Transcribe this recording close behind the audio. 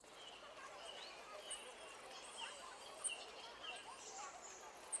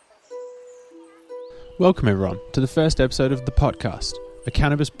Welcome everyone to the first episode of The Podcast, a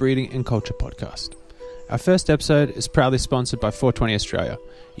cannabis breeding and culture podcast. Our first episode is proudly sponsored by 420 Australia,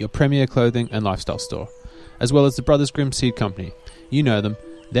 your premier clothing and lifestyle store, as well as the Brothers Grimm Seed Company. You know them,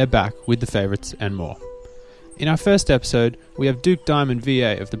 they're back with the favourites and more. In our first episode, we have Duke Diamond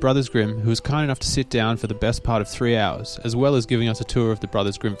VA of the Brothers Grimm, who was kind enough to sit down for the best part of 3 hours, as well as giving us a tour of the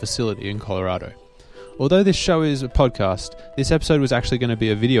Brothers Grimm facility in Colorado. Although this show is a podcast, this episode was actually going to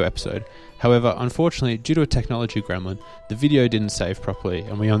be a video episode. However, unfortunately, due to a technology gremlin, the video didn't save properly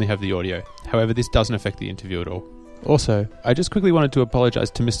and we only have the audio. However, this doesn't affect the interview at all. Also, I just quickly wanted to apologise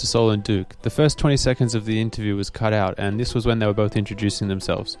to Mr. Soul and Duke. The first 20 seconds of the interview was cut out, and this was when they were both introducing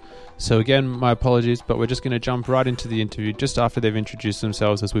themselves. So again, my apologies, but we're just going to jump right into the interview just after they've introduced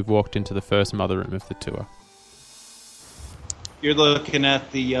themselves as we've walked into the first mother room of the tour. You're looking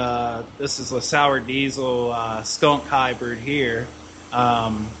at this is a sour diesel skunk hybrid here.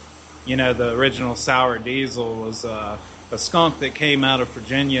 The original sour diesel was a skunk that came out of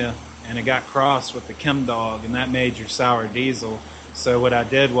Virginia, and it got crossed with the Chem dog, and that made your sour diesel. So what I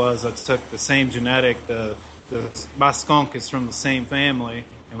did was I took the same genetic, my skunk is from the same family,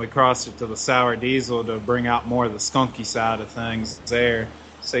 and we crossed it to the sour diesel to bring out more of the skunky side of things there.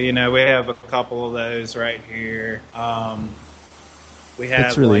 So, we have a couple of those right here. We have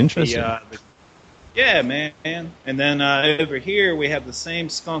That's really interesting. Yeah, man. And then over here we have the same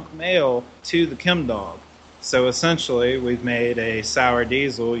skunk male to the Chem dog. So essentially, we've made a sour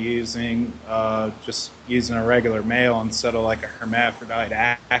diesel using a regular male instead of like a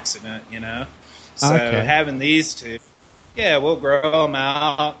hermaphrodite accident, So Okay. Having these two, we'll grow them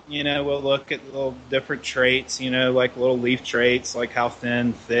out. We'll look at little different traits, like little leaf traits, like how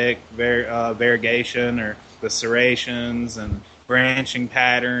thin, thick, variegation, or the serrations and branching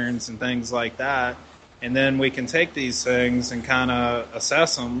patterns and things like that. And then we can take these things and kind of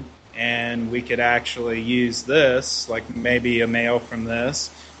assess them. And we could actually use this, like maybe a male from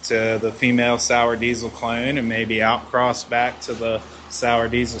this, to the female sour diesel clone, and maybe outcross back to the sour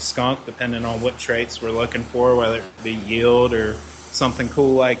diesel skunk, depending on what traits we're looking for, whether it be yield or something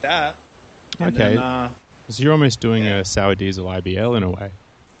cool like that. And Okay. then, So you're almost doing a sour diesel IBL in a way.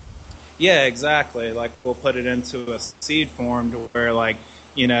 yeah, exactly. Like we'll put it into a seed form to where,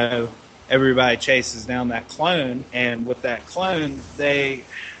 everybody chases down that clone, and with that clone, they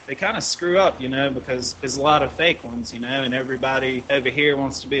kind of screw up, because there's a lot of fake ones, and everybody over here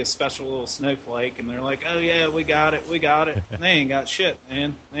wants to be a special little snowflake, and they're like, oh yeah, we got it. They ain't got shit,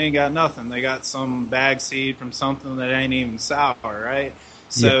 man. They ain't got nothing. They got some bag seed from something that ain't even sour, right?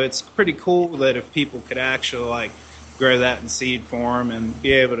 So It's pretty cool that if people could actually grow that in seed form and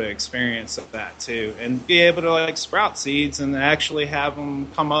be able to experience that too, and be able to sprout seeds and actually have them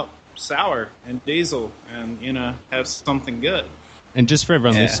come up sour and diesel and have something good. And just for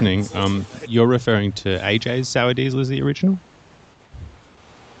everyone listening, you're referring to AJ's sour diesel as the original?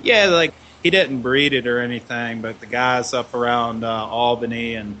 Yeah, he didn't breed it or anything, but the guys up around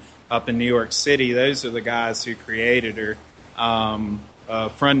Albany and up in New York City, those are the guys who created her. A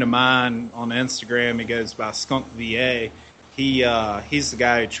friend of mine on Instagram, he goes by Skunk VA. He's the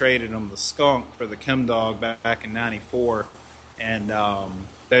guy who traded him the skunk for the Chem dog back in '94, and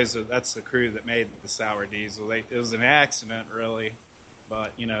that's the crew that made the sour diesel. It was an accident, really,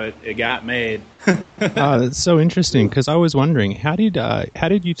 but it got made. That's so interesting, because I was wondering, how did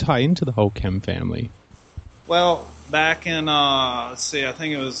you tie into the whole Chem family? Well, back in I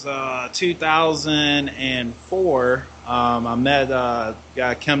think it was 2004. I met a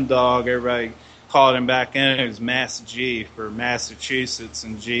guy, Chem dog. Everybody called him back in. It was Mass G for Massachusetts,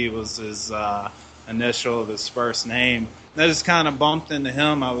 and G was his initial of his first name. And I just kind of bumped into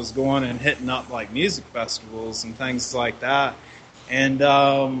him. I was going and hitting up music festivals and things like that, and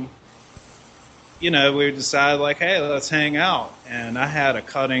we decided hey, let's hang out. And I had a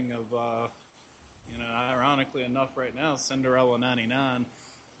cutting of ironically enough, right now, Cinderella '99,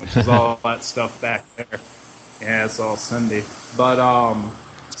 which is all that stuff back there. Yeah, it's all Cindy. But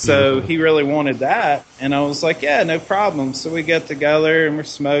so he really wanted that, and I was like, yeah, no problem. So we get together and we're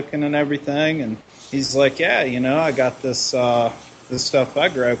smoking and everything, and he's like, yeah, I got this stuff I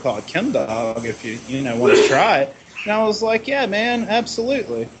grow called Chem dog. If you want to try it, and I was like, yeah, man,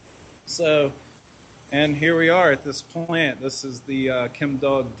 absolutely. So, and here we are at this plant. This is the Chem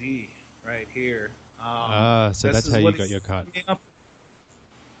dog D right here. So that's how you got your cut.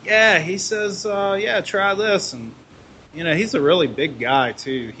 Yeah, he says, try this. And, he's a really big guy,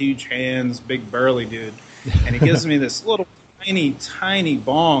 too. Huge hands, big burly dude. And he gives me this little tiny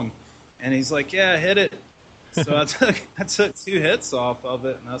bong. And he's like, yeah, hit it. So I took 2 hits off of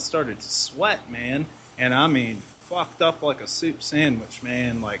it, and I started to sweat, man. And I mean, fucked up like a soup sandwich,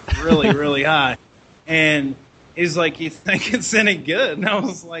 man, really, really high. And he's like, "You think it's any good?" And I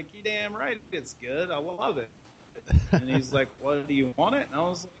was like, "You damn right it's good. I love it." And he's like, "What, do you want it?" And I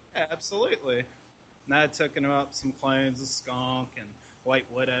was like, "Yeah, absolutely." And I took him up some clones of skunk and white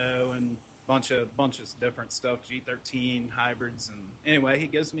widow and bunch of different stuff, G13 hybrids. And anyway, he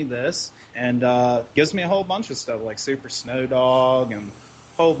gives me this and gives me a whole bunch of stuff like Super Snow Dog and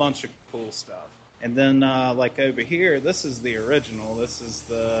a whole bunch of cool stuff. And then like over here, this is the original. This is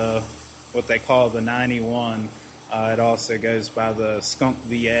the what they call the 91. It also goes by the Skunk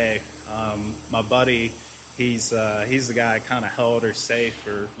VA. My buddy, he's the guy kind of held her safe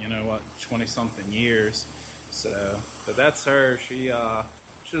for 20-something years. So, but that's her. She's a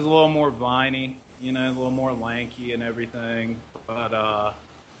little more viney, a little more lanky and everything. But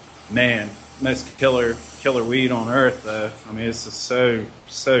man, most killer weed on earth though. I mean, it's just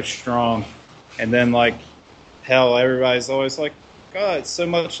so strong. And then like hell, everybody's always like, God, it's so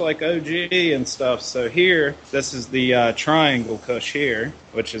much like OG and stuff. So here, this is the Triangle Kush here,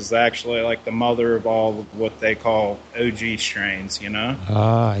 which is actually like the mother of all of what they call OG strains,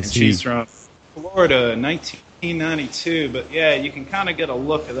 Ah, I see. see. She's from Florida in 1992. But yeah, you can kind of get a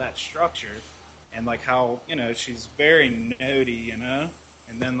look of that structure and like how, she's very notey,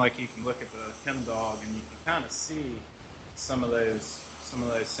 And then like you can look at the Chem Dog and you can kind of see some of those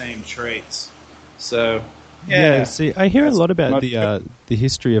same traits. So yeah, see, I hear a lot about the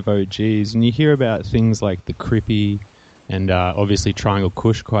history of OGs, and you hear about things like the Crippy and obviously Triangle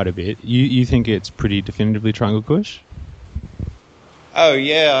Kush quite a bit. You think it's pretty definitively Triangle Kush? Oh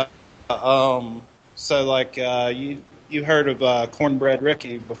yeah. So like you heard of Cornbread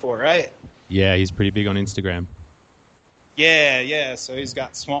Ricky before, right? Yeah, he's pretty big on Instagram. Yeah. So he's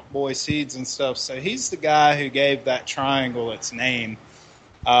got Swamp Boy seeds and stuff. So he's the guy who gave that triangle its name.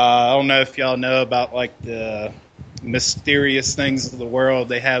 I don't know if y'all know about like the mysterious things of the world.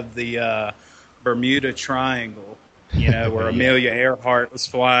 They have the Bermuda Triangle, where Amelia Earhart was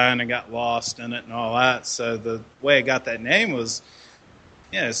flying and got lost in it and all that. So the way it got that name was,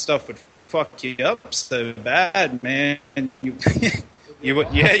 stuff would fuck you up so bad, man. You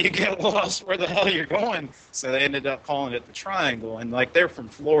get lost where the hell you're going. So they ended up calling it the Triangle, and like they're from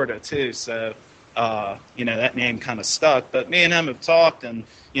Florida too, so. That name kind of stuck. But me and him have talked, and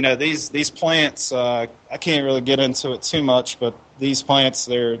these plants. I can't really get into it too much, but these plants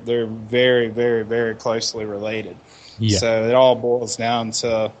they're very, very, very closely related. Yeah. So it all boils down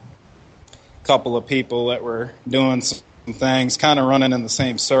to a couple of people that were doing some things, kind of running in the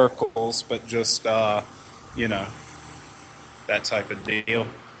same circles, but just that type of deal.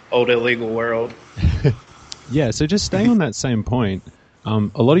 Old illegal world. Yeah. So just staying on that same point.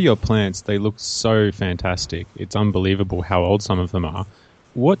 A lot of your plants, they look so fantastic. It's unbelievable how old some of them are.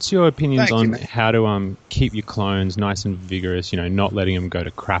 What's your opinions on how to keep your clones nice and vigorous, not letting them go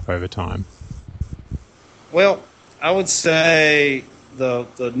to crap over time? Well, I would say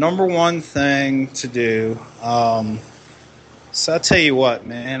the number one thing to do, so I tell you what,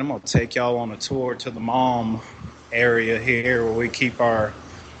 man, I'm going to take y'all on a tour to the mom area here where we keep our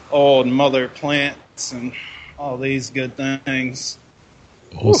old mother plants and all these good things.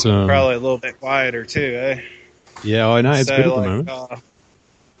 Awesome. Probably a little bit quieter too, eh? Yeah, I know. It's good at the moment.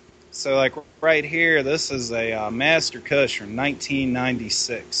 So, like right here, this is a Master Kush from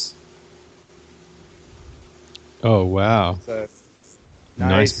 1996. Oh, wow. So,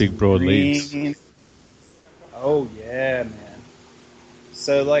 nice big broad leaves. Oh, yeah, man.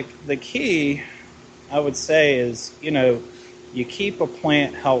 So, like, the key, I would say, is, you keep a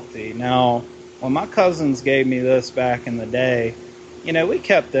plant healthy. Now, when my cousins gave me this back in the day, we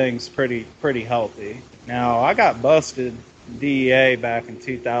kept things pretty healthy. Now, I got busted DEA back in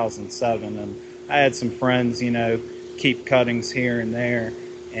 2007, and I had some friends, keep cuttings here and there.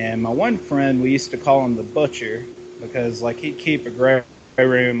 And my one friend, we used to call him the Butcher because, like, he'd keep a grow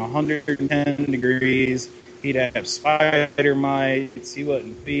room 110 degrees. He'd have spider mites. He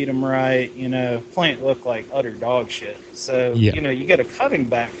wouldn't feed them right. Plant looked like utter dog shit. So, you get a cutting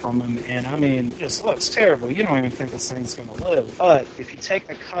back from him, and I mean, it just looks terrible. You don't even think this thing's going to live. But if you take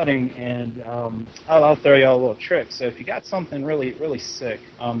the cutting and I'll throw y'all a little trick. So if you got something really, really sick,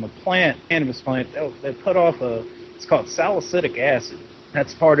 a plant, cannabis plant, they put off it's called salicylic acid.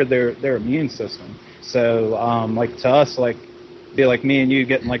 That's part of their immune system. So, like to us, like, be like me and you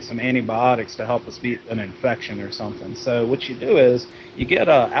getting like some antibiotics to help us beat an infection or something. So what you do is you get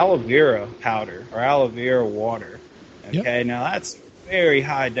aloe vera powder or aloe vera water. Okay, yep. Now that's very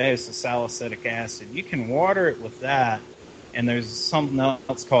high dose of salicylic acid. You can water it with that, and there's something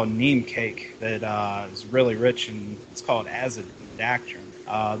else called neem cake that is really rich, and it's called azadactrin.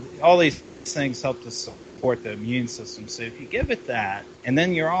 All these things help to support the immune system. So if you give it that, and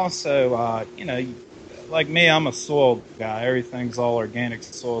then you're also, like me, I'm a soil guy. Everything's all organic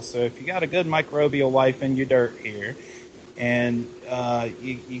soil. So if you got a good microbial life in your dirt here, and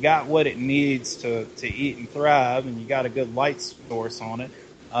you got what it needs to eat and thrive, and you got a good light source on it,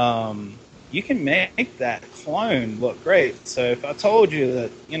 you can make that clone look great. So if I told you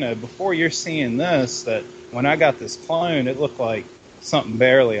that, before you're seeing this, that when I got this clone, it looked like something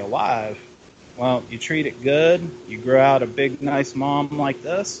barely alive. Well, you treat it good, you grow out a big, nice mom like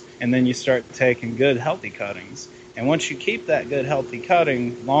this, and then you start taking good, healthy cuttings. And once you keep that good, healthy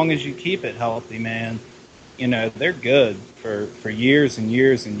cutting, long as you keep it healthy, man, they're good for years and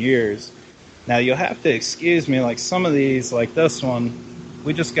years and years. Now, you'll have to excuse me, like some of these, like this one,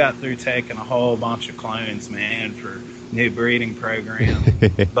 we just got through taking a whole bunch of clones, man, for new breeding program.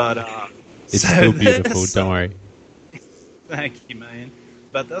 But it's still beautiful, don't worry. Thank you, man.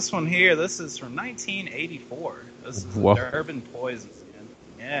 But this one here, this is from 1984. This is Whoa. a Durban Poison, man.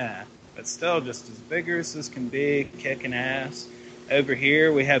 Yeah, but still just as vigorous as can be, kicking ass. Over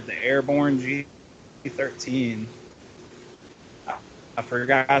here, we have the Airborne G13. I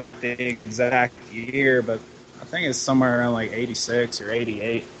forgot the exact year, but I think it's somewhere around like 86 or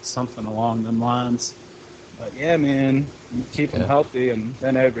 88, something along them lines. But yeah, man, you keep them healthy. And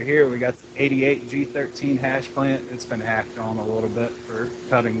then over here, we got the 88 G13 hash plant. It's been hacked on a little bit for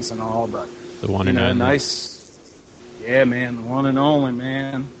cuttings and all, but The one and only. nice. Yeah, man, the one and only,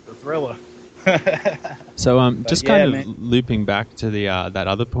 man, the thriller. So, just kind of man, looping back to the that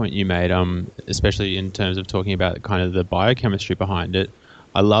other point you made, especially in terms of talking about kind of the biochemistry behind it.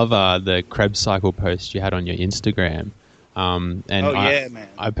 I love the Krebs cycle post you had on your Instagram. And man.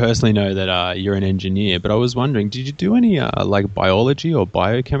 I personally know that you're an engineer, but I was wondering, did you do any like biology or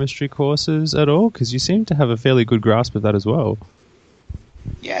biochemistry courses at all? Because you seem to have a fairly good grasp of that as well.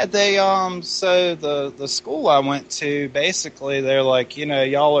 Yeah, they so the school I went to, basically they're like,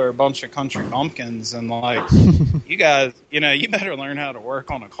 y'all are a bunch of country bumpkins, and like you guys, you better learn how to work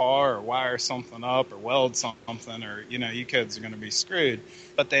on a car or wire something up or weld something, or you kids are going to be screwed.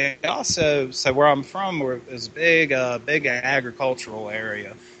 But they also, so where I'm from, is big agricultural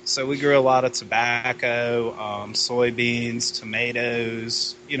area. So we grew a lot of tobacco, soybeans,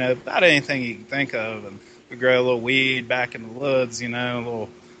 tomatoes, about anything you can think of, and we grow a little weed back in the woods, a little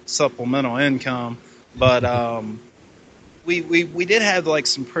supplemental income. But we did have like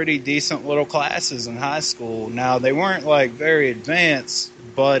some pretty decent little classes in high school. Now, they weren't like very advanced,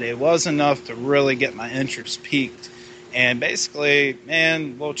 but it was enough to really get my interest piqued. And basically,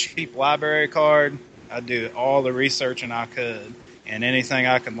 man, little cheap library card, I'd do all the researching I could. And anything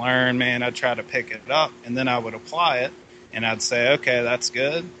I could learn, man, I'd try to pick it up, and then I would apply it. And I'd say, okay, that's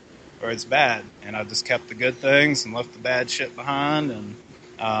good, or it's bad. And I just kept the good things and left the bad shit behind. And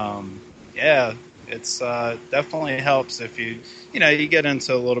yeah, it's definitely helps if you get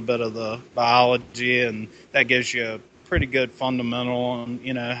into a little bit of the biology, and that gives you a pretty good fundamental on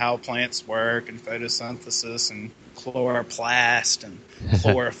how plants work and photosynthesis and chloroplast and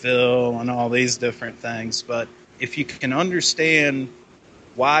chlorophyll and all these different things. But if you can understand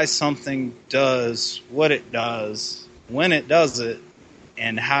why something does what it does, when it does it,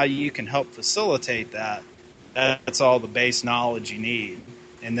 and how you can help facilitate that, that's all the base knowledge you need.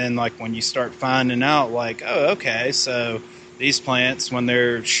 And then like when you start finding out like, oh, okay, so these plants, when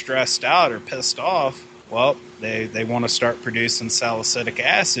they're stressed out or pissed off, well, they want to start producing salicylic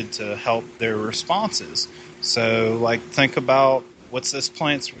acid to help their responses. So like think about, what's this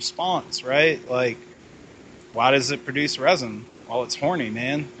plant's response, right? Like, why does it produce resin? Well, it's horny,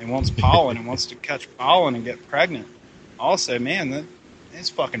 man. It wants pollen. It wants to catch pollen and get pregnant. Also, man, it's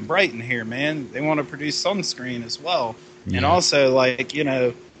fucking bright in here, man. They want to produce sunscreen as well. Yeah. And also, like,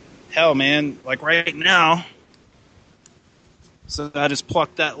 hell, man, like right now, so I just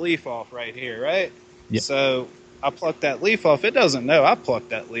plucked that leaf off right here, right? Yep. So I plucked that leaf off. It doesn't know I plucked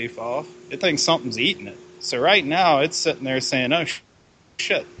that leaf off. It thinks something's eating it. So right now, it's sitting there saying, oh,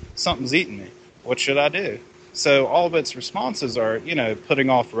 shit, something's eating me. What should I do? So all of its responses are, putting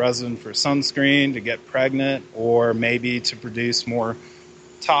off resin for sunscreen to get pregnant, or maybe to produce more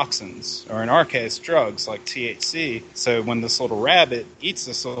toxins, or in our case, drugs like THC. So when this little rabbit eats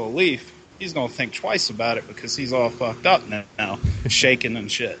this little leaf, he's going to think twice about it because he's all fucked up now, shaking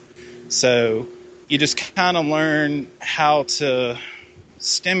and shit. So you just kind of learn how to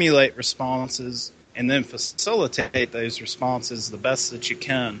stimulate responses and then facilitate those responses the best that you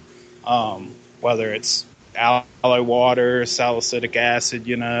can, whether it's aloe water, salicylic acid,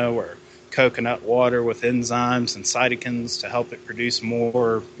 or coconut water with enzymes and cytokines to help it produce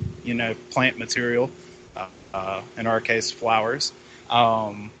more, plant material, in our case, flowers.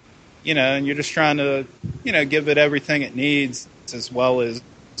 And you're just trying to, give it everything it needs, as well as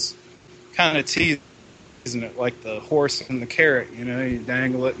kind of tease using it like the horse and the carrot. You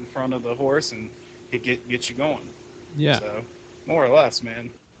dangle it in front of the horse and it get you going. Yeah. So, more or less,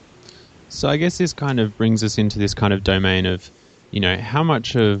 man. So I guess this kind of brings us into this kind of domain of, how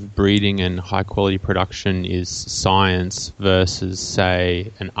much of breeding and high quality production is science versus, say,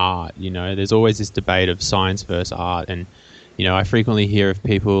 an art. There's always this debate of science versus art, and I frequently hear of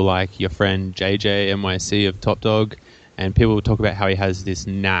people like your friend JJ NYC of Top Dog, and people will talk about how he has this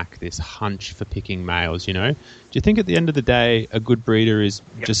knack, this hunch for picking males. Do you think at the end of the day a good breeder is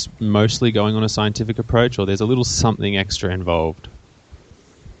just mostly going on a scientific approach, or there's a little something extra involved?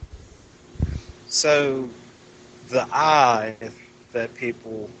 So the eye that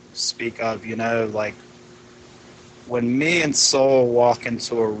people speak of, like when me and Soul walk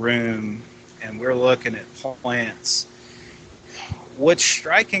into a room and we're looking at plants, what's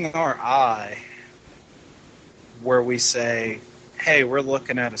striking our eye where we say, hey, we're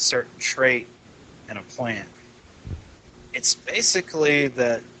looking at a certain trait in a plant, it's basically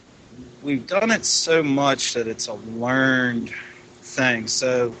that we've done it so much that it's a learned thing.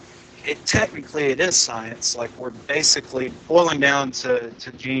 So technically it is science. Like, we're basically boiling down to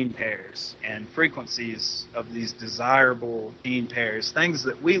gene pairs and frequencies of these desirable gene pairs, things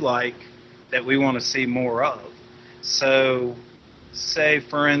that we like, that we want to see more of. So say,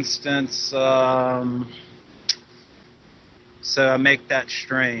 for instance, so I make that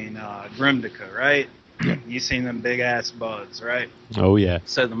strain, Grimm, right? Yeah. You seen them big ass buds, right? Oh yeah.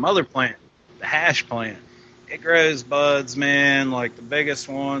 So the mother plant, the hash plant, it grows buds, man. Like the biggest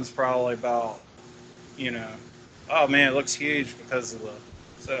one's probably about, oh man, it looks huge because of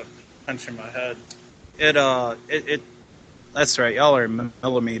so punching my head. It that's right. Y'all are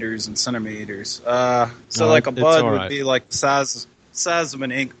millimeters and centimeters. So like a bud would be like the size of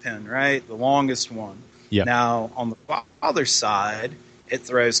an ink pen, right? The longest one. Yeah. Now on the father side, it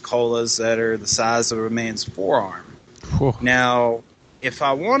throws colas that are the size of a man's forearm. Whew. Now, if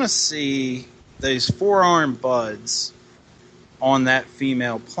I want to see those forearm buds on that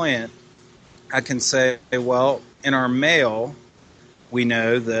female plant, I can say, well, in our male, we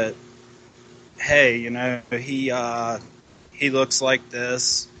know that, hey, he looks like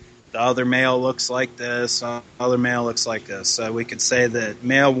this. The other male looks like this. The other male looks like this. So we could say that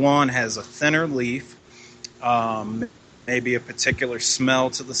male one has a thinner leaf, maybe a particular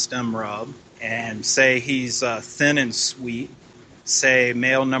smell to the stem rub, and say he's thin and sweet. Say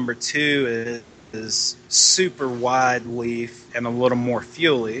male number 2 is super wide leaf and a little more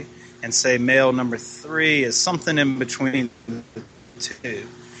fuely, and say male number 3 is something in between the two.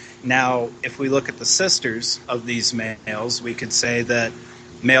 Now, if we look at the sisters of these males, we could say that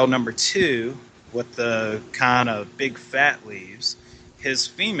male number 2, with the kind of big fat leaves, his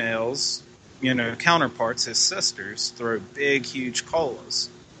females, counterparts, his sisters, throw big, huge colas,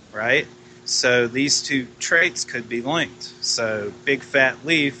 right? So these two traits could be linked. So big fat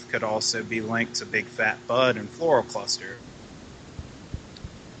leaf could also be linked to big fat bud and floral cluster.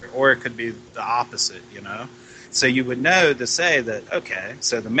 Or it could be the opposite, So you would know to say that, okay,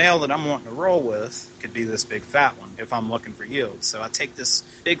 so the male that I'm wanting to roll with could be this big fat one if I'm looking for yield. So I take this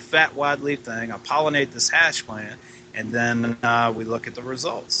big fat wide leaf thing, I pollinate this hash plant, and then we look at the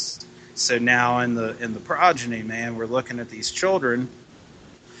results. So now in the progeny, man, we're looking at these children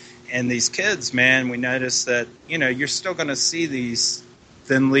and these kids, man, we notice that, you're still going to see these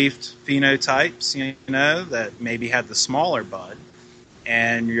thin-leafed phenotypes, that maybe had the smaller bud.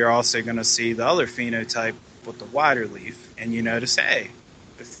 And you're also going to see the other phenotype with the wider leaf. And you notice, hey,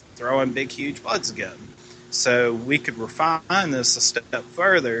 they're throwing big, huge buds again. So we could refine this a step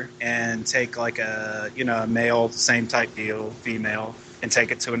further and take like a male, same type deal, female, and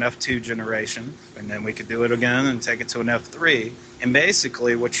take it to an F2 generation. And then we could do it again and take it to an F3. And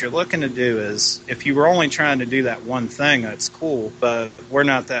basically what you're looking to do is, if you were only trying to do that one thing, that's cool. But we're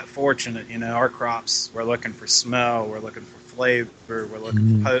not that fortunate. Our crops, we're looking for smell, we're looking for flavor, we're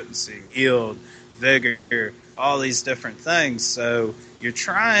looking for potency, yield, vigor, all these different things. So you're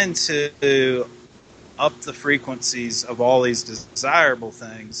trying to up the frequencies of all these desirable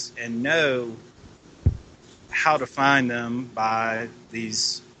things and know how to find them by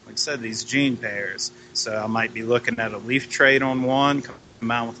these, like I said, these gene pairs. So I might be looking at a leaf trait on one,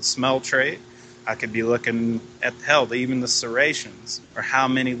 come out with a smell trait. I could be looking at, even the serrations, or how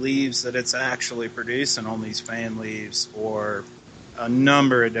many leaves that it's actually producing on these fan leaves, or a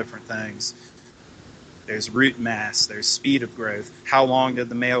number of different things. There's root mass, there's speed of growth. How long did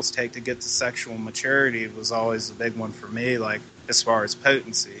the males take to get to sexual maturity was always a big one for me, like as far as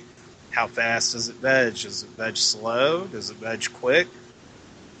potency. How fast does it veg? Does it veg slow? Does it veg quick?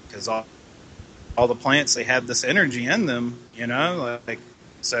 Because all the plants, they have this energy in them, like,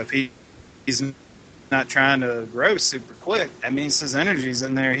 so if he's not trying to grow super quick, that means his energy's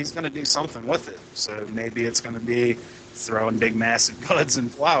in there. He's going to do something with it. So maybe it's going to be throwing big, massive buds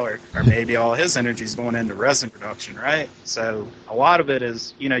and flower, or maybe all his energy's going into resin production, right? So a lot of it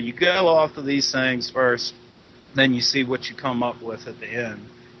is, you go off of these things first, then you see what you come up with at the end,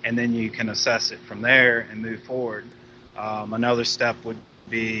 and then you can assess it from there and move forward. Another step would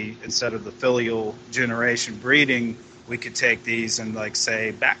be, instead of the filial generation breeding, we could take these and, like,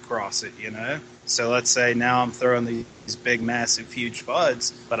 say, back cross it, So let's say now I'm throwing these big, massive, huge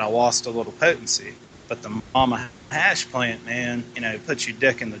buds, but I lost a little potency. But the mama hash plant, man, puts your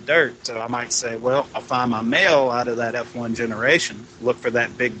dick in the dirt. So I might say, well, I'll find my male out of that F1 generation, look for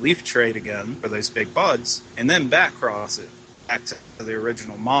that big leaf trait again for those big buds, and then back cross it back to the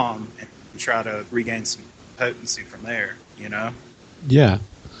original mom and try to regain some potency from there, Yeah.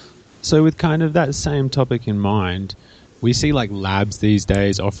 So with kind of that same topic in mind, we see like labs these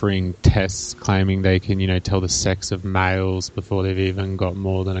days offering tests claiming they can, tell the sex of males before they've even got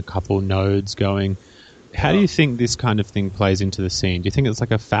more than a couple nodes going. How do you think this kind of thing plays into the scene? Do you think it's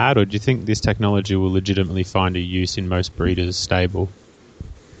like a fad, or do you think this technology will legitimately find a use in most breeders' stable?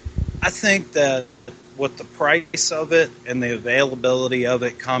 I think that with the price of it and the availability of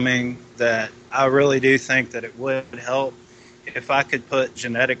it coming, that I really do think that it would help if I could put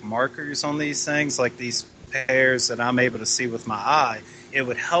genetic markers on these things, like these pairs that I'm able to see with my eye. It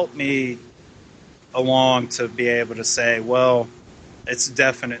would help me along to be able to say, well, it's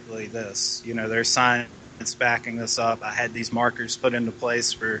definitely this. There's science backing this up. I had these markers put into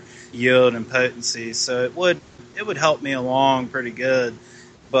place for yield and potency, so it would help me along pretty good.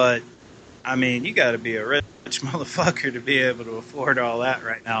 But I mean, you got to be a rich motherfucker to be able to afford all that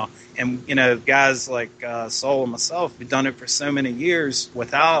right now. And guys like Sol and myself, we've done it for so many years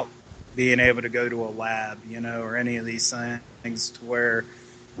without being able to go to a lab, or any of these things, to where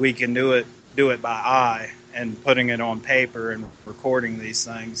we can do it by eye and putting it on paper and recording these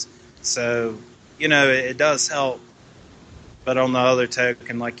things. So, it does help. But on the other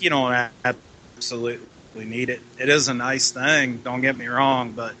token, like, you don't absolutely need it. It is a nice thing, don't get me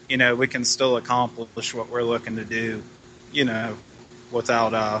wrong, but, we can still accomplish what we're looking to do,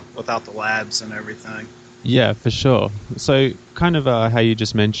 without the labs and everything. Yeah, for sure. So kind of how you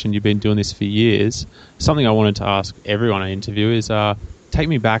just mentioned you've been doing this for years, something I wanted to ask everyone I interview is take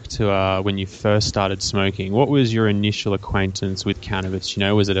me back to when you first started smoking. What was your initial acquaintance with cannabis?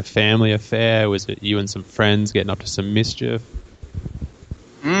 Was it a family affair? Was it you and some friends getting up to some mischief?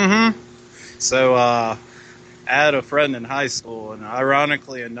 Mm-hmm. So I had a friend in high school, and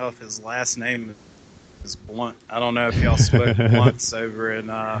ironically enough, his last name is Blunt. I don't know if y'all smoke blunts over in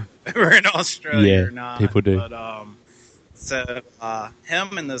Australia or not. People do. But so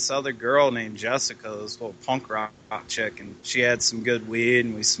him and this other girl named Jessica, this little punk rock chick, and she had some good weed,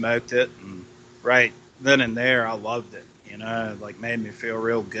 and we smoked it. And right then and there, I loved it. It like made me feel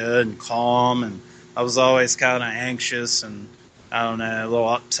real good and calm. And I was always kind of anxious and, I don't know, a little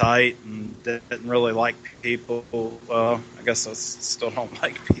uptight and didn't really like people. Well, I guess I still don't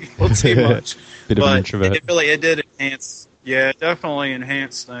like people too much. Bit of an introvert. It did enhance, definitely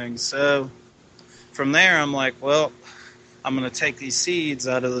enhance things. So from there, I'm like, well, I'm going to take these seeds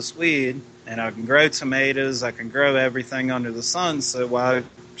out of this weed, and I can grow tomatoes, I can grow everything under the sun, so why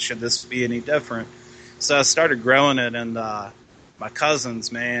should this be any different? So I started growing it, and my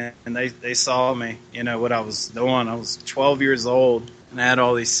cousins, man, and they saw me, what I was doing. I was 12 years old, and I had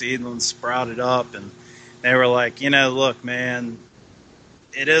all these seedlings sprouted up, and they were like, look, man,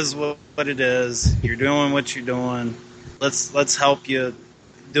 it is what it is. You're doing what you're doing. Let's help you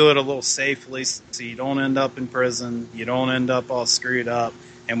do it a little safely so you don't end up in prison, you don't end up all screwed up,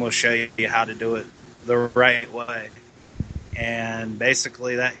 and we'll show you how to do it the right way. And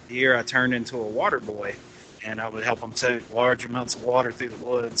basically that year I turned into a water boy, and I would help them take large amounts of water through the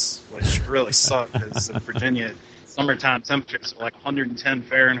woods, which really sucked because in Virginia, summertime temperatures are like 110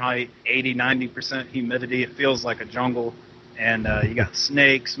 Fahrenheit, 80-90% humidity. It feels like a jungle. And you got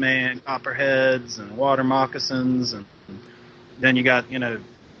snakes, man, copperheads, and water moccasins, and then you got,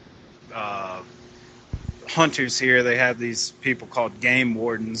 hunters here. They have these people called game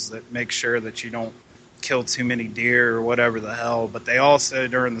wardens that make sure that you don't kill too many deer or whatever the hell. But they also,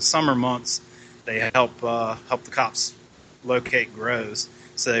 during the summer months, they help the cops locate grows.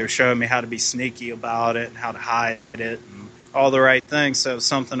 So they were showing me how to be sneaky about it and how to hide it and all the right things. So it was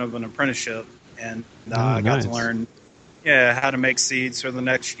something of an apprenticeship, and I got to learn, how to make seeds for the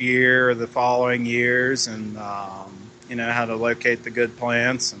next year or the following years, and how to locate the good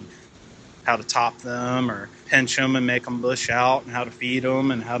plants and how to top them or pinch them and make them bush out, and how to feed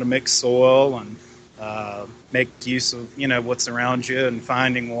them and how to mix soil and make use of what's around you and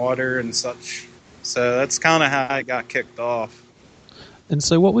finding water and such. So that's kind of how I got kicked off. And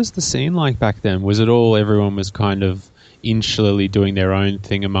so what was the scene like back then? Was it all everyone was kind of insularly doing their own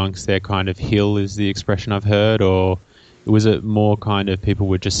thing amongst their kind of hill, is the expression I've heard, or was it more kind of people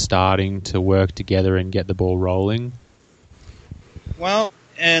were just starting to work together and get the ball rolling? Well,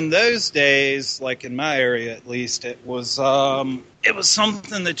 in those days, like in my area at least, it was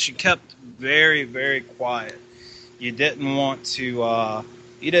something that you kept very, very quiet. You didn't want to,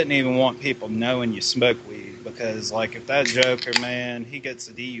 you didn't even want people knowing you smoke weed, because like if that joker, man, he gets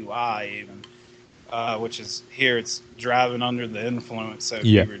a DUI even, which is here it's driving under the influence. So if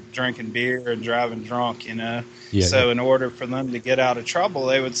you were drinking beer and driving drunk, so in order for them to get out of trouble,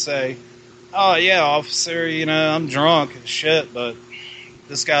 they would say, "Oh yeah, officer, I'm drunk and shit, but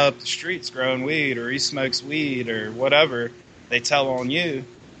this guy up the street's growing weed, or he smokes weed, or whatever." They tell on you,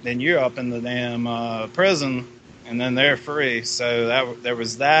 then you're up in the damn prison, and then they're free. So there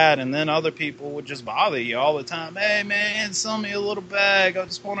was that, and then other people would just bother you all the time. "Hey man, sell me a little bag. I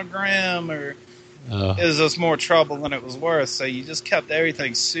just want a Grimm," or it was just more trouble than it was worth. So you just kept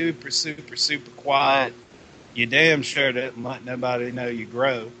everything super, super, super quiet. You damn sure didn't let nobody know you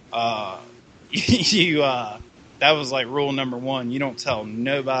grow. That was like rule number one. You don't tell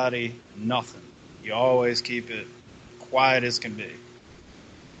nobody nothing. You always keep it quiet as can be.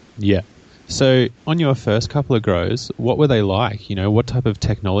 Yeah. So on your first couple of grows, what were they like? What type of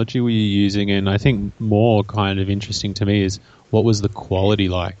technology were you using? And I think more kind of interesting to me is what was the quality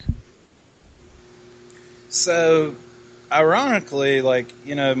like? So ironically,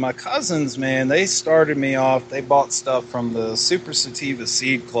 my cousins, man, they started me off. They bought stuff from the Super Sativa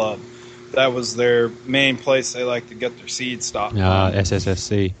Seed Club. That was their main place they like to get their seed stock.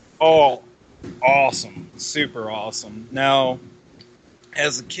 SSSC. Oh, awesome. Super awesome. Now,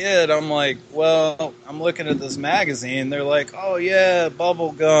 as a kid, I'm like, well, I'm looking at this magazine. They're like, oh, yeah,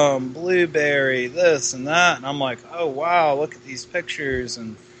 bubble gum, blueberry, this and that. And I'm like, oh, wow, look at these pictures.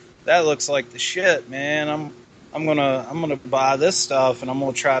 And that looks like the shit, man. I'm gonna buy this stuff, and I'm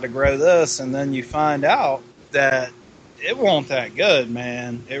going to try to grow this. And then you find out that it won't that good,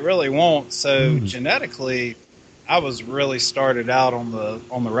 man. It really won't. So genetically, I was really started out on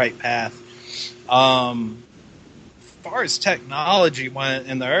the right path. As far as technology went,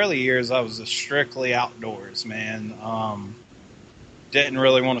 in the early years, I was strictly outdoors, man. Didn't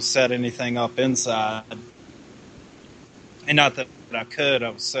really want to set anything up inside, and not that I could. I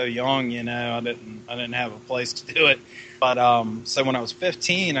was so young, I didn't have a place to do it. But so when I was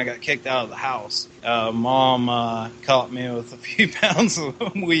 15, I got kicked out of the house. Mom caught me with a few pounds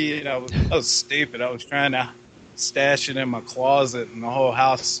of weed. I was stupid. I was trying to stash it in my closet, and the whole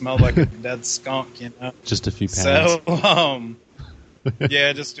house smelled like a dead skunk. Just a few pounds. So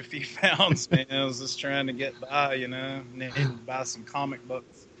yeah, just a few pounds, man. I was just trying to get by, needed to buy some comic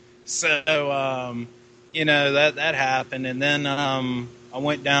books. So that happened, and then I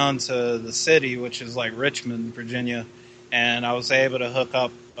went down to the city, which is like Richmond, Virginia. And I was able to hook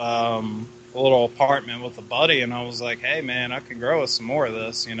up a little apartment with a buddy, and I was like, hey, man, I could grow us some more of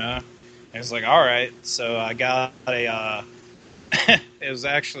this, And he was like, all right. So I got it was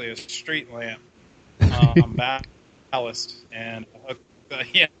actually a street lamp ballast, and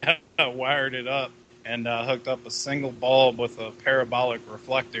I wired it up and hooked up a single bulb with a parabolic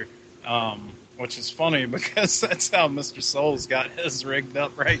reflector, which is funny because that's how Mr. Souls got his rigged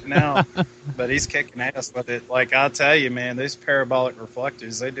up right now. But he's kicking ass with it. Like, I'll tell you, man, these parabolic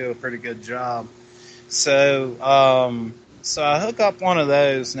reflectors, they do a pretty good job. So I hook up one of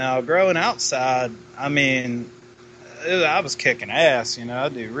those. Now, growing outside, I was kicking ass, I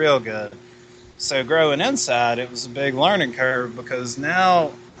do real good. So growing inside, it was a big learning curve because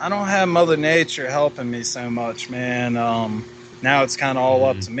now I don't have Mother Nature helping me so much, man. Now it's kind of all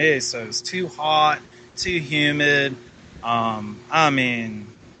up to me. So it's too hot, too humid.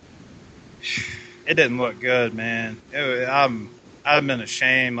 It didn't look good, man. I've been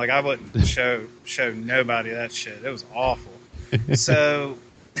ashamed. Like, I wouldn't show nobody that shit. It was awful. So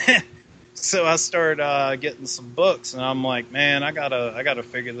I started getting some books, and I'm like, man, I gotta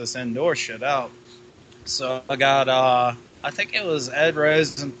figure this indoor shit out. So I got I think it was Ed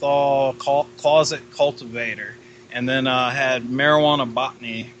Rosenthal, Closet Cultivator. And then I had Marijuana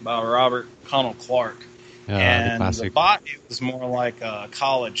Botany by Robert Connell Clark. And the botany was more like a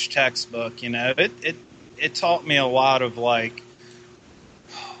college textbook, It taught me a lot of, like,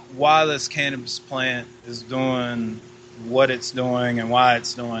 why this cannabis plant is doing what it's doing and why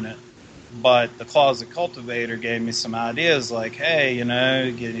it's doing it. But the Closet Cultivator gave me some ideas like, hey,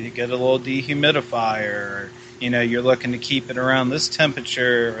 get a little dehumidifier. Or, you're looking to keep it around this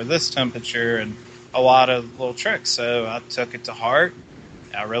temperature or this temperature, and a lot of little tricks. So I took it to heart,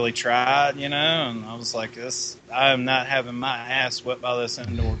 I really tried, and I was like, I am not having my ass whipped by this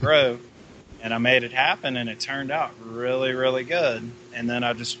indoor grow. And I made it happen, and it turned out really, really good. And then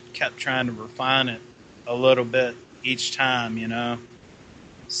I just kept trying to refine it a little bit each time.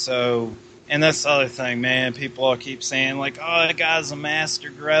 So, and that's the other thing, man. People all keep saying, like, oh, that guy's a master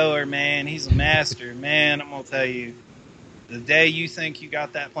grower, man. He's a master. Man, I'm going to tell you, the day you think you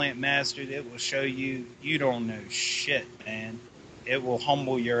got that plant mastered, it will show you don't know shit, man. It will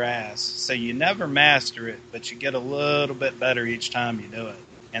humble your ass. So you never master it, but you get a little bit better each time you do it.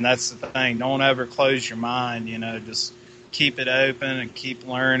 And that's the thing. Don't ever close your mind, just keep it open and keep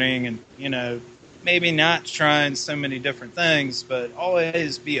learning and, maybe not trying so many different things, but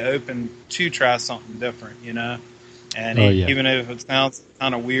always be open to try something different, And even if it sounds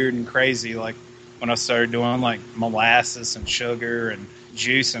kind of weird and crazy, like when I started doing like molasses and sugar and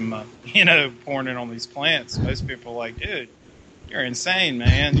juice and, pouring it on these plants, most people are like, dude, you're insane,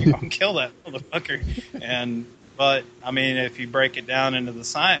 man. You're going to kill that motherfucker. But, I mean, if you break it down into the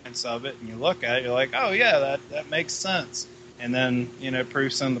science of it and you look at it, you're like, oh, yeah, that makes sense. And then,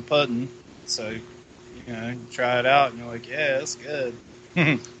 proof's in the pudding. So, you try it out and you're like, yeah, that's good.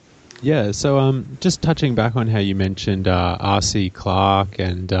 Yeah, so just touching back on how you mentioned R.C. Clarke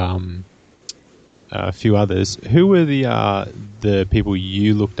and a few others, who were the people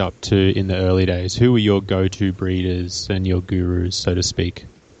you looked up to in the early days? Who were your go-to breeders and your gurus, so to speak?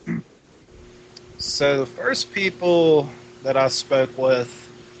 So the first people that I spoke with,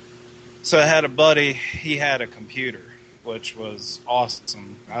 so I had a buddy, he had a computer, which was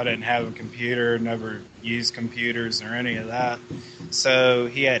awesome. I didn't have a computer, never used computers or any of that. So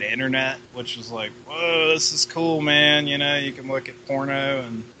he had internet, which was like, whoa, this is cool, man. You can look at porno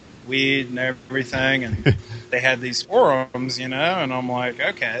and weed and everything. And they had these forums, and I'm like,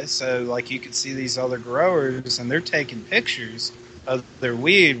 okay. So like you could see these other growers and they're taking pictures of their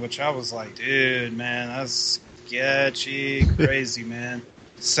weed, which I was like, dude, man, that's sketchy, crazy, man.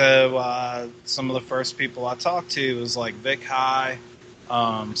 So some of the first people I talked to was like Vic High,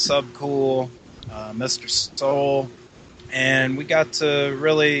 Subcool, Mr. Soul, and we got to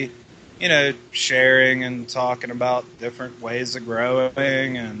really, sharing and talking about different ways of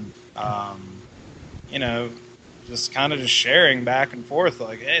growing and, just kind of just sharing back and forth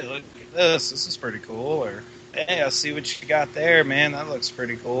like, hey, look at this is pretty cool, or hey, I see what you got there, man. That looks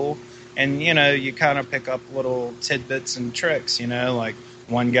pretty cool. And, you kind of pick up little tidbits and tricks, like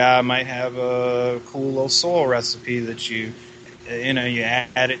one guy might have a cool little soil recipe that you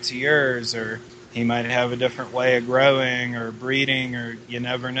add it to yours, or he might have a different way of growing or breeding, or you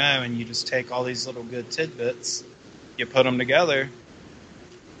never know. And you just take all these little good tidbits, you put them together,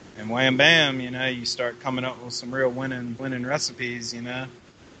 and wham, bam, you start coming up with some real winning recipes,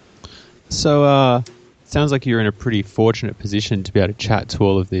 So, sounds like you're in a pretty fortunate position to be able to chat to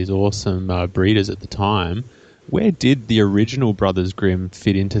all of these awesome breeders at the time. Where did the original Brothers Grimm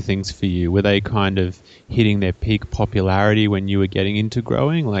fit into things for you? Were they kind of hitting their peak popularity when you were getting into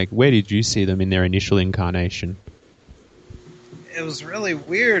growing? Like, where did you see them in their initial incarnation? It was really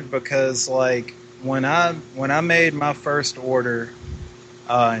weird because, like, when I made my first order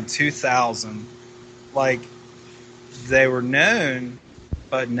in 2000, like, they were known,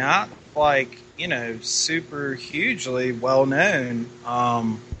 but not like, super hugely well known.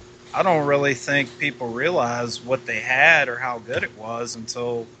 I don't really think people realized what they had or how good it was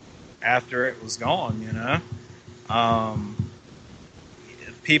until after it was gone,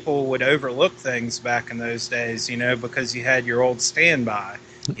 People would overlook things back in those days, because you had your old standby.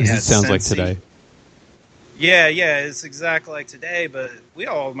 It sounds like today. Yeah, it's exactly like today, but we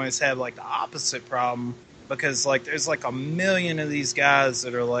almost have like the opposite problem because like there's like a million of these guys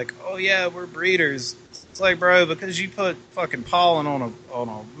that are like, oh yeah, we're breeders. It's like, bro, because you put fucking pollen on a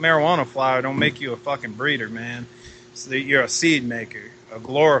marijuana flower don't make you a fucking breeder, man. So you're a seed maker, a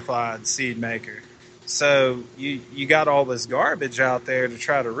glorified seed maker. So you got all this garbage out there to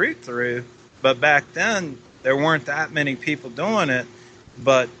try to root through, but back then there weren't that many people doing it.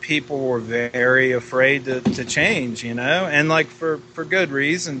 But people were very afraid to change, and like for good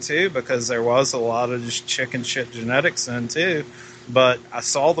reason too, because there was a lot of just chicken shit genetics then too. But I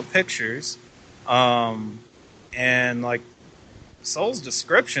saw the pictures, and like Soul's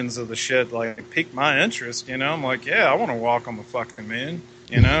descriptions of the shit like piqued my interest. I'm like, yeah, I want to walk on the fucking moon.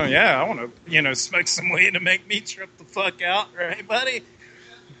 Yeah, I want to smoke some weed and make me trip the fuck out, right, buddy?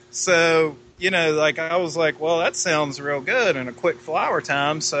 So. Like I was like, well, that sounds real good in a quick flower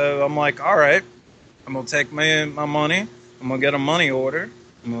time. So I'm like, all right, I'm going to take my money. I'm going to get a money order.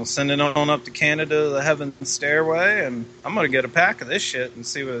 I'm going to send it on up to Canada, the Heaven Stairway, and I'm going to get a pack of this shit and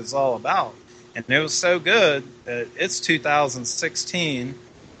see what it's all about. And it was so good that it's 2016,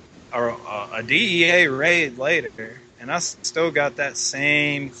 a DEA raid later, and I still got that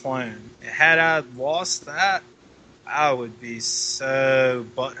same clone. Had I lost that, I would be so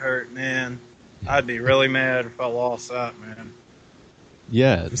butthurt, man. I'd be really mad if I lost that, man.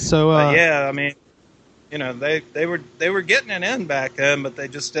 Yeah. So, But yeah, I mean, you know, they were getting it in back then, but they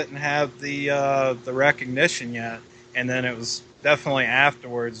just didn't have the recognition yet. And then it was definitely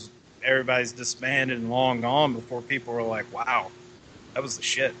afterwards. Everybody's disbanded and long gone before people were like, "Wow, that was the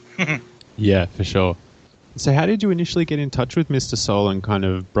shit." yeah, for sure. So how did you initially get in touch with Mr. Soul and kind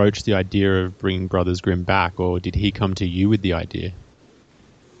of broach the idea of bringing Brothers Grimm back, or did he come to you with the idea?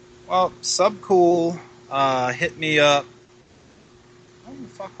 Well, Subcool hit me up. When the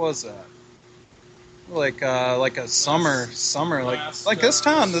fuck was that? Like a summer, like this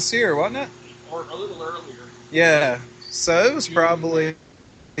time this year, wasn't it? Or a little earlier. Yeah. So it was probably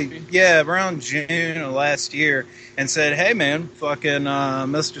around June of last year, and said, "Hey man, fucking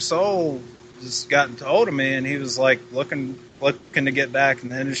Mr. Soul just gotten told of me," and he was like looking to get back in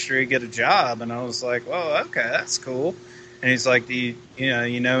the industry, get a job, and I was like, "Well, okay, that's cool." And he's like, "Do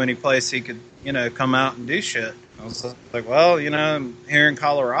you know any place he could come out and do shit?" I was like, "Well, I'm here in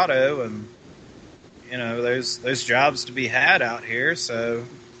Colorado, and there's jobs to be had out here." So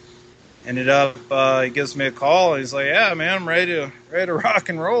ended up he gives me a call, and he's like, "Yeah, man, I'm ready to rock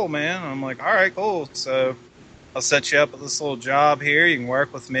and roll, man." And I'm like, "All right, cool. So I'll set you up with this little job here. You can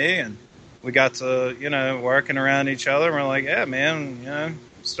work with me." And we got to, working around each other. And we're like, "Yeah, man,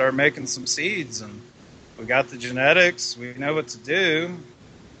 start making some seeds, and we got the genetics. We know what to do.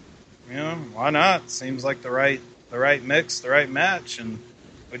 Why not? Seems like the right mix, the right match." And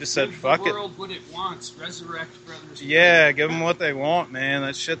we just said, "Fuck it. Give the world what it wants. Resurrect Brothers. Yeah, give them what they want, man.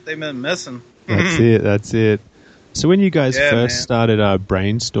 That shit they've been missing." That's it. So when you guys first man. started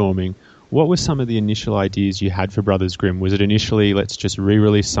brainstorming, what were some of the initial ideas you had for Brothers Grimm? Was it initially, let's just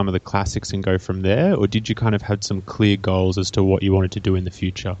re-release some of the classics and go from there? Or did you kind of have some clear goals as to what you wanted to do in the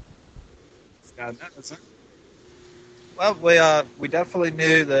future? Well, we definitely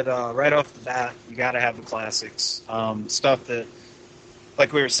knew that right off the bat, you got to have the classics. Stuff that,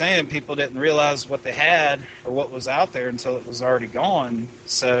 like we were saying, people didn't realize what they had or what was out there until it was already gone.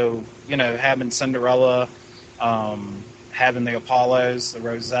 So, having Cinderella, having the Apollos, the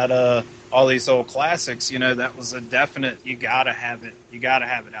Rosetta, all these old classics, that was a definite, you got to have it. You got to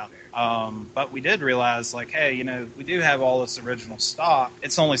have it out there. But we did realize, like, hey, we do have all this original stock.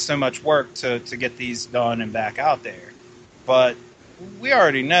 It's only so much work to get these done and back out there. But we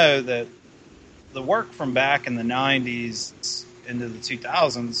already know that the work from back in the 90s into the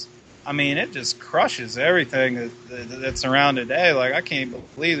 2000s, I mean, it just crushes everything that's around today. Like, I can't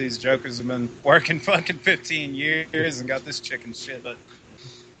believe these jokers have been working fucking 15 years and got this chicken shit. But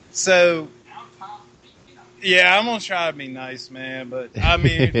so, yeah, I'm going to try to be nice, man. But, I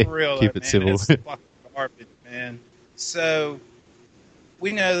mean, for real, Keep it man, civil. it's fucking garbage, man. So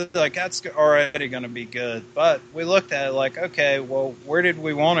we know, like, that's already going to be good. But we looked at it like, okay, well, where did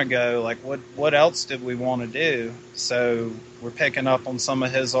we want to go? Like, what else did we want to do? So we're picking up on some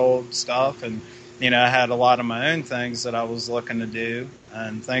of his old stuff. And, I had a lot of my own things that I was looking to do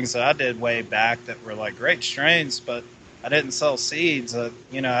and things that I did way back that were, like, great strains, but I didn't sell seeds.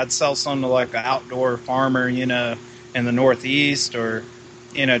 I'd sell some to, like, an outdoor farmer, in the Northeast, or,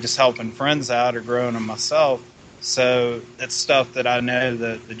 just helping friends out or growing them myself. So that's stuff that I know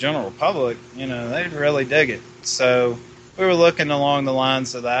that the general public, they really dig it. So we were looking along the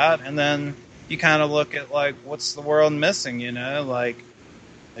lines of that. And then you kind of look at, like, what's the world missing, like,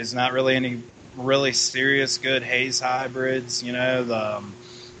 there's not really any really serious good haze hybrids. The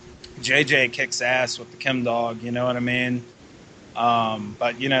JJ kicks ass with the Chem Dog, you know what I mean?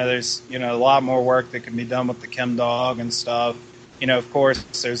 But, there's, a lot more work that can be done with the Chem Dog and stuff. Of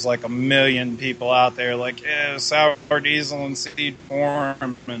course, there's like a million people out there like, yeah, sour diesel in seed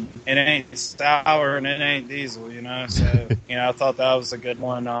form, and it ain't sour and it ain't diesel, So, I thought that was a good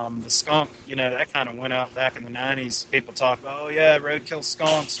one. The skunk, that kind of went out back in the 90s. People talk about, oh, yeah, roadkill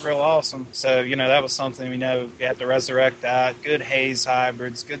skunk's real awesome. So, that was something, we had to resurrect that. Good haze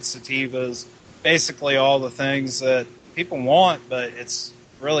hybrids, good sativas, basically all the things that people want, but it's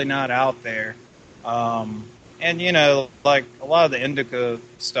really not out there. And, like a lot of the indica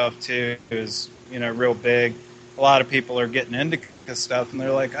stuff, too, is, real big. A lot of people are getting indica stuff, and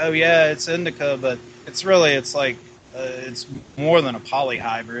they're like, oh, yeah, it's indica, but it's like, it's more than a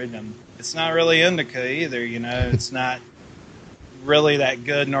polyhybrid, and it's not really indica either, It's not really that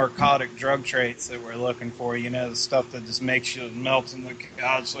good narcotic drug traits that we're looking for, the stuff that just makes you melt in the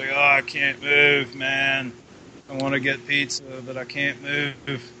couch, like, oh, I can't move, man. I want to get pizza, but I can't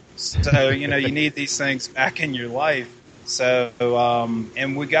move. So, you need these things back in your life. So,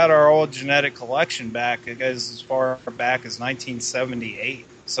 and we got our old genetic collection back. It goes as far back as 1978,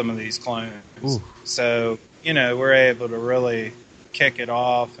 some of these clones. Ooh. So, we're able to really kick it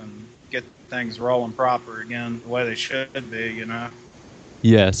off and get things rolling proper again, the way they should be,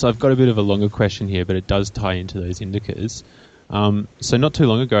 Yeah, so I've got a bit of a longer question here, but it does tie into those indicas. So not too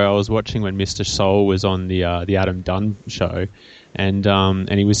long ago, I was watching when Mr. Soul was on the Adam Dunn show, and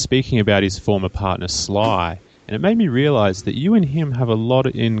he was speaking about his former partner Sly, and it made me realise that you and him have a lot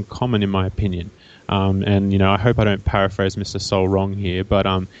in common, in my opinion. And I hope I don't paraphrase Mr. Soul wrong here, but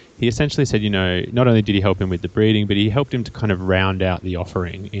he essentially said, not only did he help him with the breeding, but he helped him to kind of round out the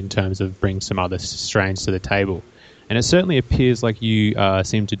offering in terms of bring some other strains to the table. And it certainly appears like you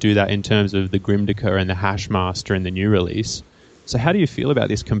seem to do that in terms of the Grimdica and the Hashmaster in the new release. So how do you feel about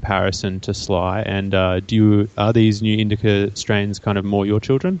this comparison to Sly? And are these new indica strains kind of more your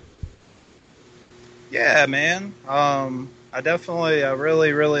children? Yeah, man. I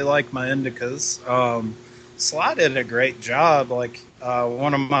really, really like my indicas. Sly did a great job. Like,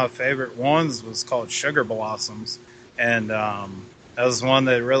 one of my favorite ones was called Sugar Blossoms. And that was one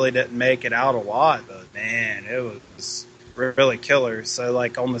that really didn't make it out a lot, but man, it was really killer. So,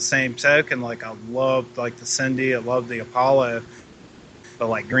 like, on the same token, like, I loved, like, the Cindy, I loved the Apollo, but,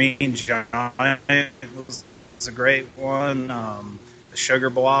 like, Green Giant was a great one. The Sugar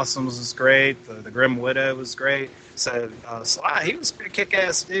Blossoms was great. The Grimm Widow was great. So, Sly, he was a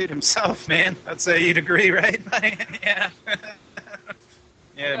kick-ass dude himself, man. I'd say you'd agree, right? Yeah.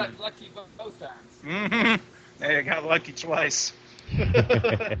 Yeah. Got lucky both times. Mm-hmm. Yeah, got lucky twice.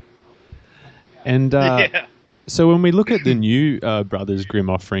 And so when we look at the new Brothers Grimm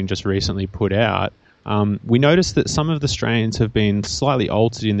offering just recently put out, we noticed that some of the strains have been slightly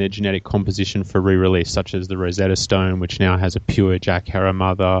altered in their genetic composition for re-release, such as the Rosetta Stone, which now has a pure Jack Herer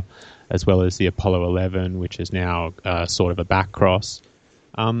mother, as well as the Apollo 11, which is now sort of a back cross.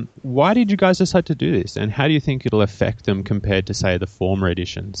 Why did you guys decide to do this, and how do you think it'll affect them compared to, say, the former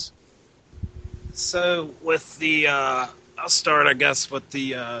editions? So with the, I'll start, I guess, with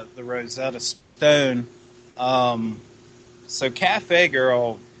the Rosetta Stone. So Cafe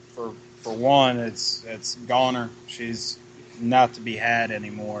Girl, for one, it's goner. She's not to be had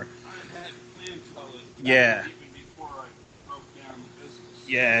anymore. I had planned colors. Yeah. Even before I broke down the business.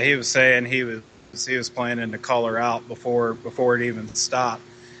 Yeah, he was saying he was planning to call her out before it even stopped.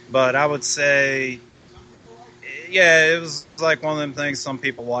 But I would say, yeah, it was like one of them things some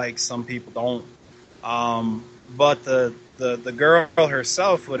people like, some people don't. But the girl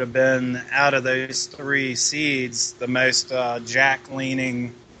herself would have been, out of those three seeds, the most Jack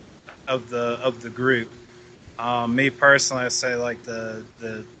leaning of the group. Me personally, I say like the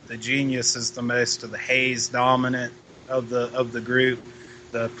Genius is the most of the Hayes dominant of the group.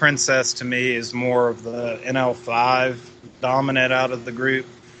 The Princess to me is more of the NL5 dominant out of the group.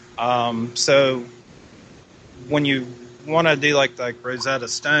 So when you want to do like Rosetta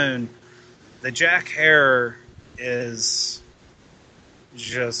Stone, the Jack Herer is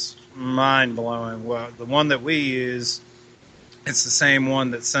just mind-blowing. Well, the one that we use, it's the same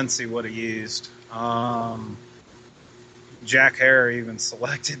one that Cincy would have used. Jack Herer even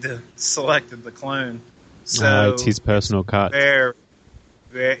selected the clone. So it's his personal cut.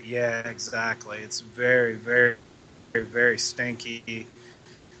 Yeah, exactly. It's very, very, very, very stinky.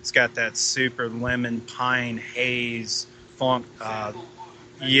 It's got that super lemon pine haze funk.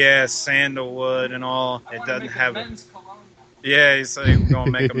 Yeah, sandalwood and all. It doesn't have it. Yeah, he said he was going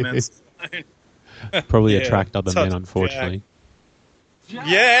to make a men's cologne. Probably attract other men, unfortunately. Yeah,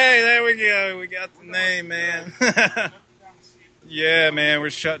 there we go. We got the name, man. Yeah, man, we're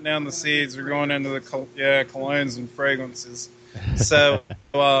shutting down the seeds. We're going into the colognes and fragrances. So,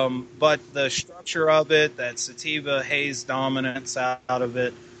 but the structure of it, that sativa haze dominance out of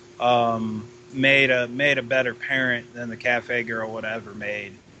it, made a better parent than the Cafe Girl would have ever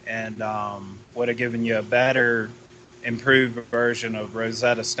made, and would have given you a better, improved version of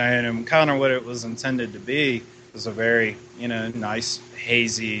Rosetta Stone, and kind of what it was intended to be. It was a very, nice,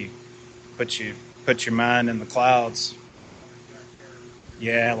 hazy, put your mind in the clouds.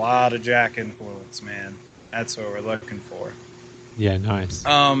 Yeah, a lot of Jack influence, man. That's what we're looking for. Yeah, nice.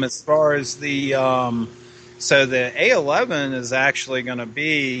 As far as the so the A11 is actually going to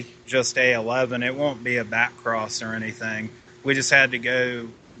be just A11. It won't be a back cross or anything. We just had to go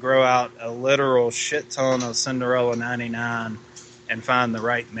grow out a literal shit ton of Cinderella 99 and find the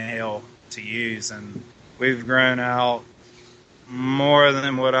right male to use, and we've grown out more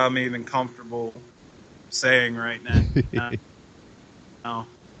than what I'm even comfortable saying right now.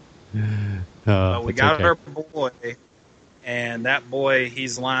 But we got our boy, and that boy,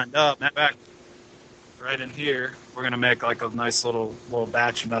 he's lined up. right in here, we're going to make like a nice little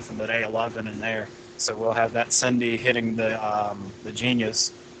batch of nothing but A11 in there. So we'll have that Cindy hitting the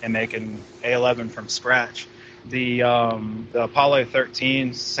Genius and making A11 from scratch. The Apollo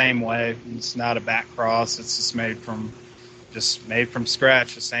 13, same way. It's not a back cross. It's just made from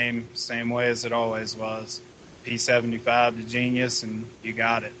scratch, the same way as it always was. P75 to Genius, and you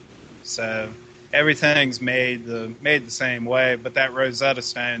got it. So everything's made the same way, but that Rosetta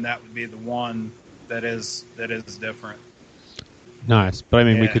Stone, that would be the one that is different. Nice, but I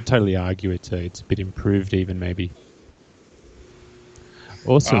mean, we could totally argue it's a bit improved, even maybe.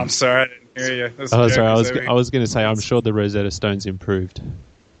 Awesome. Oh, I'm sorry, I didn't hear you. Oh, sorry. I was going to say, I'm sure the Rosetta Stone's improved.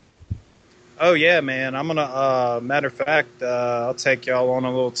 Oh yeah, man. I'm gonna. Matter of fact, I'll take y'all on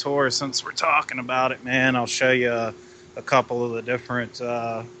a little tour since we're talking about it, man. I'll show you a couple of the different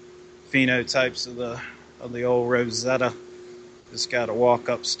phenotypes of the old Rosetta. Just got to walk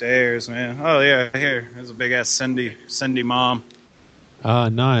upstairs, man. Oh yeah, there's a big ass Cindy mom. Ah,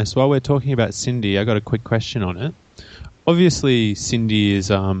 nice. While we're talking about Cindy, I got a quick question on it. Obviously, Cindy is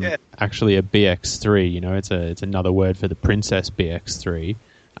actually a BX3. You know, it's another word for the Princess BX3.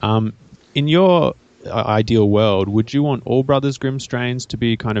 In your ideal world, would you want all Brothers Grimm strains to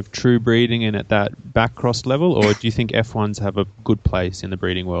be kind of true breeding and at that back-crossed level, or do you think F1s have a good place in the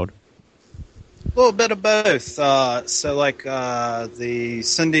breeding world? A little bit of both. So like the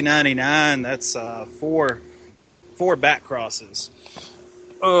Cindy 99, that's four back crosses.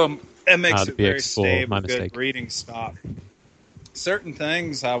 That makes it very stable, good breeding stock. Certain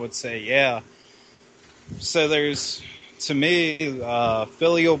things, I would say, yeah. So there's, to me,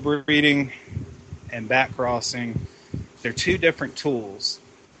 filial breeding and back crossing, they're two different tools.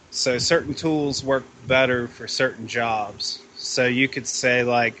 So certain tools work better for certain jobs. So you could say,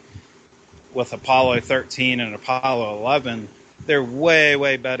 like, with Apollo 13 and Apollo 11, they're way,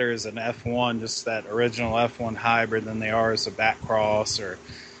 way better as an F1, just that original F1 hybrid, than they are as a back cross, or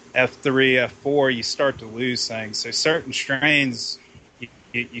F3, F4, you start to lose things. So certain strains,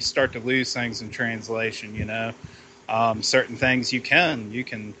 you start to lose things in translation, you know. Certain things you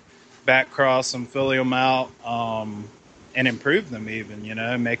can back cross them, filial them out, and improve them even, you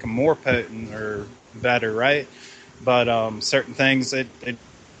know, make them more potent or better, right? But certain things that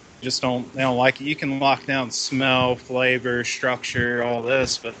just they don't like it. You can lock down smell, flavor, structure, all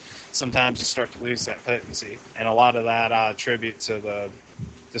this, but sometimes you start to lose that potency. And a lot of that I attribute to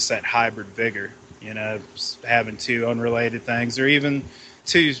just that hybrid vigor, you know, having two unrelated things or even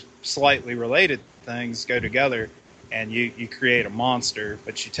two slightly related things go together and you create a monster.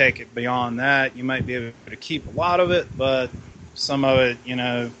 But you take it beyond that, you might be able to keep a lot of it, but some of it, you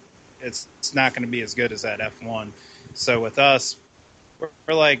know, it's not going to be as good as that F1. So with us,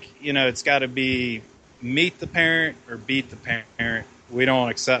 we're like, you know, it's got to be meet the parent or beat the parent. We don't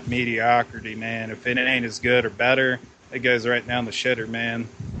accept mediocrity, man. If it ain't as good or better, it goes right down the shitter, man.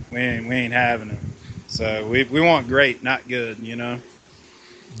 We ain't having it. So we want great, not good, you know?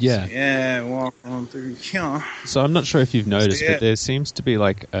 Yeah. So, yeah, walk on through. Yeah. So I'm not sure if you've noticed, but there seems to be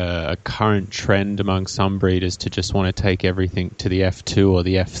like a current trend among some breeders to just want to take everything to the F2 or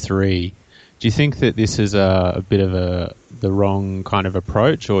the F3. Do you think that this is a bit of the wrong kind of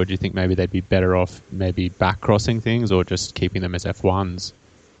approach, or do you think maybe they'd be better off maybe back crossing things or just keeping them as F1s?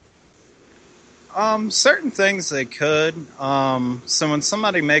 Certain things they could. So when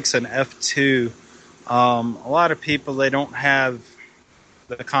somebody makes an F2, a lot of people, they don't have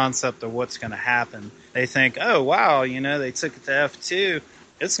the concept of what's going to happen. They think, oh, wow, you know, they took it to F2,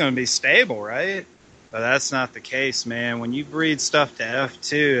 it's going to be stable, right? But that's not the case, man. When you breed stuff to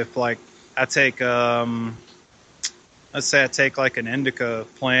F2, if like I take, let's say I take like an indica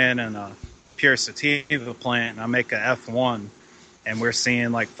plant and a pure sativa plant and I make a F1, and we're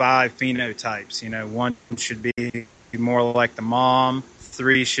seeing like 5 phenotypes. You know, 1 should be more like the mom,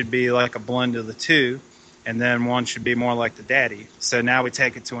 3 should be like a blend of the 2, and then 1 should be more like the daddy. So now we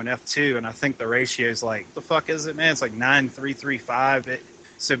take it to an F2, and I think the ratio is like, the fuck is it, man? It's like 9:3:3:5.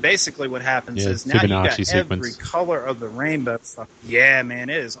 So basically what happens is now you got every color of the rainbow stuff. Yeah, man,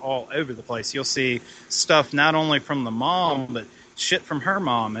 it is all over the place. You'll see stuff not only from the mom, but shit from her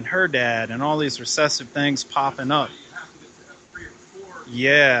mom and her dad and all these recessive things popping up.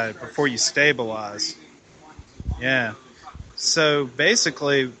 Yeah, before you stabilize. Yeah. So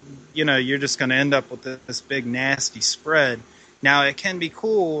basically, you know, you're just going to end up with this big nasty spread. Now, it can be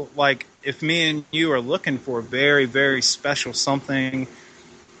cool, like, if me and you are looking for very, very special something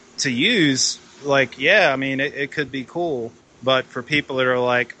to use, like, yeah, I mean, it could be cool. But for people that are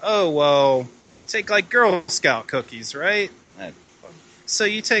like, oh, well, take, like, Girl Scout cookies, right? So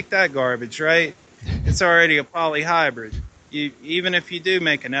you take that garbage, right? It's already a polyhybrid. even if you do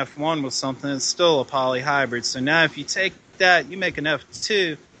make an F1 with something, it's still a polyhybrid. So now if you take that, you make an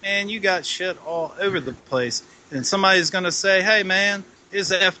F2, man, you got shit all over the place. And somebody's going to say, hey, man, here's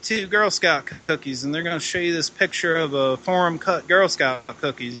the F2 Girl Scout cookies. And they're going to show you this picture of a forum-cut Girl Scout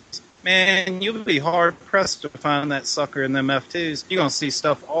cookies. Man, you'll be hard-pressed to find that sucker in them F2s. You're going to see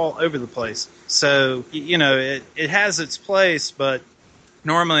stuff all over the place. So, it has its place, but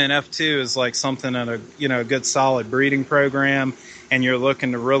normally an F2 is like something in a good solid breeding program, and you're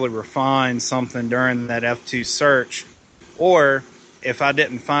looking to really refine something during that F2 search. Or if I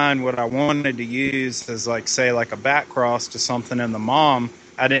didn't find what I wanted to use as say a back cross to something in the mom,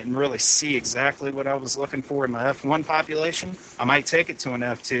 I didn't really see exactly what I was looking for in my F1 population, I might take it to an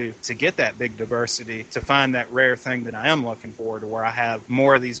F2 to get that big diversity, to find that rare thing that I am looking for, to where I have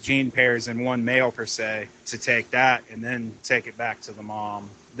more of these gene pairs in one male per se, to take that and then take it back to the mom,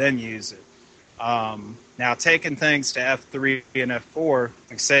 then use it. Now, taking things to F3 and F4,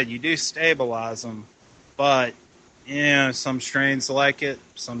 like I said, you do stabilize them, but some strains like it,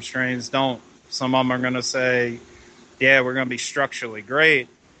 some strains don't. Some of them are going to say, yeah, we're going to be structurally great,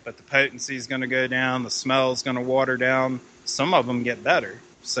 but the potency is going to go down, the smell is going to water down. Some of them get better.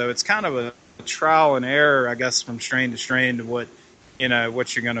 So it's kind of a trial and error, I guess, from strain to strain to what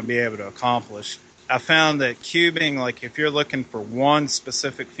you're going to be able to accomplish. I found that cubing, if you're looking for one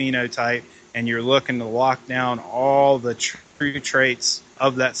specific phenotype and you're looking to lock down all the true traits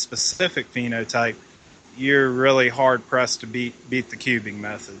of that specific phenotype, you're really hard-pressed to beat the cubing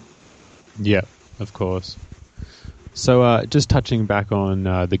method. Yeah, of course. So just touching back on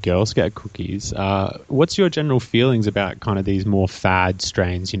the Girl Scout cookies, what's your general feelings about kind of these more fad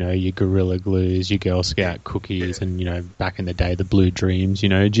strains, your Gorilla Glues, your Girl Scout cookies, and, back in the day, the Blue Dreams, do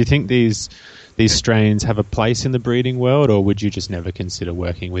you think these strains have a place in the breeding world, or would you just never consider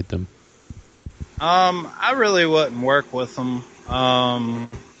working with them? I really wouldn't work with them.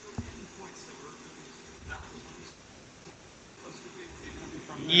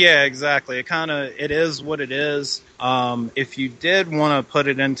 Yeah, exactly. It is what it is. If you did want to put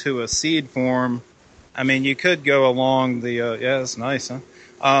it into a seed form, you could go along the, yeah, it's nice,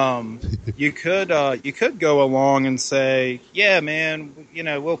 huh? You could go along and say, yeah, man,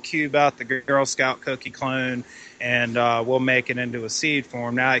 we'll cube out the Girl Scout cookie clone and, we'll make it into a seed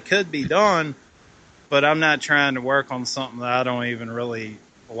form. Now it could be done, but I'm not trying to work on something that I don't even really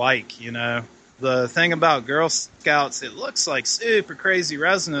like, The thing about Girl Scouts, it looks like super crazy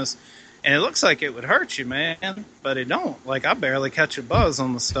resinous, and it looks like it would hurt you, man, but it don't. I barely catch a buzz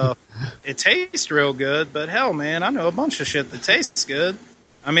on the stuff. It tastes real good, but hell, man, I know a bunch of shit that tastes good.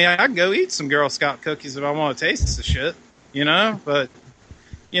 I could go eat some Girl Scout cookies if I want to taste the shit, but,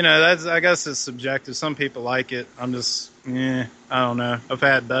 that's, I guess it's subjective. Some people like it. I'm just, I don't know. I've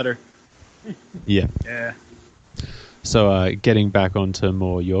had better. Yeah. Yeah. So getting back onto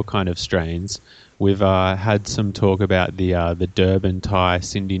more your kind of strains, we've had some talk about the Durban Thai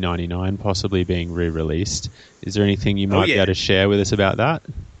Cindy 99 possibly being re-released. Is there anything you might be able to share with us about that?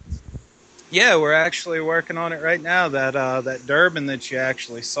 Yeah, we're actually working on it right now, that Durban that you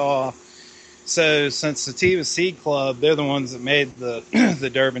actually saw. So since Sativa Seed Club, they're the ones that made the the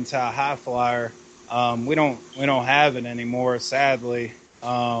Durban Thai High Flyer, we don't have it anymore, sadly.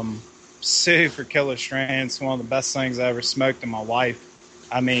 Super killer strain. It's one of the best things I ever smoked in my life.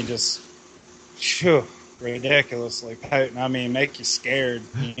 Just ridiculously potent. Make you scared.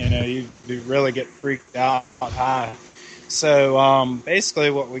 You really get freaked out high. So basically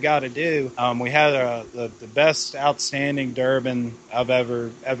what we got to do, we had the best outstanding Durban I've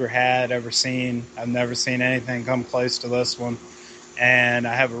ever had, ever seen. I've never seen anything come close to this one. And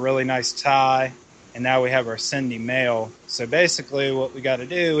I have a really nice Thai. And now we have our Cindy male. So basically what we got to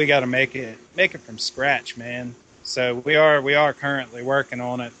do, we got to make it from scratch, man. So we are currently working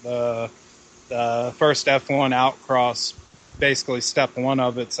on it. The first F1 outcross, basically step one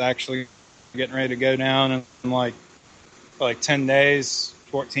of it's actually getting ready to go down in like 10 days,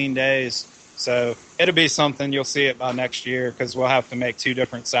 14 days. So it'll be something, you'll see it by next year, because we'll have to make two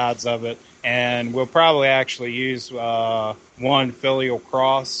different sides of it. And we'll probably actually use one filial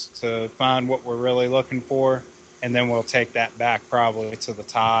cross to find what we're really looking for. And then we'll take that back probably to the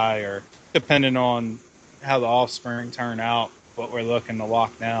Thai, or depending on how the offspring turn out, what we're looking to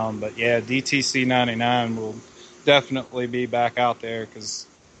lock down. But yeah, DTC 99 will definitely be back out there, because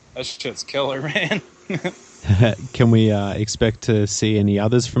that shit's killer, man. Can we expect to see any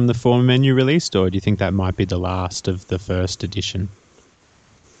others from the former menu released, or do you think that might be the last of the first edition?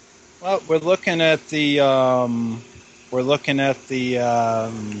 Well, we're looking at the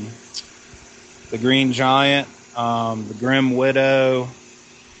Green Giant, the Grimm Widow,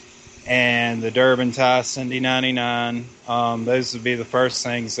 and the Durban tie Cindy 99. Those would be the first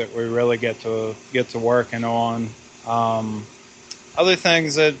things that we really get to working on. Other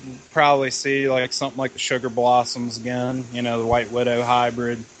things that probably see, like something like the Sugar Blossoms again, the White Widow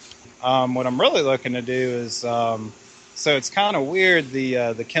hybrid. What I'm really looking to do is, so it's kind of weird,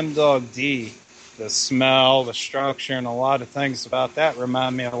 the Chem Dog D, the smell, the structure, and a lot of things about that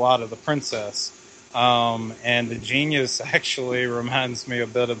remind me a lot of the Princess. And the Genius actually reminds me a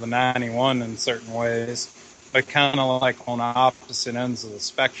bit of the 91 in certain ways, but kind of like on the opposite ends of the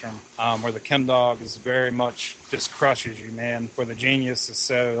spectrum, where the Chem Dog is very much just crushes you, man, where the Genius is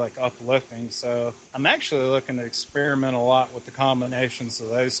so like uplifting. So I'm actually looking to experiment a lot with the combinations of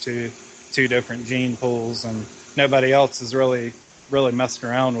those two different gene pools, and nobody else has really messed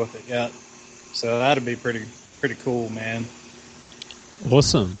around with it yet. So that'd be pretty cool, man.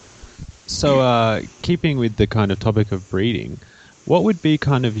 Awesome. So, keeping with the kind of topic of breeding, what would be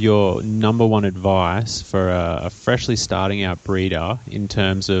kind of your number one advice for a freshly starting out breeder in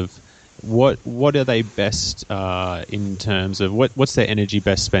terms of what are they best in terms of what's their energy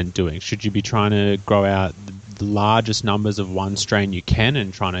best spent doing? Should you be trying to grow out the largest numbers of one strain you can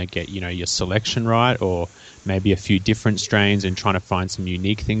and trying to get your selection right, or maybe a few different strains and trying to find some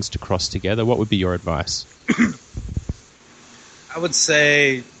unique things to cross together? What would be your advice? I would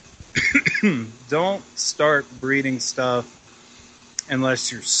say don't start breeding stuff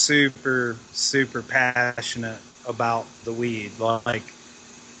unless you're super, super passionate about the weed. Like,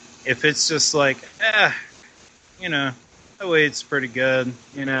 if it's just like, the weed's pretty good,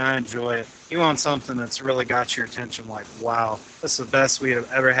 I enjoy it. You want something that's really got your attention, like, wow, this is the best weed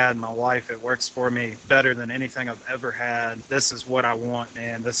I've ever had in my life. It works for me better than anything I've ever had. This is what I want,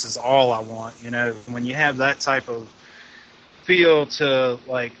 man. This is all I want. When you have that type of feel to,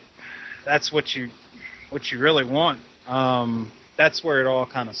 like, that's what you really want. That's where it all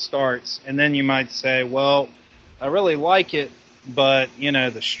kind of starts. And then you might say, well, I really like it, but,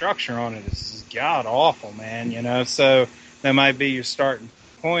 the structure on it is god awful, man, So that might be your starting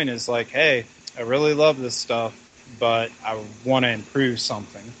point is like, hey, I really love this stuff, but I want to improve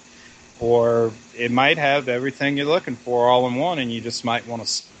something. Or it might have everything you're looking for all in one, and you just might want to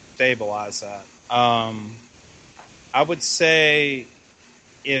stabilize that. I would say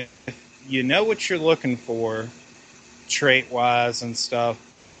if you know what you're looking for, trait-wise and stuff,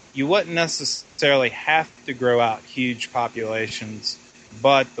 you wouldn't necessarily have to grow out huge populations,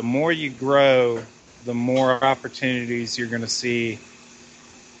 but the more you grow, the more opportunities you're going to see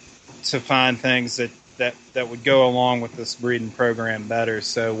to find things that would go along with this breeding program better.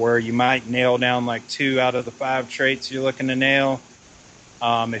 So where you might nail down like 2 out of the 5 traits you're looking to nail,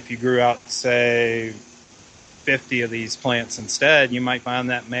 if you grew out, say, 50 of these plants instead, you might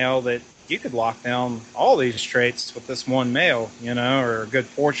find that male that you could lock down all these traits with this one male, or a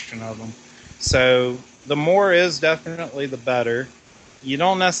good portion of them. So the more is definitely the better. You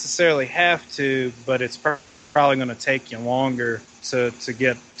don't necessarily have to, but it's probably going to take you longer to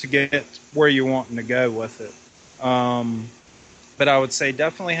get where you're wanting to go with it. But I would say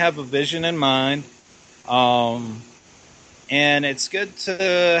definitely have a vision in mind. And it's good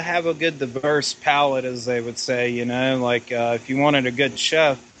to have a good diverse palate, as they would say, if you wanted a good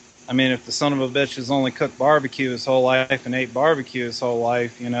chef, if the son of a bitch has only cooked barbecue his whole life and ate barbecue his whole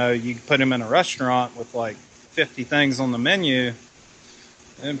life, you put him in a restaurant with like 50 things on the menu,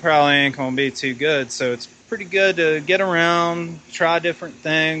 it probably ain't going to be too good. So it's pretty good to get around, try different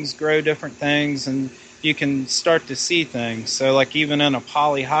things, grow different things, and you can start to see things. So like even in a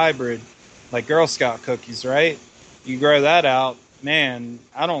polyhybrid, like Girl Scout cookies, right? You grow that out, man,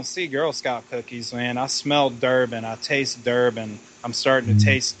 I don't see Girl Scout cookies, man. I smell Durban. I taste Durban. I'm starting to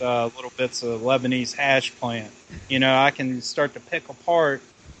taste little bits of Lebanese hash plant. I can start to pick apart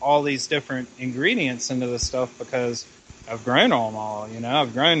all these different ingredients into this stuff because I've grown them all.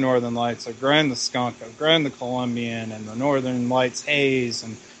 I've grown Northern Lights. I've grown the skunk. I've grown the Colombian and the Northern Lights haze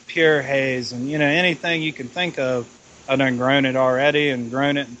and pure haze. And, anything you can think of, I've done grown it already and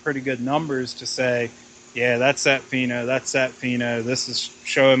grown it in pretty good numbers to say, yeah, that's that pheno, that's that pheno, this is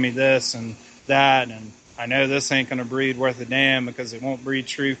showing me this and that, and I know this ain't going to breed worth a damn because it won't breed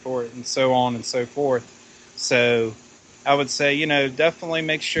true for it, and so on and so forth. So I would say, definitely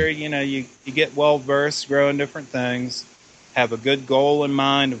make sure, you get well-versed, growing different things, have a good goal in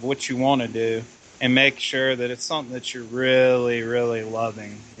mind of what you want to do, and make sure that it's something that you're really, really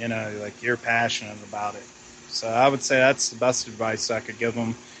loving, like you're passionate about it. So I would say that's the best advice I could give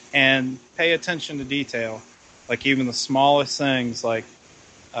them. And pay attention to detail, like even the smallest things, like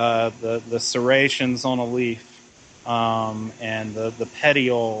the serrations on a leaf, and the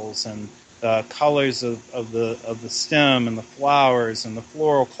petioles, and the colors of the stem and the flowers and the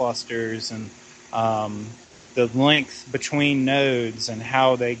floral clusters and the length between nodes and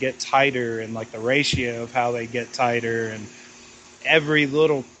how they get tighter and like the ratio of how they get tighter and every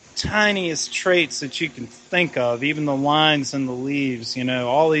little tiniest traits that you can think of, even the lines in the leaves,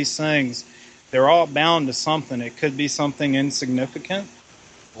 all these things, they're all bound to something. It could be something insignificant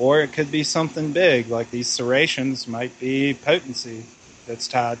or it could be something big, like these serrations might be potency that's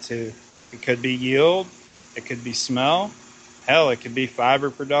tied to. It could be yield, it could be smell, hell, it could be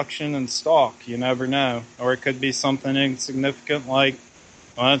fiber production and stalk, you never know. Or it could be something insignificant like,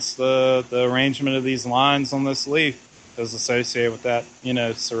 well, it's the arrangement of these lines on this leaf is associated with that,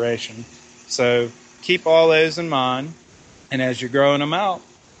 serration. So keep all those in mind, and as you're growing them out,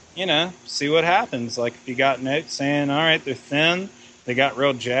 see what happens. Like if you got notes saying, all right, they're thin, they got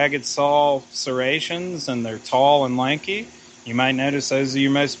real jagged saw serrations, and they're tall and lanky, you might notice those are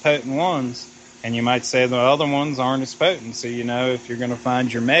your most potent ones. And you might say the other ones aren't as potent. So, if you're going to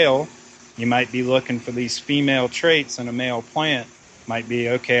find your male, you might be looking for these female traits in a male plant. Might be,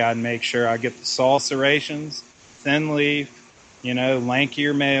 okay, I'd make sure I get the saw serrations, thin leaf,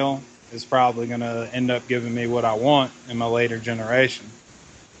 lankier male is probably going to end up giving me what I want in my later generation.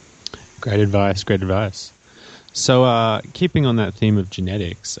 Great advice, great advice. So keeping on that theme of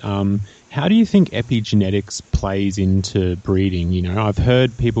genetics, how do you think epigenetics plays into breeding? I've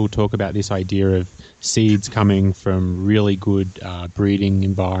heard people talk about this idea of seeds coming from really good breeding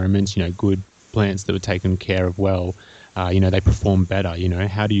environments, good plants that were taken care of well, they perform better.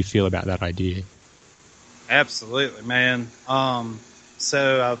 How do you feel about that idea? Absolutely, man.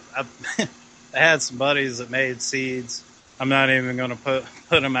 So I've I had some buddies that made seeds. I'm not even going to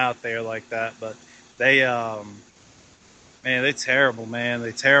put them out there like that, but they, man, they're terrible, man.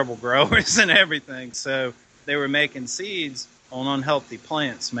 They're terrible growers and everything. So they were making seeds on unhealthy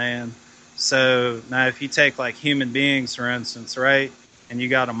plants, man. So now if you take like human beings, for instance, right? And you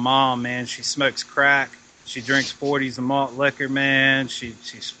got a mom, man, she smokes crack. She drinks 40s of malt liquor, man.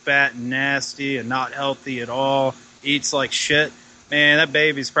 She's fat and nasty and not healthy at all. Eats like shit. Man, that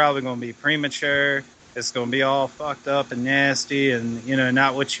baby's probably going to be premature. It's going to be all fucked up and nasty and,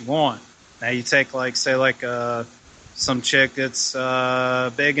 not what you want. Now you take like, say like some chick that's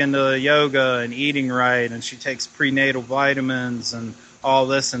big into yoga and eating right, and she takes prenatal vitamins and all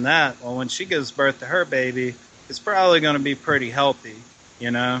this and that. Well, when she gives birth to her baby, it's probably going to be pretty healthy,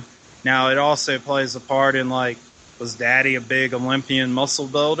 Now, it also plays a part in, like, was daddy a big Olympian muscle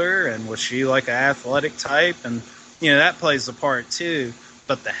builder, and was she, like, an athletic type? And, that plays a part, too.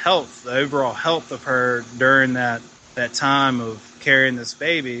 But the health, the overall health of her during that time of carrying this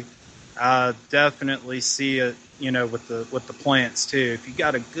baby, I definitely see it, with the plants, too. If you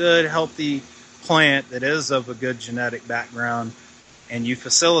got a good, healthy plant that is of a good genetic background, and you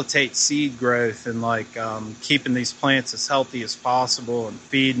facilitate seed growth and like keeping these plants as healthy as possible and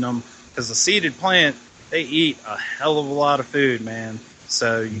feeding them, because the seeded plant, they eat a hell of a lot of food, man.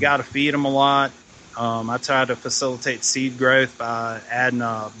 So you got to feed them a lot. I try to facilitate seed growth by adding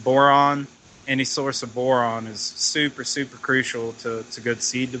boron. Any source of boron is super, super crucial to good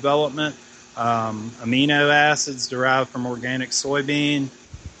seed development. Amino acids derived from organic soybean.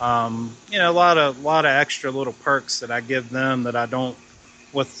 A lot of extra little perks that I give them that I don't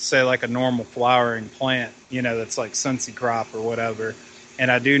with, say, like a normal flowering plant, that's like Sensi crop or whatever. And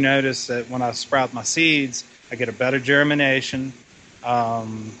I do notice that when I sprout my seeds, I get a better germination.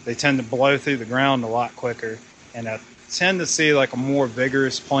 They tend to blow through the ground a lot quicker. And I tend to see like a more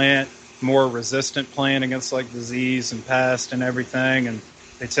vigorous plant, more resistant plant against like disease and pest and everything. And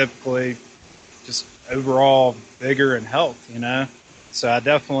they typically just overall vigor and health, So I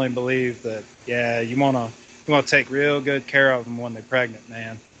definitely believe that, you want to take real good care of them when they're pregnant,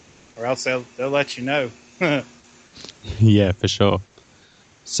 man, or else they'll let you know. Yeah, for sure.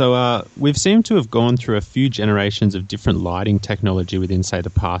 So we've seemed to have gone through a few generations of different lighting technology within, say, the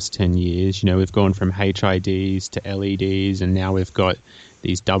past 10 years. We've gone from HIDs to LEDs, and now we've got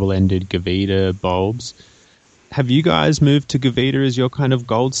these double-ended Gavita bulbs. Have you guys moved to Gavita as your kind of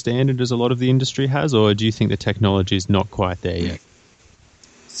gold standard as a lot of the industry has, or do you think the technology is not quite there yet?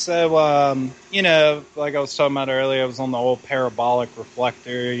 So, like I was talking about earlier, I was on the old parabolic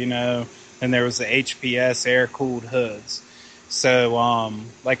reflector, and there was the HPS air-cooled hoods. So,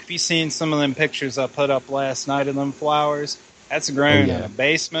 like if you've seen some of them pictures I put up last night of them flowers, that's grown in a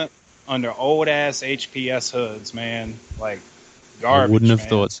basement under old-ass HPS hoods, man. Like, garbage, I wouldn't have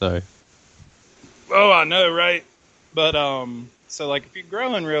thought so. Oh, I know, right? But, so, like, if you're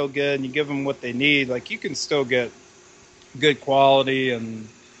growing real good and you give them what they need, like, you can still get good quality and,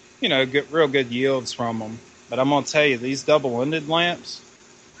 get real good yields from them. But I'm going to tell you, these double-ended lamps,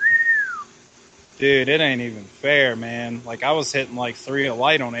 Dude, it ain't even fair, man. Like, I was hitting like 3 a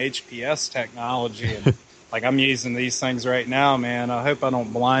light on HPS technology, and like I'm using these things right now, man. I hope I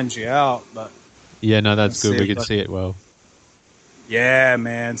don't blind you out, but Yeah, no, that's let's good. We see. can see it well. Yeah,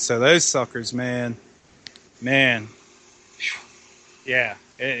 man. So those suckers, man, yeah,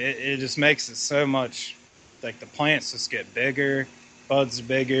 it just makes it so much. Like the plants just get bigger, buds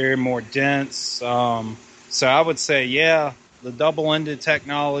bigger, more dense. So I would say, yeah, the double-ended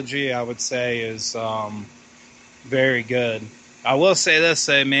technology, I would say, is very good. I will say this,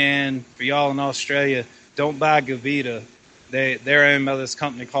 though, man, for y'all in Australia, don't buy Gavita. They're owned by this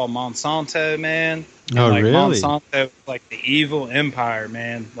company called Monsanto, man. And Oh, like really? Monsanto is like the evil empire,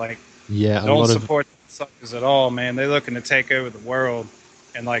 man. Like, Yeah, a don't lot of support the suckers at all, man. They're looking to take over the world,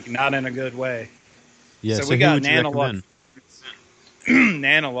 and like not in a good way. yeah. So So we who got would you Nanolux. recommend?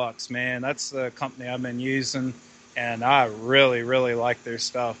 Nanolux, man, that's the company I've been using, and I really, really like their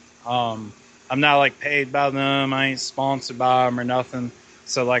stuff. I'm not like paid by them. I ain't sponsored by them or nothing.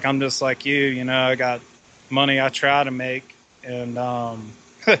 So like I'm just like you know. I got money I try to make, and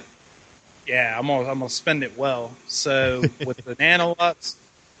yeah, I'm gonna spend it well. So with the Nanolux,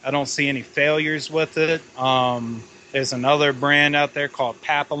 I don't see any failures with it. There's another brand out there called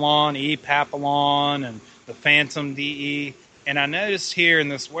Papillon, Papillon, and the Phantom DE. And I noticed here in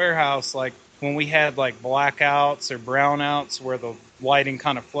this warehouse, like when we had like blackouts or brownouts where the lighting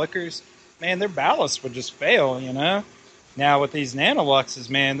kind of flickers, man, their ballast would just fail, you know? Now with these Nanoluxes,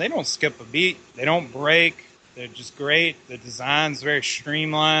 man, they don't skip a beat. They don't break. They're just great. The design's very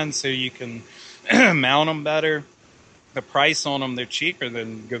streamlined so you can mount them better. The price on them, they're cheaper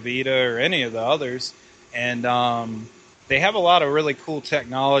than Gavita or any of the others. And they have a lot of really cool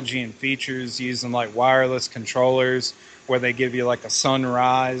technology and features using like wireless controllers where they give you like a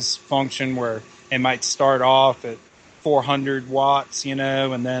sunrise function where it might start off at 400 watts, you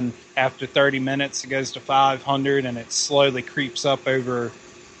know, and then after 30 minutes it goes to 500 and it slowly creeps up over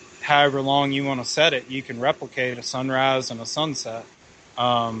however long you want to set it. You can replicate a sunrise and a sunset.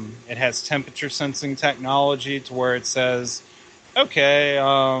 It has temperature sensing technology to where it says, okay,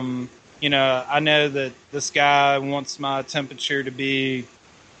 you know, I know that this guy wants my temperature to be,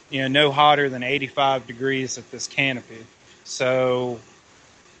 you know, no hotter than 85 degrees at this canopy. So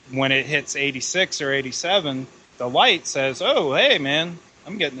when it hits 86 or 87, the light says, oh, hey, man,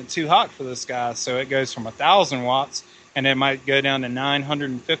 I'm getting it too hot for this guy. So it goes from 1,000 watts and it might go down to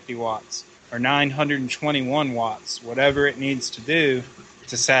 950 watts or 921 watts, whatever it needs to do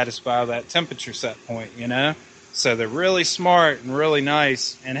to satisfy that temperature set point, you know? So they're really smart and really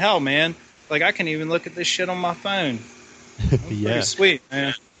nice. And hell, man, like I can even look at this shit on my phone. Yeah. Pretty sweet,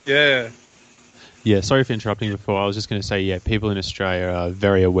 man. Yeah. Yeah, sorry for interrupting before. I was just going to say, yeah, people in Australia are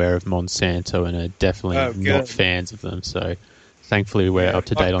very aware of Monsanto and are definitely not fans of them. So thankfully we're up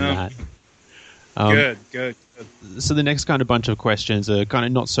to date on that. Good. So the next kind of bunch of questions are kind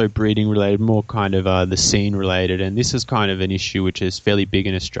of not so breeding related, more kind of the scene related. And this is kind of an issue which is fairly big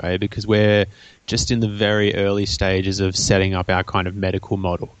in Australia because we're just in the very early stages of setting up our kind of medical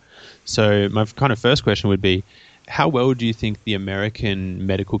model. So my kind of first question would be, how well do you think the American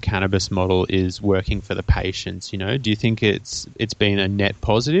medical cannabis model is working for the patients? You know, do you think it's been a net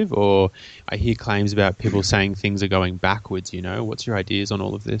positive, or I hear claims about people saying things are going backwards? You know, what's your ideas on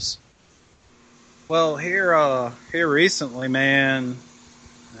all of this? Well, here recently, man,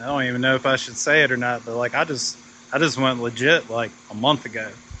 I don't even know if I should say it or not, but like I just went legit like a month ago.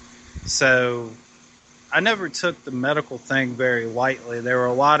 So I never took the medical thing very lightly. There were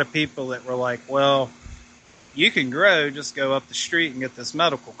a lot of people that were like, well, you can grow, just go up the street and get this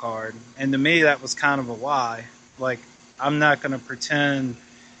medical card. And to me, that was kind of a lie. Like, I'm not going to pretend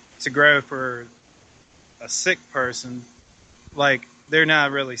to grow for a sick person. Like, they're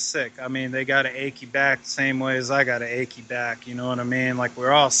not really sick. I mean, they got an achy back the same way as I got an achy back. You know what I mean? Like,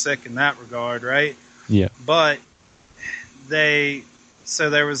 we're all sick in that regard, right? Yeah. But so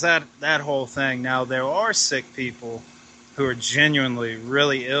there was that whole thing. Now, there are sick people who are genuinely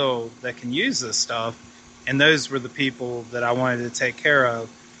really ill that can use this stuff. And those were the people that I wanted to take care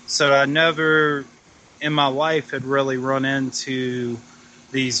of. So I never in my life had really run into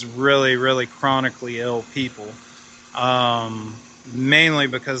these really, really chronically ill people. Mainly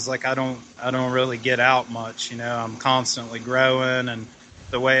because like I don't really get out much, you know. I'm constantly growing, and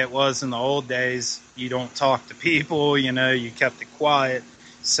the way it was in the old days, you don't talk to people, you know, you kept it quiet.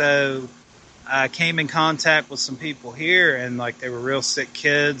 So I came in contact with some people here, and like they were real sick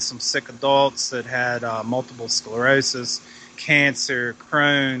kids, some sick adults that had multiple sclerosis, cancer,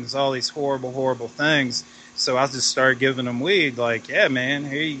 Crohn's, all these horrible, horrible things. So I just started giving them weed, like, yeah, man,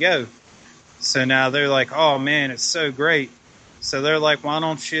 here you go. So now they're like, oh, man, it's so great. So they're like, why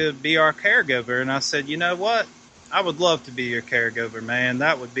don't you be our caregiver? And I said, you know what? I would love to be your caregiver, man.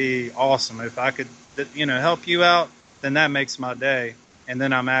 That would be awesome. If I could, help you out, then that makes my day. And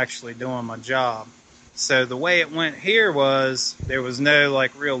then I'm actually doing my job. So the way it went here was there was no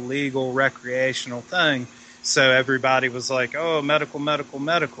like real legal recreational thing. So everybody was like, oh, medical, medical,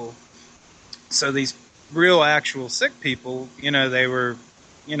 medical. So these real actual sick people, they were,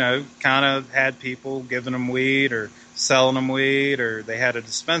 kind of had people giving them weed or selling them weed, or they had a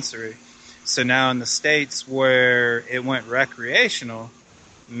dispensary. So now in the states where it went recreational,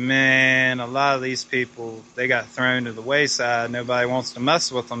 man, a lot of these people, they got thrown to the wayside. Nobody wants to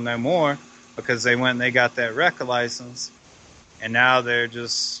mess with them no more because they went and they got that rec license. And now they're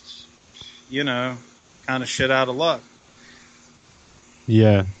just, kind of shit out of luck.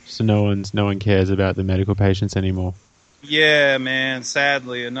 Yeah, so no one cares about the medical patients anymore. Yeah, man,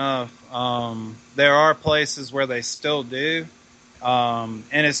 sadly enough. There are places where they still do. And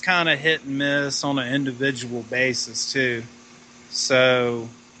it's kind of hit and miss on an individual basis, too. So,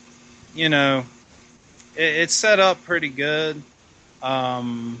 it's set up pretty good.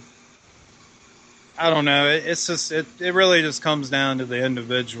 I don't know. It's just, it really just comes down to the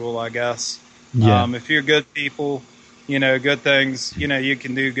individual, I guess. Yeah. If you're good people, good things, you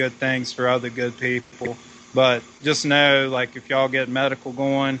can do good things for other good people. But just know, like, if y'all get medical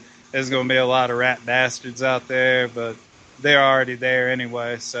going, there's going to be a lot of rat bastards out there, but they're already there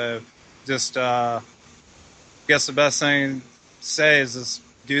anyway. So just, guess the best thing to say is just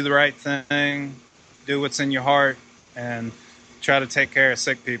do the right thing, do what's in your heart, and try to take care of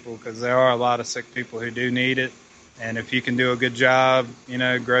sick people, because there are a lot of sick people who do need it. And if you can do a good job,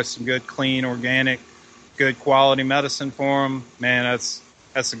 grow some good, clean, organic, good quality medicine for them, man,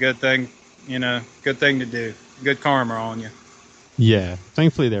 that's a good thing, good thing to do. Good karma on you. Yeah,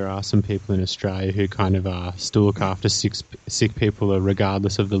 thankfully there are some people in Australia who kind of still look after sick people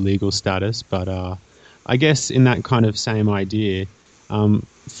regardless of the legal status. But I guess in that kind of same idea,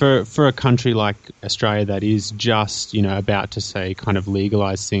 for a country like Australia that is just, about to say kind of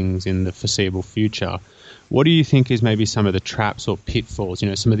legalise things in the foreseeable future, what do you think is maybe some of the traps or pitfalls,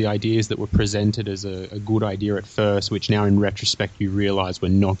 some of the ideas that were presented as a good idea at first, which now in retrospect you realise were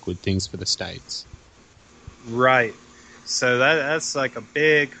not good things for the states? Right. So that's like a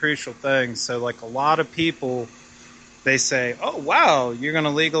big crucial thing. So like a lot of people, they say, oh, wow, you're going to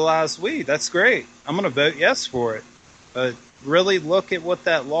legalize weed. That's great. I'm going to vote yes for it. But really look at what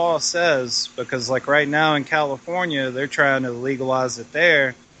that law says, because like right now in California, they're trying to legalize it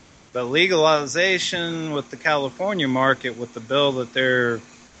there. But legalization with the California market, with the bill that they're,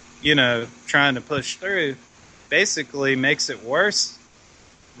 trying to push through, basically makes it worse,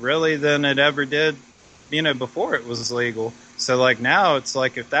 really, than it ever did, before it was legal. So, like, now it's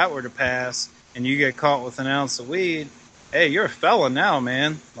like if that were to pass and you get caught with an ounce of weed, hey, you're a felon now,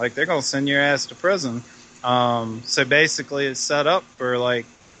 man. Like, they're going to send your ass to prison. So basically it's set up for, like,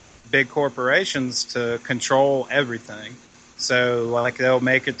 big corporations to control everything. So, like, they'll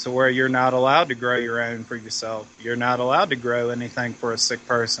make it to where you're not allowed to grow your own for yourself. You're not allowed to grow anything for a sick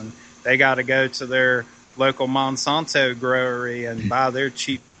person. They got to go to their local Monsanto growery and buy their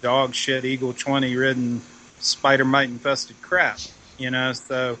cheap dog shit, Eagle 20 ridden, spider mite infested crap.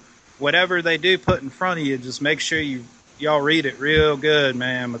 So whatever they do put in front of you, just make sure y'all read it real good,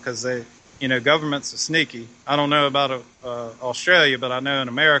 man, because they, governments are sneaky. I don't know about Australia, but I know in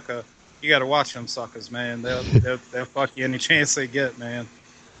America, you got to watch them suckers, man. They'll fuck you any chance they get, man.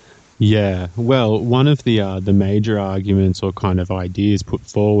 Yeah, well, one of the major arguments or kind of ideas put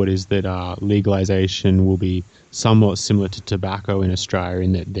forward is that legalization will be somewhat similar to tobacco in Australia,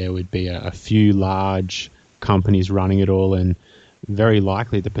 in that there would be a few large companies running it all, and very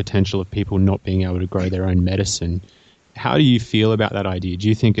likely the potential of people not being able to grow their own medicine. How do you feel about that idea? Do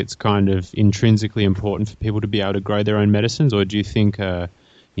you think it's kind of intrinsically important for people to be able to grow their own medicines, or do you think a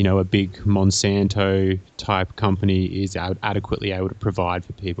big Monsanto type company is adequately able to provide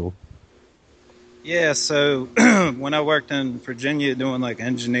for people? Yeah, so when I worked in Virginia doing like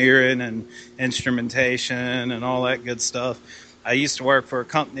engineering and instrumentation and all that good stuff, I used to work for a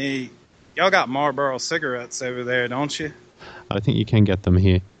company. Y'all got Marlboro cigarettes over there, don't you? I think you can get them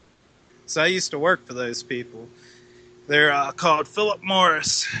here. So I used to work for those people. They're called Philip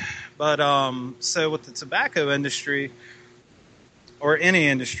Morris. But so with the tobacco industry, or any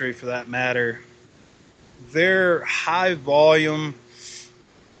industry for that matter, they're high volume,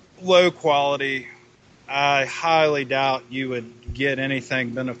 low quality. I highly doubt you would get anything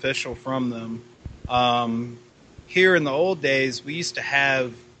beneficial from them. Here in the old days, we used to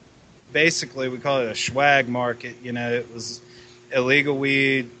have, basically, we call it a swag market. It was illegal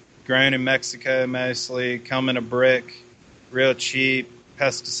weed grown in Mexico mostly, come in a brick, real cheap,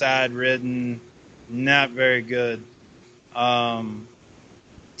 pesticide ridden, not very good.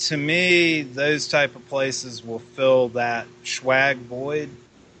 To me, those type of places will fill that swag void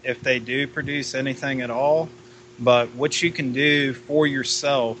if they do produce anything at all. But what you can do for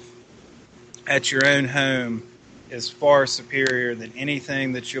yourself at your own home is far superior than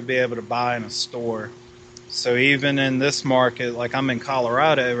anything that you'll be able to buy in a store. So even in this market, like I'm in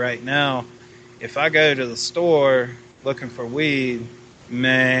Colorado right now, if I go to the store looking for weed,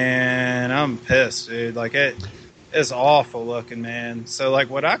 man, I'm pissed, dude. Like it's awful looking, man. So like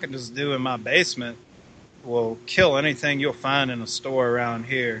what I can just do in my basement will kill anything you'll find in a store around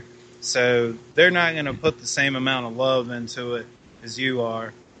here. So they're not going to put the same amount of love into it as you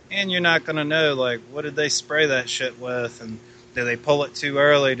are. And you're not going to know, like, what did they spray that shit with? And did they pull it too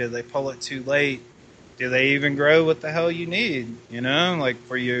early? Did they pull it too late? Do they even grow what the hell you need, you know, like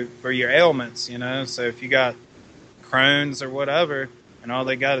for your ailments, you know? So if you got Crohn's or whatever and all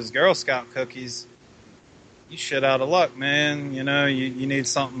they got is Girl Scout cookies, you shit out of luck, man. You know, you need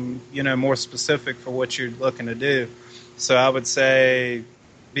something, you know, more specific for what you're looking to do. So I would say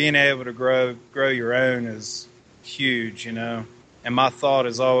being able to grow your own is huge, you know. And my thought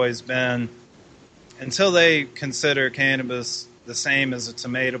has always been, until they consider cannabis the same as a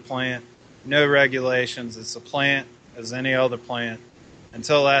tomato plant, no regulations, it's a plant as any other plant.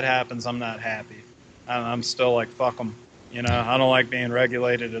 Until that happens, I'm not happy. I'm still like, fuck them. You know, I don't like being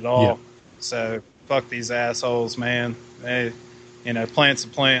regulated at all. Yeah. So fuck these assholes, man. They, you know, plant's a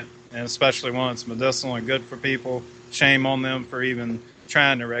plant, and especially when it's medicinal and good for people. Shame on them for even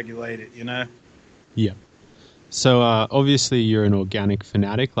trying to regulate it, you know? Yeah. So obviously you're an organic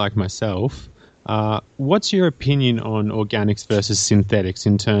fanatic like myself. What's your opinion on organics versus synthetics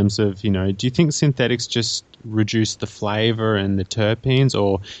in terms of, you know, do you think synthetics just reduce the flavor and the terpenes,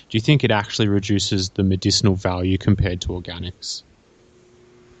 or do you think it actually reduces the medicinal value compared to organics?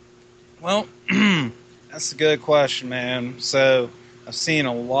 Well, that's a good question, man. So I've seen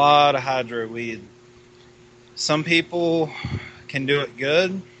a lot of hydro weed. Some people can do it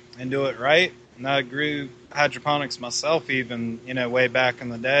good and do it right. And I grew hydroponics myself even, you know, way back in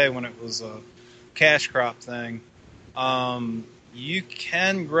the day when it was a cash crop thing. You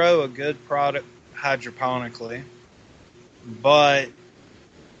can grow a good product hydroponically, but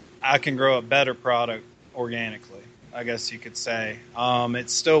I can grow a better product organically, I guess you could say. It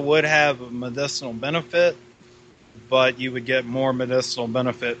still would have a medicinal benefit, but you would get more medicinal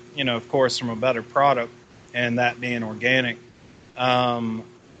benefit, you know, of course, from a better product, and that being organic.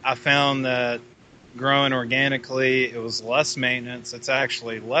 I found that growing organically, it was less maintenance. It's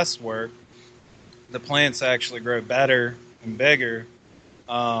actually less work. The plants actually grow better and bigger.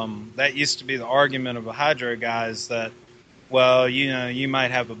 That used to be the argument of the hydro guys that, well, you know, you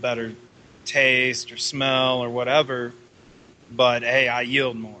might have a better taste or smell or whatever, but hey, I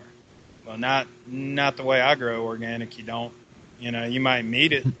yield more. Well, not the way I grow organic. You don't. You know, you might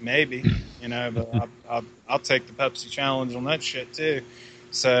meet it, maybe. You know, but I'll take the Pepsi challenge on that shit too.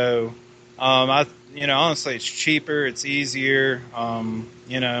 So, you know, honestly, it's cheaper, it's easier,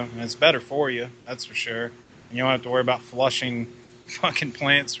 you know, and it's better for you. That's for sure. And you don't have to worry about flushing fucking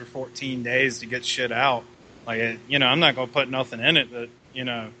plants for 14 days to get shit out. Like, you know, I'm not gonna put nothing in it that, you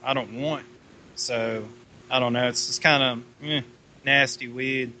know, I don't want. So, I don't know. It's just kind of nasty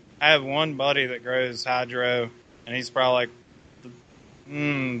weed. I have one buddy that grows hydro, and he's probably like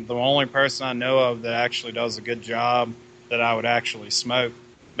the only person I know of that actually does a good job that I would actually smoke.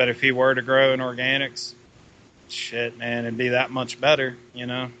 But if he were to grow in organics, shit, man, it'd be that much better, you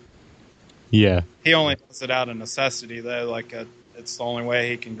know? Yeah. He only does it out of necessity, though. Like, it's the only way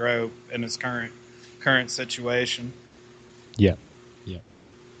he can grow in his current situation. Yeah. Yeah.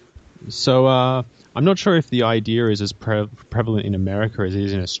 So, I'm not sure if the idea is as prevalent in America as it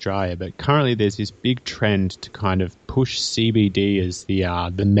is in Australia, but currently there's this big trend to kind of push CBD as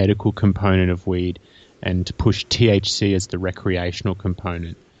the medical component of weed, and to push THC as the recreational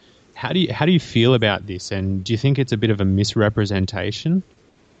component. How do you feel about this, and do you think it's a bit of a misrepresentation?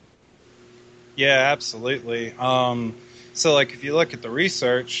 Yeah, absolutely. So, like, if you look at the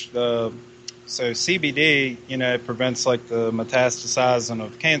research, so CBD, you know, prevents like the metastasizing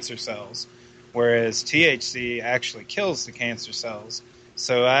of cancer cells, whereas THC actually kills the cancer cells.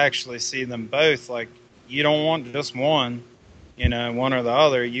 So I actually see them both. Like, you don't want just one, you know, one or the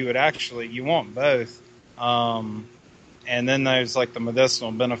other. You want both. And then there's like the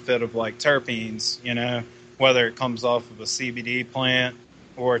medicinal benefit of like terpenes, you know, whether it comes off of a CBD plant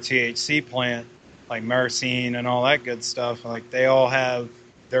or a THC plant, like myrcene and all that good stuff. Like, they all have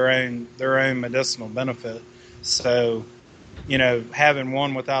their own medicinal benefit. So having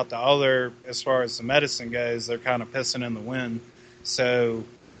one without the other, as far as the medicine goes, they're kind of pissing in the wind. So,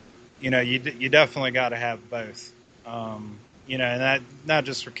 you definitely got to have both. And that not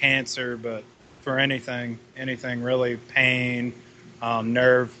just for cancer, but for anything really, pain,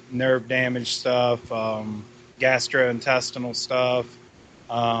 nerve damage stuff, gastrointestinal stuff,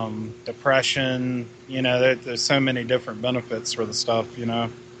 depression. There's so many different benefits for the stuff.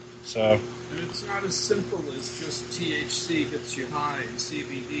 So. And it's not as simple as just THC gets you high and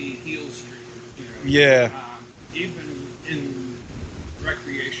CBD heals you. Yeah. Even in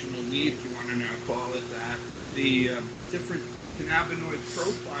recreational need, if you want to now call it that, the different cannabinoid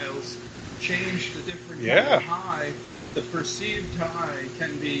profiles change the different kind of high. The perceived high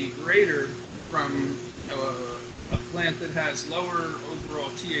can be greater from a plant that has lower overall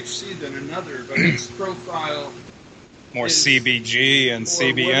THC than another, but its profile more CBG and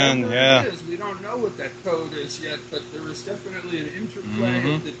CBN, yeah. It is. We don't know what that code is yet, but there is definitely an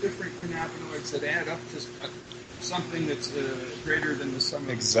interplay of the different cannabinoids that add up to something that's greater than the sum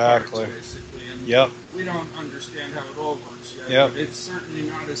of the parts, basically. And we don't understand how it all works yet, but it's certainly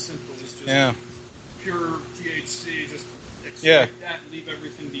not as simple as just pure THC, just extract that and leave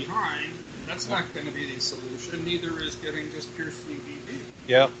everything behind. That's not going to be the solution. Neither is getting just pure CBD.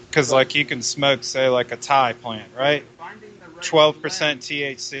 Yeah, because you can smoke, say, like a Thai plant, right? 12%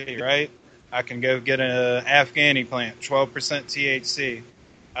 THC, right? I can go get an Afghani plant, 12% THC.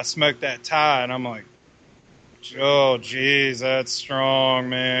 I smoke that Thai, and I'm like, oh, geez, that's strong,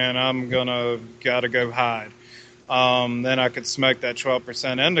 man. I'm gotta go hide. Then I could smoke that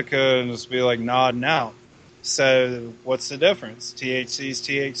 12% indica and just be like nodding out. So what's the difference? THC is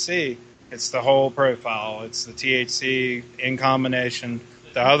THC. It's the whole profile. It's the THC in combination,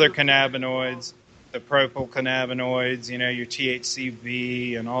 the other cannabinoids, the propyl cannabinoids, your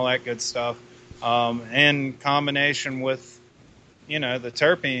THCV and all that good stuff, in combination with, the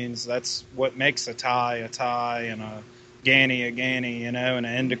terpenes. That's what makes a Thai, and a Gani, and an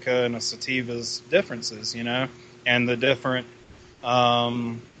indica and a sativa's differences, and the different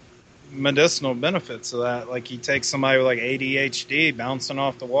medicinal benefits of that. Like, you take somebody with like ADHD bouncing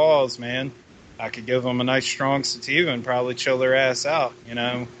off the walls, man, I could give them a nice strong sativa and probably chill their ass out,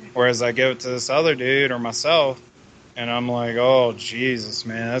 whereas I give it to this other dude or myself and I'm like, oh Jesus,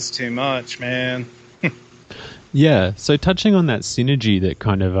 man, that's too much, man. Yeah, so touching on that synergy that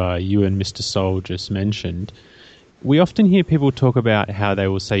kind of you and Mr. Soul just mentioned, we often hear people talk about how they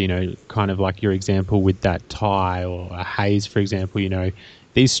will say, kind of like your example with that Thai or a haze, for example,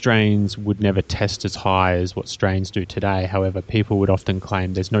 these strains would never test as high as what strains do today. However, people would often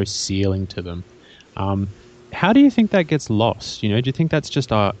claim there's no ceiling to them. How do you think that gets lost? Do you think that's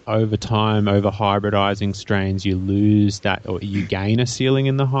just over time, over hybridizing strains, you lose that or you gain a ceiling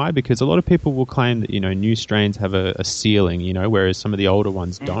in the high? Because a lot of people will claim that, new strains have a ceiling, whereas some of the older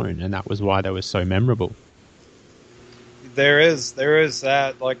ones don't. And that was why they were so memorable. There is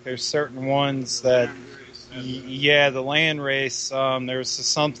that. Like, there's certain ones that... the land race, there's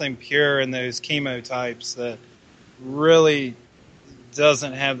something pure in those chemotypes that really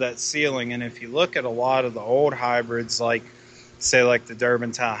doesn't have that ceiling. And if you look at a lot of the old hybrids, like the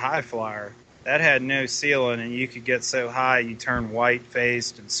Durban Thai High Flyer, that had no ceiling, and you could get so high you turn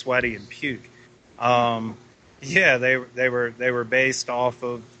white-faced and sweaty and puke. They were based off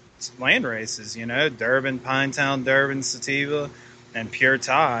of land races, Durban, Pinetown, Durban, Sativa, and pure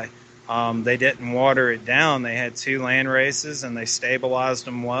Thai. They didn't water it down. They had 2 land races, and they stabilized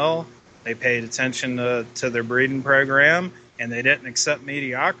them well. They paid attention to their breeding program, and they didn't accept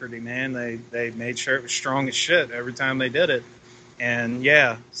mediocrity, man. They made sure it was strong as shit every time they did it. And,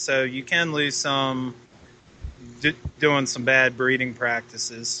 so you can lose some doing some bad breeding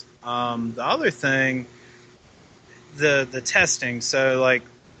practices. The other thing, the testing. So,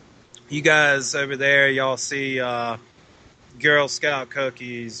 you guys over there, y'all see... Girl Scout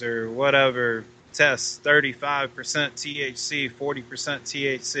cookies or whatever tests 35% THC, 40%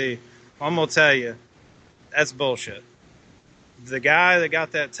 THC. I'm going to tell you, that's bullshit. The guy that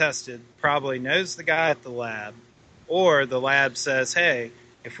got that tested probably knows the guy at the lab, or the lab says, hey,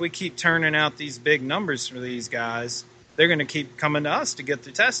 if we keep turning out these big numbers for these guys, they're going to keep coming to us to get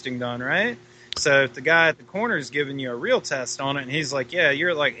their testing done, right? So if the guy at the corner is giving you a real test on it and he's like, yeah,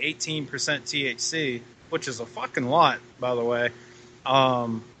 you're at 18% THC, which is a fucking lot, by the way.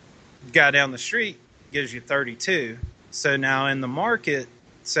 Guy down the street gives you 32. So now in the market,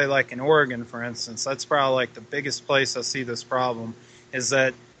 say in Oregon, for instance, that's probably the biggest place I see this problem, is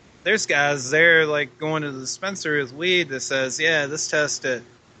that there's guys there going to the dispensary with weed that says, yeah, this test at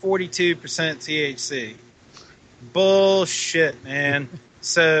 42% THC. Bullshit, man.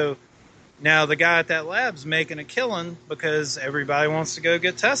 So Now, the guy at that lab's making a killing because everybody wants to go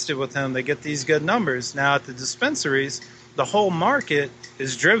get tested with him. They get these good numbers. Now, at the dispensaries, the whole market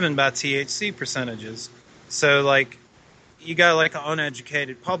is driven by THC percentages. So, like, you got, like, an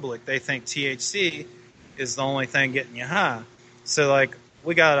uneducated public. They think THC is the only thing getting you high. So, like,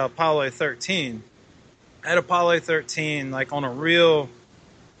 we got Apollo 13. At Apollo 13, like, on a real,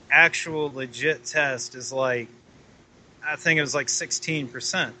 actual, legit test is, like, I think it was, like,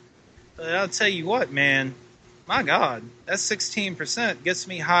 16%. But I'll tell you what, man, my God, that 16% gets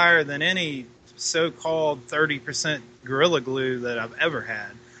me higher than any so-called 30% Gorilla Glue that I've ever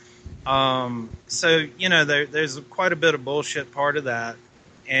had. So, you know, there's quite a bit of bullshit part of that.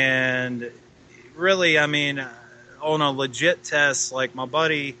 And really, I mean, on a legit test, like my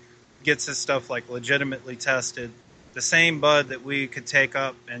buddy gets his stuff like legitimately tested. The same bud that we could take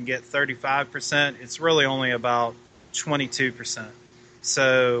up and get 35%, it's really only about 22%.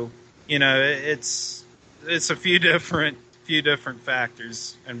 So, you know, it's a few different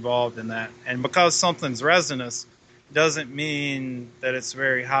factors involved in that. And because something's resinous doesn't mean that it's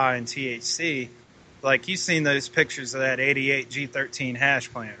very high in THC. Like, you've seen those pictures of that 88G13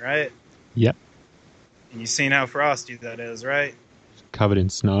 hash plant, right? Yep. And you've seen how frosty that is, right? Covered in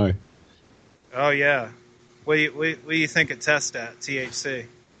snow. Oh, yeah. What do you think it tests at, THC?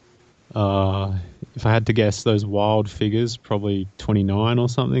 If I had to guess, those wild figures, probably 29 or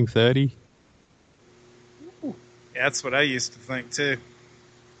something, 30. Yeah, that's what I used to think, too.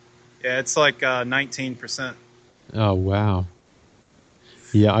 Yeah, it's like 19%. Oh, wow.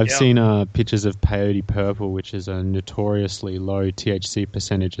 Yeah, I've seen pictures of peyote purple, which is a notoriously low THC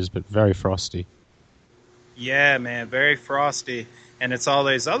percentages, but very frosty. Yeah, man, very frosty. And it's all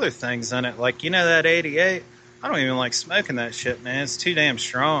those other things in it. Like, you know that 88? I don't even like smoking that shit, man. It's too damn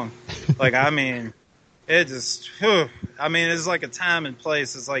strong. Like, I mean, it just, I mean, it's like a time and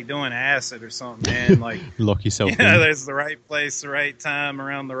place. It's like doing acid or something, man. Like, lock yourself in. There's the right place, the right time,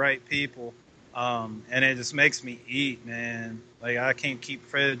 around the right people. And it just makes me eat, man. Like, I can't keep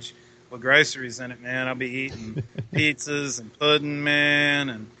fridge with groceries in it, man. I'll be eating pizzas and pudding, man,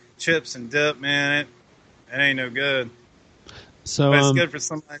 and chips and dip, man. It ain't no good. So, but it's good for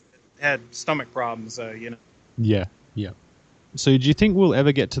somebody that had stomach problems, though, you know. Yeah, yeah. So do you think we'll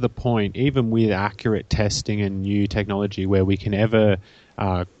ever get to the point, even with accurate testing and new technology, where we can ever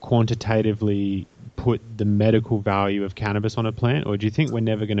quantitatively put the medical value of cannabis on a plant? Or do you think we're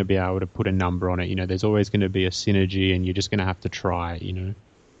never going to be able to put a number on it? You know, there's always going to be a synergy and you're just going to have to try, you know?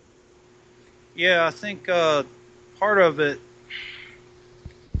 Yeah, I think part of it,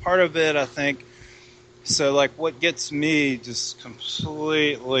 I think, so, like, what gets me just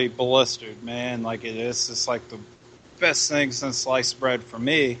completely blistered, man, like, it is just, like, the best thing since sliced bread for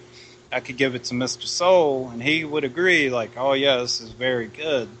me. I could give it to Mr. Soul, and he would agree, like, oh, yeah, this is very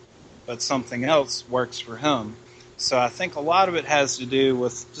good, but something else works for him. So I think a lot of it has to do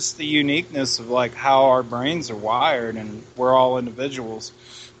with just the uniqueness of, like, how our brains are wired, and we're all individuals.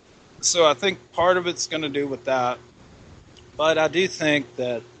 So I think part of it's going to do with that. But I do think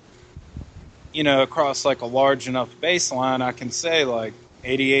that, you know, across like a large enough baseline, I can say like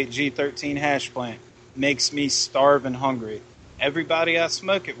 88G13 hash plant makes me starve and hungry. Everybody I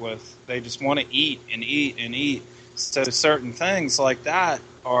smoke it with, they just want to eat and eat and eat. So certain things like that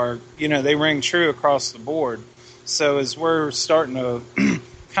are, you know, they ring true across the board. So as we're starting to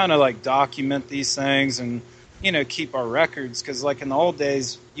kind of like document these things and, you know, keep our records, because like in the old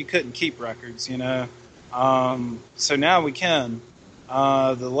days, you couldn't keep records, you know. So now we can.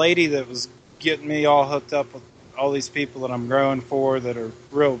 The lady that was getting me all hooked up with all these people that I'm growing for that are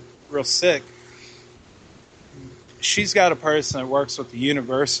real sick, she's got a person that works with the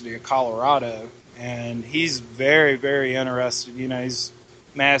University of Colorado, and he's very, very interested. You know, he's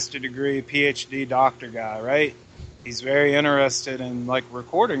master degree, PhD doctor guy, right? He's very interested in like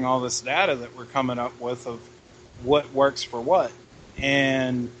recording all this data that we're coming up with of what works for what.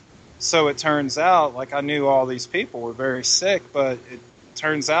 And so it turns out, like, I knew all these people were very sick, but it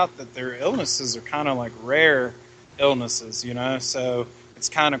turns out that their illnesses are kind of like rare illnesses, you know? So it's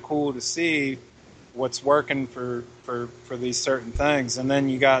kind of cool to see what's working for these certain things. And then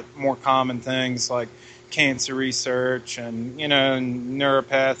you got more common things like cancer research and, you know, and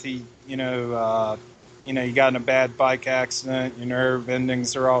neuropathy, you got in a bad bike accident, your nerve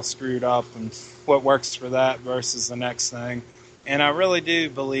endings are all screwed up, and what works for that versus the next thing. And I really do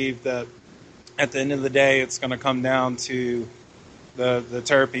believe that at the end of the day, it's going to come down to the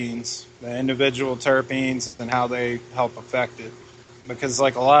terpenes, the individual terpenes, and how they help affect it. Because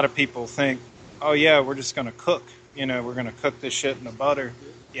like a lot of people think, oh yeah, we're just going to cook. You know, we're going to cook this shit in the butter.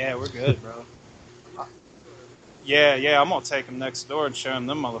 Yeah, we're good, bro. Yeah, I'm gonna take him next door and show him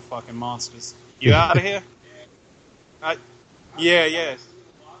them motherfucking monsters. You out of here? Yeah.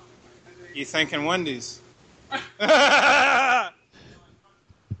 You thinking Wendy's? All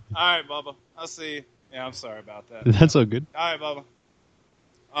right, Bubba. I'll see you. Yeah, I'm sorry about that. That's all good. All right,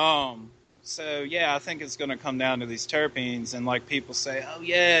 Bubba. So yeah, I think it's gonna come down to these terpenes, and like people say, oh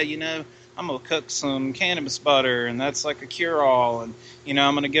yeah, I'm gonna cook some cannabis butter, and that's like a cure-all, and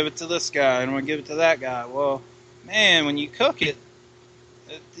I'm gonna give it to this guy, and I'm gonna give it to that guy. Well, man, when you cook it,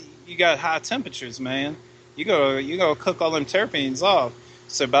 you got high temperatures, man. You go cook all them terpenes off.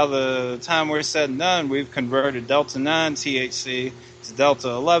 So by the time we're said and done, we've converted Delta 9 THC to Delta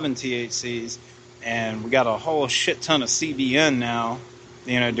 11 THCs, and we got a whole shit ton of CBN now,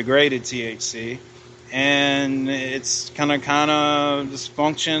 degraded THC, and it's kind of just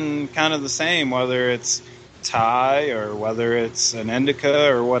function kind of the same, whether it's Thai or whether it's an indica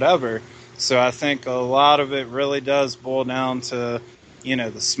or whatever. So I think a lot of it really does boil down to,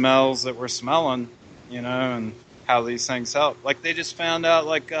 the smells that we're smelling, and how these things help. Like they just found out,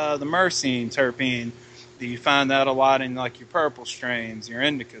 like the myrcene terpene, you find that a lot in like your purple strains, your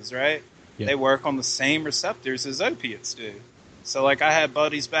indicas, right? Yeah. They work on the same receptors as opiates do. So like I had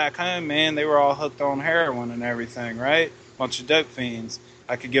buddies back home, man, they were all hooked on heroin and everything, right? Bunch of dope fiends.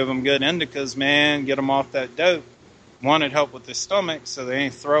 I could give them good indicas, man, get them off that dope. One, it helped with their stomach so they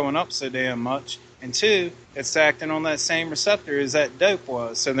ain't throwing up so damn much. And two, it's acting on that same receptor as that dope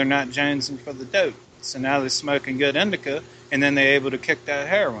was, so they're not jonesing for the dope. So now they're smoking good indica, and then they're able to kick that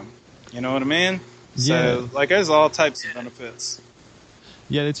heroin. You know what I mean? So, like, there's all types of benefits.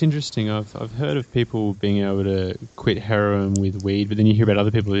 Yeah, that's interesting. I've heard of people being able to quit heroin with weed, but then you hear about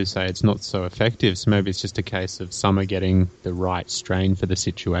other people who say it's not so effective. So maybe it's just a case of some are getting the right strain for the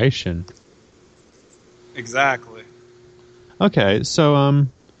situation. Exactly. Okay, so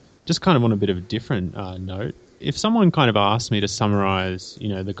just kind of on a bit of a different note, if someone kind of asked me to summarize,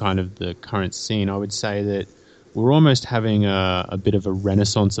 the kind of the current scene, I would say that we're almost having a bit of a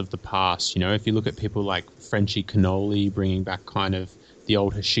renaissance of the past. If you look at people like Frenchy Cannoli bringing back kind of the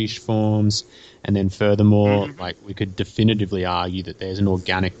old hashish forms, and then furthermore, like we could definitively argue that there's an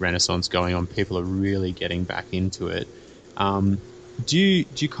organic renaissance going on. People are really getting back into it. Do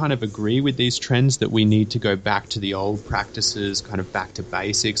you kind of agree with these trends that we need to go back to the old practices, kind of back to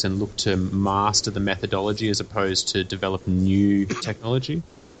basics, and look to master the methodology as opposed to develop new technology?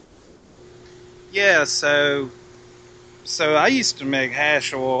 Yeah, so I used to make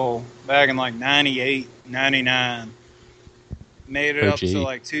hash oil back in like 98, 99. Made it up to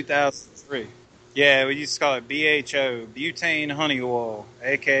like 2003. Yeah, we used to call it BHO, butane honey oil,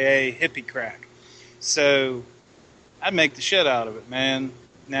 a.k.a. hippie crack. So I'd make the shit out of it, man.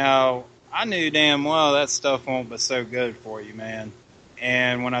 Now, I knew damn well that stuff won't be so good for you, man.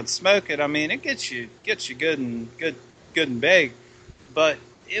 And when I'd smoke it, I mean, it gets you good and big, but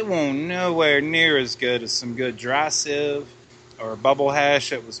it won't nowhere near as good as some good dry sieve or bubble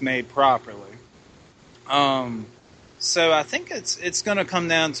hash that was made properly. So I think it's going to come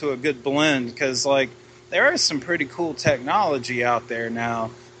down to a good blend, because like there is some pretty cool technology out there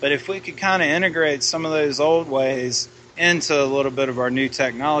now. But if we could kind of integrate some of those old ways into a little bit of our new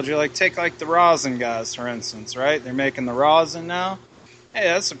technology, like take like the rosin guys, for instance, right? They're making the rosin now. Hey,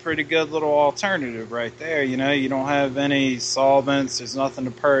 that's a pretty good little alternative right there. You don't have any solvents. There's nothing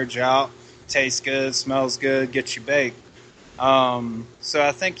to purge out. Tastes good, smells good, gets you baked. So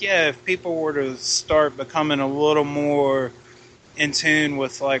I think, yeah, if people were to start becoming a little more in tune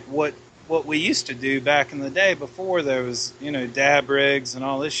with like what we used to do back in the day before there was, dab rigs and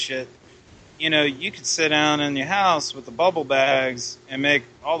all this shit, you could sit down in your house with the bubble bags and make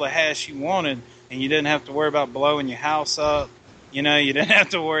all the hash you wanted, and you didn't have to worry about blowing your house up. You didn't have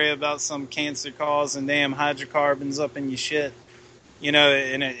to worry about some cancer-causing damn hydrocarbons up in your shit.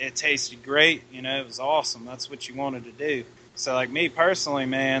 And it tasted great. It was awesome. That's what you wanted to do. So, like me personally,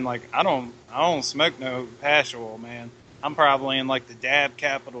 man, like I don't smoke no hash oil, man. I'm probably in like the dab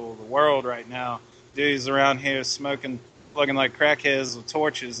capital of the world right now. Dudes around here smoking, looking like crackheads with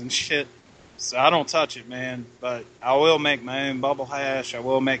torches and shit. So I don't touch it, man. But I will make my own bubble hash. I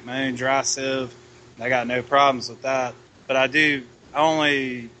will make my own dry sieve. I got no problems with that. But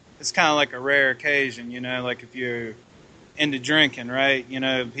it's kind of like a rare occasion, like if you're into drinking, right?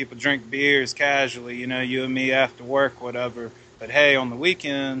 People drink beers casually, you and me after work, whatever. But hey, on the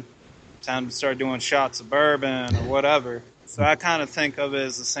weekend, time to start doing shots of bourbon or whatever. So I kind of think of it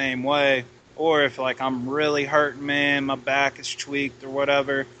as the same way. Or if like I'm really hurting, man, my back is tweaked or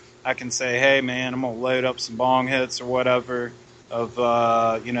whatever, I can say, hey, man, I'm going to load up some bong hits or whatever of,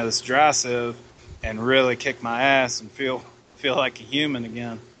 this dry sieve and really kick my ass and feel like a human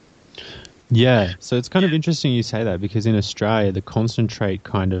again. Yeah, so it's kind of interesting you say that, because in Australia, the concentrate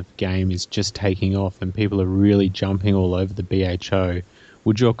kind of game is just taking off and people are really jumping all over the BHO.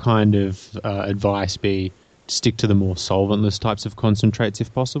 Would your kind of advice be stick to the more solventless types of concentrates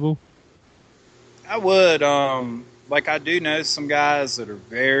if possible? I would. Like I do know some guys that are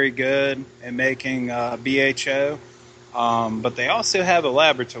very good at making BHO, but they also have a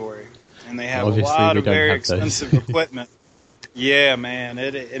laboratory and they have a Obviously, lot we of don't very have those. expensive equipment. Yeah, man,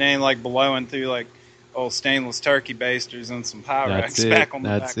 it ain't like blowing through like old stainless turkey basters and some That's Pyrex it. back on the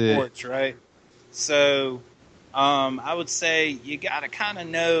That's back it. porch, right? So, I would say you got to kind of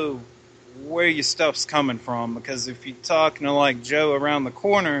know where your stuff's coming from, because if you're talking to like Joe around the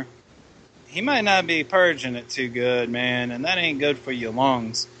corner, he might not be purging it too good, man, and that ain't good for your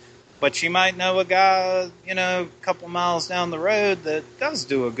lungs. But you might know a guy, a couple miles down the road that does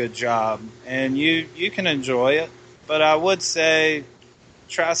do a good job, and you can enjoy it. But I would say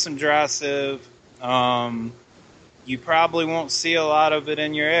try some dry sieve. You probably won't see a lot of it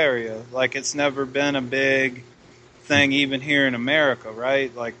in your area. Like, it's never been a big thing even here in America,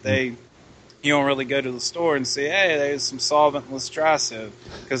 right? Like, you don't really go to the store and say, hey, there's some solventless dry sieve,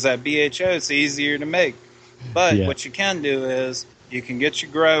 because that BHO is easier to make. But Yeah. what you can do is you can get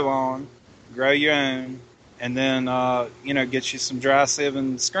your grow your own, and then, get you some dry sieve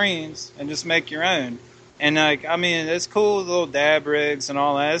and screens and just make your own. And, it's cool, little dab rigs and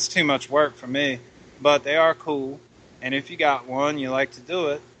all that. It's too much work for me, but they are cool. And if you got one, you like to do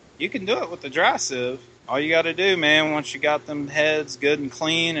it, you can do it with the dry sieve. All you got to do, man, once you got them heads good and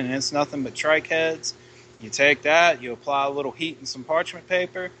clean and it's nothing but trike heads, you take that, you apply a little heat and some parchment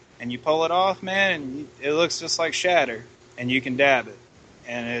paper, and you pull it off, man, and it looks just like shatter, and you can dab it.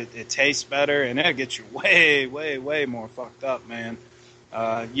 And it tastes better, and it'll get you way, way, way more fucked up, man.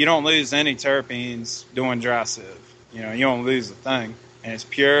 You don't lose any terpenes doing dry sieve. You don't lose a thing. And it's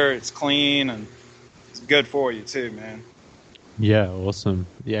pure, it's clean, and it's good for you, too, man. Yeah, awesome.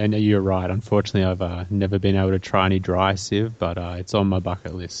 Yeah, no, you're right. Unfortunately, I've never been able to try any dry sieve, but it's on my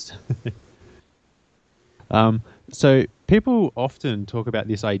bucket list. So people often talk about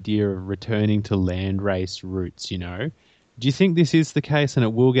this idea of returning to land race roots, Do you think this is the case and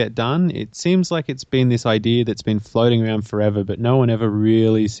it will get done? It seems like it's been this idea that's been floating around forever, but no one ever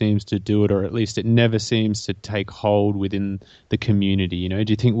really seems to do it, or at least it never seems to take hold within the community, Do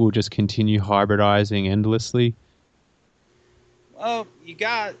you think we'll just continue hybridizing endlessly? Well,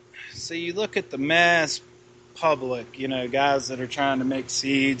 so you look at the mass public, guys that are trying to make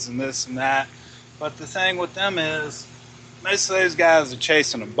seeds and this and that. But the thing with them is, most of those guys are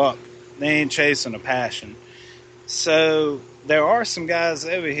chasing a buck. They ain't chasing a passion. So there are some guys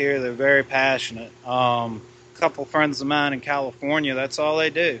over here that are very passionate. A couple friends of mine in California, that's all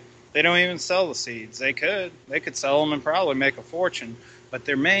they do. They don't even sell the seeds. They could sell them and probably make a fortune. But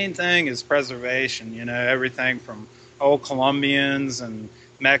their main thing is preservation. Everything from old Colombians and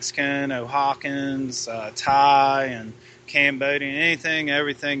Mexican, Oaxacans, Thai and Cambodian,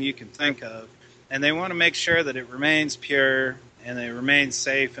 everything you can think of. And they want to make sure that it remains pure and it remains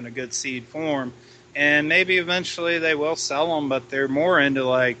safe in a good seed form. And maybe eventually they will sell them, but they're more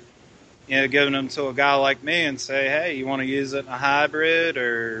into giving them to a guy like me and say, hey, you want to use it in a hybrid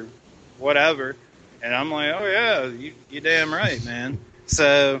or whatever? And I'm like, oh yeah, you damn right, man.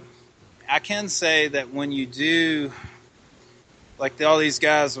 So I can say that when you do, like all these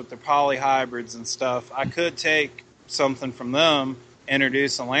guys with their poly hybrids and stuff, I could take something from them,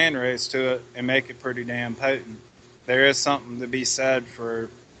 introduce a landrace to it, and make it pretty damn potent. There is something to be said for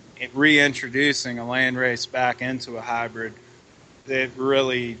reintroducing a landrace back into a hybrid that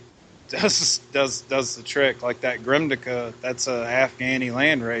really does the trick. Like that Grimdica, that's a Afghani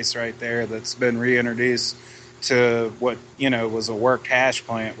landrace right there that's been reintroduced to what was a worked hash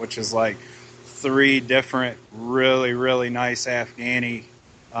plant, which is like 3 different really, really nice Afghani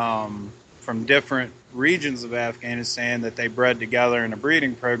from different regions of Afghanistan that they bred together in a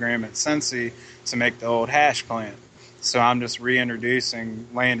breeding program at Cincy to make the old hash plant. So I'm just reintroducing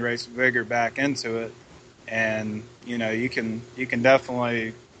landrace vigor back into it, and you can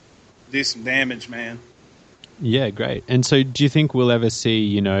definitely do some damage, man. Yeah, great. And so do you think we'll ever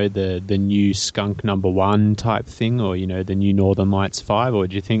see, the new Skunk #1 type thing, or, the new Northern Lights 5, or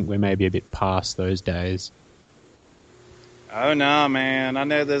do you think we're maybe a bit past those days? Oh, no, man. I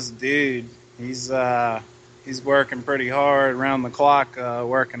know this dude. He's working pretty hard around the clock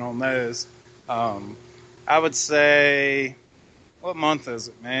working on those. I would say, what month is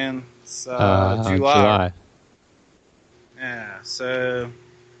it, man? It's July. Yeah, so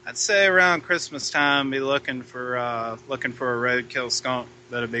I'd say around Christmas time, be looking for a roadkill skunk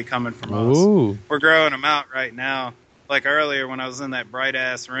that'll be coming from us. Ooh. We're growing them out right now. like earlier when I was in that bright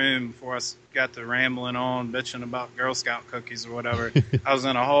ass room before I got to rambling on, bitching about Girl Scout cookies or whatever, I was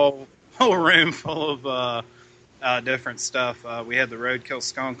in a whole room full of different stuff. We had the roadkill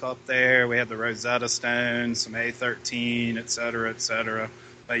skunk up there. We had the Rosetta Stone, some A13, et cetera, et cetera.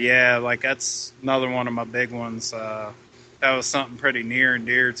 But yeah, like that's another one of my big ones. That was something pretty near and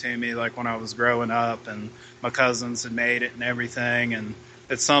dear to me, like when I was growing up and my cousins had made it and everything. And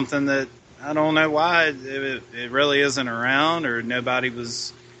it's something that I don't know why it really isn't around, or nobody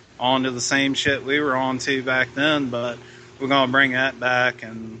was on to the same shit we were on to back then. But we're going to bring that back,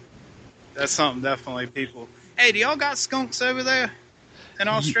 and that's something definitely people... Hey, do y'all got skunks over there in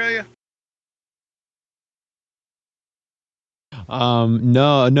Australia?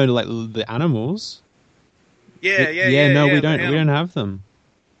 No, like the animals. Yeah. We don't have them.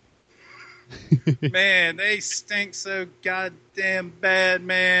 Man, they stink so goddamn bad,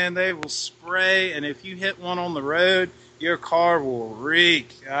 man. They will spray, and if you hit one on the road, your car will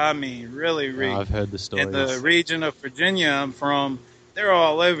reek. I mean, really reek. I've heard the stories. In the region of Virginia I'm from, they're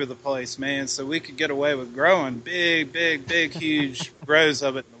all over the place, man. So we could get away with growing big, huge rows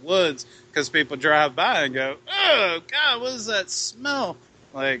of it in the woods because people drive by and go, oh, God, what is that smell?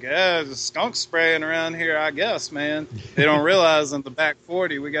 Like, there's a skunk spraying around here, I guess, man. They don't realize in the back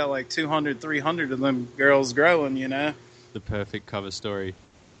 40, we got like 200, 300 of them girls growing, you know? The perfect cover story.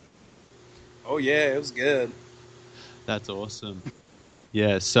 Oh, yeah, it was good. That's awesome.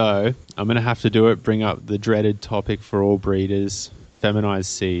 Yeah, so I'm going to have to do it, bring up the dreaded topic for all breeders, feminized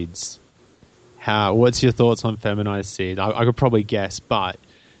seeds. What's your thoughts on feminized seeds? I could probably guess, but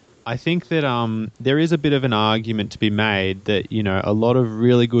I think that there is a bit of an argument to be made that, you know, a lot of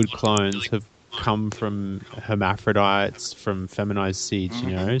really good clones have come from hermaphrodites, from feminized seeds,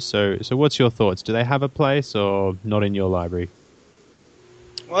 you know? So what's your thoughts? Do they have a place or not in your library?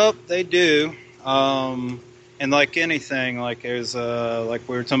 Well, they do. And like anything, like there's like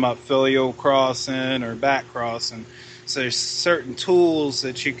we were talking about filial crossing or back crossing. So there's certain tools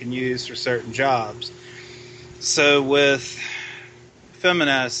that you can use for certain jobs. So with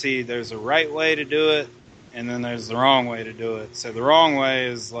feminized seed, there's a right way to do it, and then there's the wrong way to do it. So the wrong way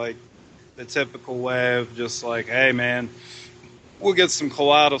is like the typical way of just like, hey man, we'll get some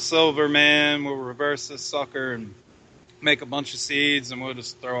colloidal silver, man, we'll reverse this sucker and make a bunch of seeds and we'll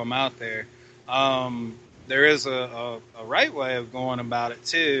just throw them out there. There is a right way of going about it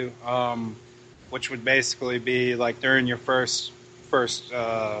too, which would basically be like during your first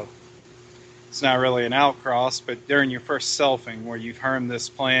it's not really an outcross, but during your first selfing where you've hermed this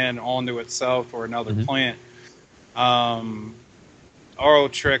plant onto itself or another plant. Our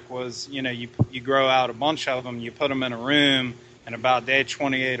old trick was, you know, you grow out a bunch of them, you put them in a room, and about day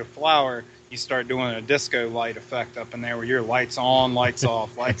 28 of flower, you start doing a disco light effect up in there where your lights on, lights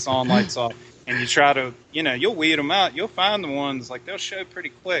off, lights on, lights off. And you try to, you know, you'll weed them out. You'll find the ones, like, they'll show pretty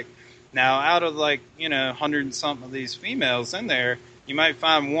quick. Now, out of, like, you know, 100 and something of these females in there, you might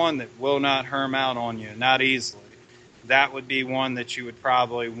find one that will not herm out on you, not easily. That would be one that you would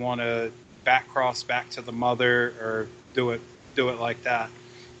probably want to back cross back to the mother or do it like that.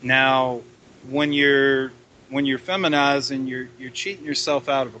 Now, when you're feminizing, you're cheating yourself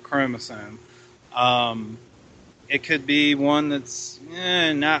out of a chromosome. It could be one that's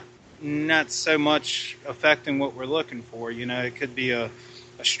not so much affecting what we're looking for. You know, it could be a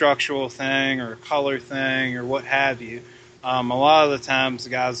structural thing or a color thing or what have you. A lot of the times the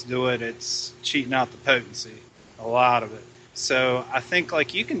guys do it, it's cheating out the potency, a lot of it. So I think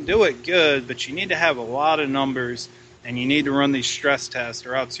like you can do it good, but you need to have a lot of numbers and you need to run these stress tests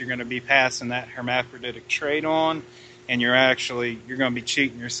or else you're going to be passing that hermaphroditic trait on and you're going to be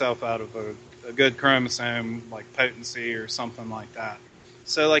cheating yourself out of a good chromosome like potency or something like that.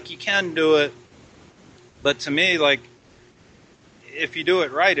 So like you can do it, but to me, like if you do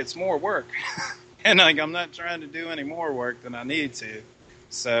it right, it's more work. And like I'm not trying to do any more work than I need to.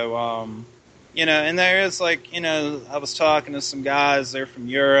 So, you know, and there is like, you know, I was talking to some guys, they're from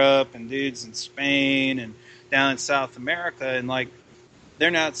Europe and dudes in Spain and down in South America, and like they're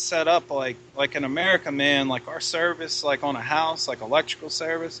not set up like in America, man, like our service, like on a house, like electrical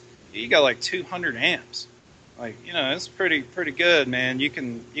service, you got like 200 amps. Like, you know, it's pretty good, man. You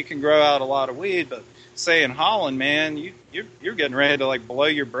can grow out a lot of weed, but say in Holland, man, you're getting ready to like blow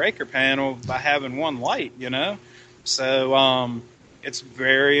your breaker panel by having one light, you know? So it's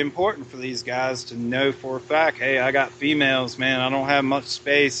very important for these guys to know for a fact, hey, I got females, man, I don't have much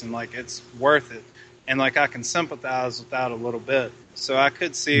space and like it's worth it. And like I can sympathize with that a little bit. So I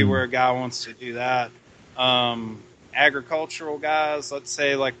could see where a guy wants to do that. Agricultural guys, let's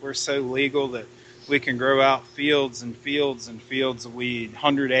say like we're so legal that we can grow out fields and fields and fields of weed,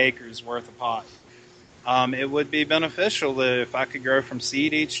 100 acres worth of pot. it would be beneficial that if I could grow from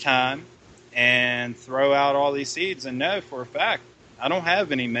seed each time and throw out all these seeds and know for a fact I don't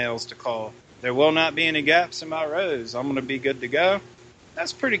have any males to call. There will not be any gaps in my rows. I'm going to be good to go.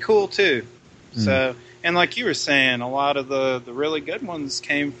 That's pretty cool too. So, and like you were saying, a lot of the really good ones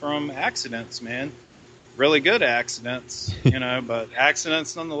came from accidents, man. Really good accidents, but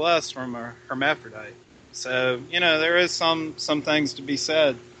accidents nonetheless from a hermaphrodite. So, there is some things to be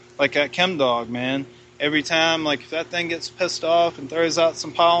said. Like that chem dog, man. Every time, like, if that thing gets pissed off and throws out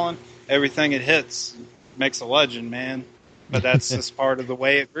some pollen, everything it hits makes a legend, man. But that's just part of the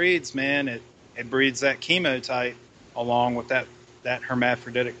way it breeds, man. It breeds that chemotype along with that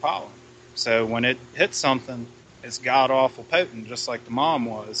hermaphroditic pollen. So when it hits something, it's god-awful potent, just like the mom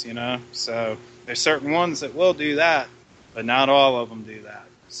was, So there's certain ones that will do that, but not all of them do that.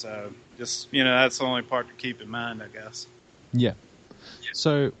 So just, that's the only part to keep in mind, I guess. Yeah.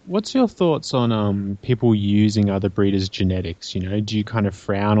 So what's your thoughts on people using other breeders' genetics? Do you kind of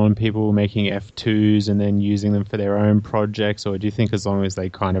frown on people making F2s and then using them for their own projects, or do you think as long as they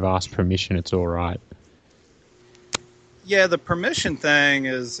kind of ask permission, it's all right? Yeah, the permission thing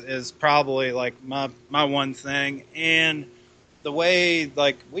is probably like my one thing. And the way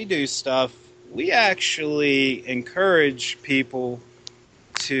like we do stuff, we actually encourage people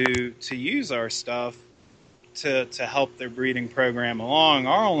to use our stuff to help their breeding program along.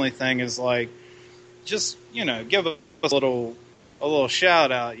 Our only thing is like just, give us a little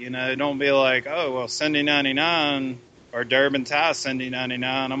shout out, Don't be like, oh well, Cindy 99 or Durban Tie Cindy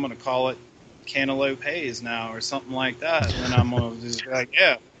 99, I'm gonna call it Cantaloupe Haze now or something like that. And I'm gonna just be like,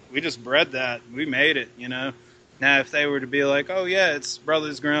 yeah, we just bred that, we made it, Now if they were to be like, oh yeah, it's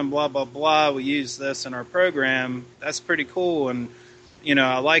Brothers Grimm, blah blah blah, we use this in our program, that's pretty cool. And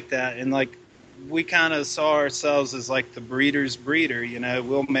I like that. And like we kind of saw ourselves as like the breeder's breeder,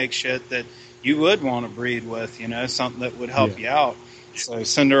 we'll make shit that you would want to breed with, something that would help you out. So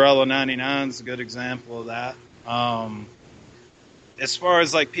Cinderella 99 is a good example of that. As far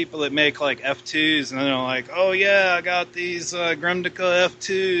as like people that make like F2s and they're like, oh yeah, I got these Grimdica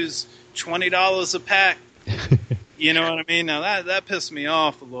F2s, $20 a pack. You know what I mean? Now that pissed me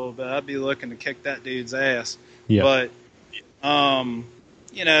off a little bit. I'd be looking to kick that dude's ass. Yeah. But,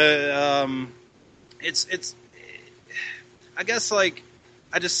 it's I guess like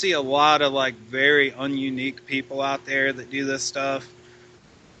I just see a lot of like very ununique people out there that do this stuff.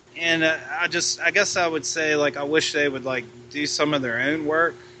 And I guess I would say like I wish they would like do some of their own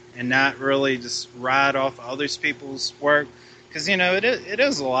work and not really just ride off other people's work, because it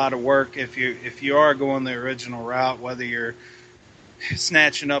is a lot of work if you are going the original route, whether you're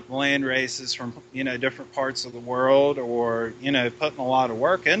snatching up land races from different parts of the world or putting a lot of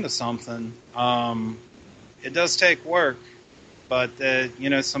work into something. It does take work, but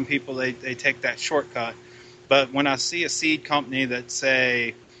some people they take that shortcut. But when I see a seed company that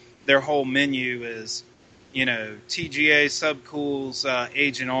say their whole menu is, TGA Subcool's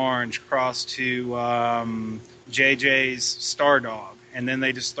Agent Orange crossed to JJ's Star Dog, and then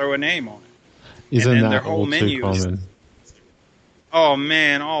they just throw a name on it. Isn't and then that their whole all menu too common? Oh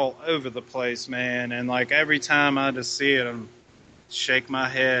man, all over the place, man. And like every time I just see it, I'm shake my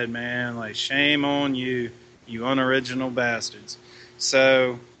head, man. Like shame on you, you unoriginal bastards.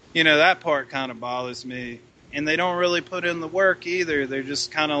 So that part kind of bothers me. And they don't really put in the work either. They're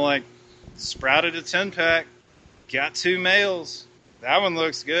just kind of like, sprouted a 10-pack, got 2 males. That one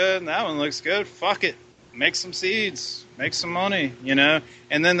looks good, and that one looks good. Fuck it. Make some seeds. Make some money,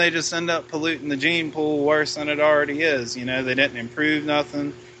 And then they just end up polluting the gene pool worse than it already is. They didn't improve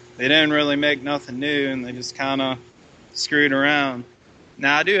nothing. They didn't really make nothing new, and they just kind of screwed around.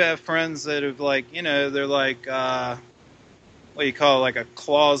 Now, I do have friends that have, like, they're like, what do you call it, like a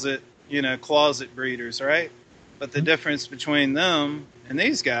closet breeders, right? But the difference between them and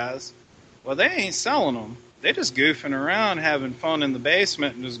these guys, well, they ain't selling them. They just goofing around, having fun in the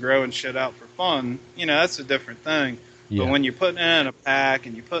basement and just growing shit out for fun. That's a different thing. Yeah. But when you're putting it in a pack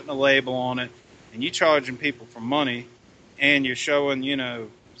and you're putting a label on it and you're charging people for money and you're showing,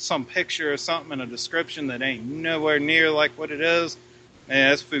 some picture or something in a description that ain't nowhere near like what it is, man,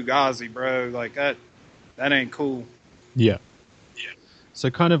 that's fugazi, bro. Like that ain't cool. Yeah.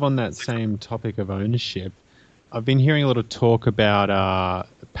 So kind of on that same topic of ownership, I've been hearing a lot of talk about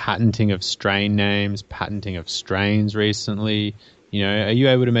patenting of strain names, patenting of strains recently. Are you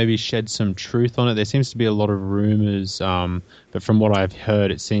able to maybe shed some truth on it? There seems to be a lot of rumors, but from what I've heard,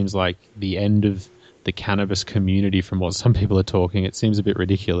 it seems like the end of the cannabis community from what some people are talking. It seems a bit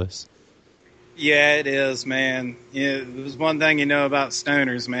ridiculous. Yeah, it is, man. There's one thing about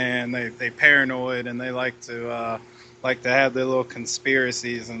stoners, man. They paranoid and they like to like to have their little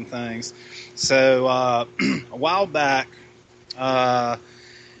conspiracies and things. So a while back,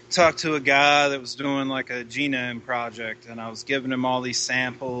 talked to a guy that was doing like a genome project, and I was giving him all these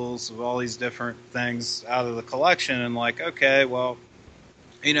samples of all these different things out of the collection, and like, okay, well,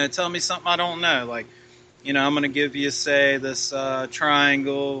 tell me something I don't know. Like, I'm going to give you, say, this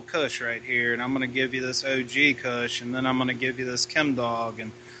triangle Kush right here, and I'm going to give you this OG Kush, and then I'm going to give you this Chem Dog,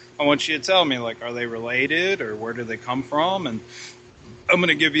 and I want you to tell me, like, are they related, or where do they come from? And I'm going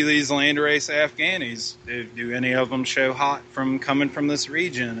to give you these landrace Afghanis. Do any of them show hot from coming from this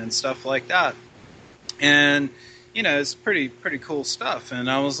region and stuff like that? And, it's pretty cool stuff. And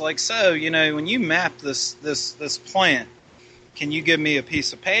I was like, so, when you map this plant, can you give me a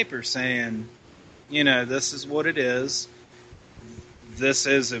piece of paper saying, this is what it is. This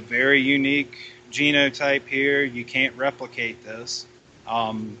is a very unique genotype here. You can't replicate this.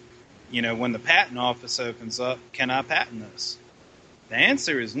 When the patent office opens up, can I patent this? The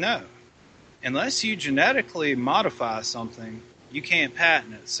answer is no. Unless you genetically modify something, you can't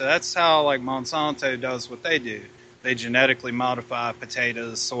patent it. So that's how like Monsanto does what they do. They genetically modify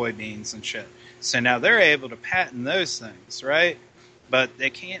potatoes, soybeans, and shit. So now they're able to patent those things, right? But they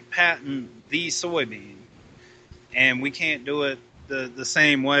can't patent the soybean. And we can't do it the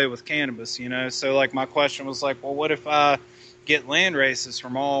same way with cannabis, So like my question was like, well, what if I get land races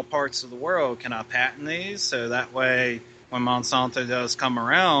from all parts of the world? Can I patent these? So that way when Monsanto does come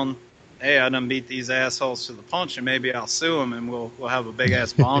around, hey, I done beat these assholes to the punch, and maybe I'll sue them, and we'll have a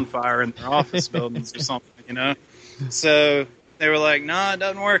big-ass bonfire in their office buildings or something, So they were like, nah, it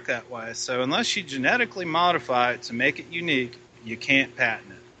doesn't work that way. So unless you genetically modify it to make it unique, you can't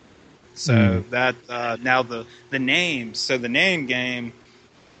patent it. So that now the names, so the name game,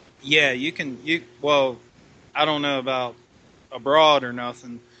 yeah, well, I don't know about abroad or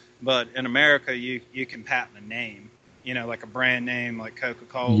nothing, but in America you can patent a name. Like a brand name like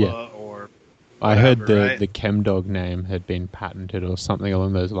Coca-Cola or whatever, I heard right? the Chem Dog name had been patented or something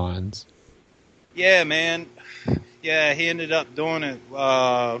along those lines. Yeah, man. Yeah, he ended up doing it.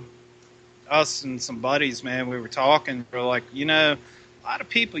 Us and some buddies, man, we were talking. We were like, a lot of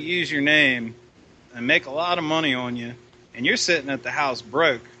people use your name and make a lot of money on you, and you're sitting at the house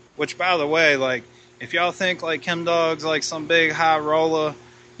broke. Which, by the way, like, if y'all think like Chem Dog's like some big high roller,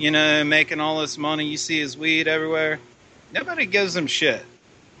 making all this money, you see his weed everywhere, nobody gives him shit.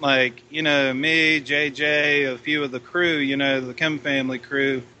 Like, me, JJ, a few of the crew, the Kim family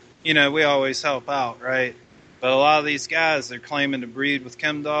crew, we always help out, right? But a lot of these guys, they're claiming to breed with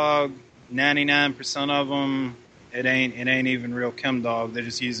Chem Dog. 99% of them, it ain't even real Chem Dog. They're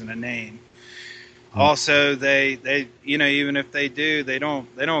just using a name. Also, they even if they do, they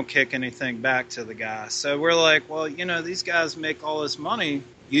don't kick anything back to the guy. So we're like, well, these guys make all this money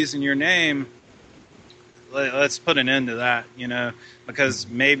using your name. Let's put an end to that, because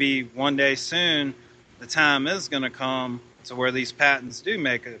maybe one day soon the time is going to come to where these patents do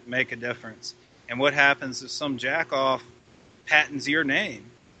make a difference. And what happens if some jackoff patents your name?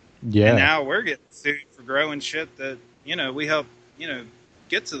 Yeah. And now we're getting sued for growing shit that, we help,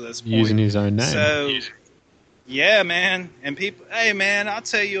 get to this point. Using his own name. So, yeah, man. And people, hey, man, I'll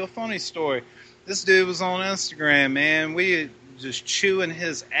tell you a funny story. This dude was on Instagram, man. We just chewing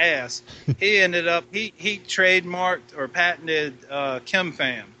his ass. He ended up, he trademarked or patented Kim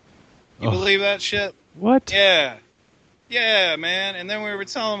Fam. You believe that shit? What? Yeah. Yeah, man. And then we were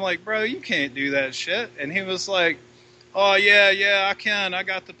telling him, like, bro, you can't do that shit. And he was like, oh, yeah, I can. I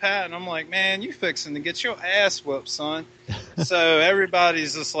got the patent. I'm like, man, you fixing to get your ass whooped, son. So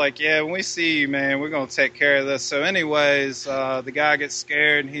everybody's just like, yeah, when we see you, man, we're going to take care of this. So anyways, the guy gets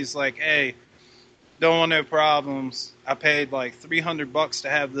scared, and he's like, hey, don't want no problems. I paid like $300 to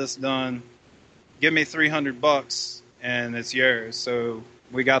have this done. Give me $300, and it's yours. So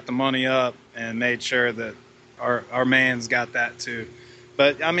we got the money up and made sure that our man's got that too.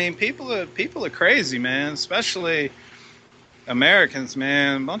 But, I mean, people are crazy, man, especially Americans,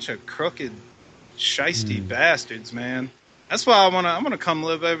 man. A bunch of crooked, shisty bastards, man. That's why I'm gonna come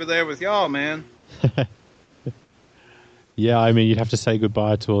live over there with y'all, man. Yeah, I mean, you'd have to say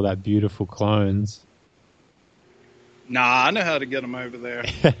goodbye to all that beautiful clones. Nah, I know how to get them over there.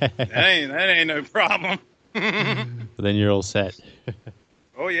 that ain't no problem. But then you're all set.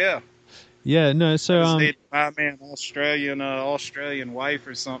 Oh yeah. Yeah, no. So I just need to buy me an Australian wife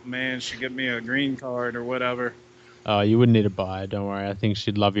or something, man. She give me a green card or whatever. Oh, you wouldn't need to buy. Don't worry. I think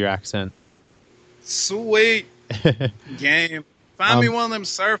she'd love your accent. Sweet. Game. Find me one of them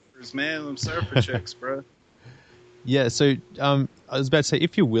surfers, man. Them surfer chicks, bro. Yeah, so I was about to say,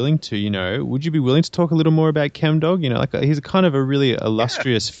 if you're willing to, would you be willing to talk a little more about Chem Dog? Like he's kind of a really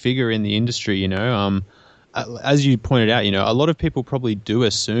illustrious figure in the industry, as you pointed out, a lot of people probably do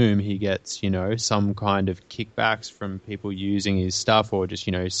assume he gets, some kind of kickbacks from people using his stuff, or just,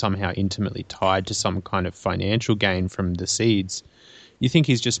 somehow intimately tied to some kind of financial gain from the seeds. You think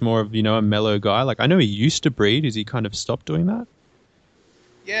he's just more of, a mellow guy? Like, I know he used to breed. Has he kind of stopped doing that?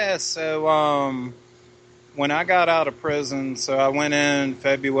 Yeah, so when I got out of prison, so I went in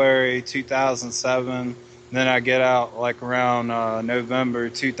February 2007, then I get out like around November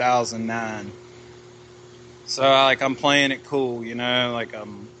 2009. So I'm playing it cool, like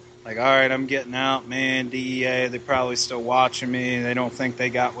I'm like, all right, I'm getting out, man. DEA, they're probably still watching me. They don't think they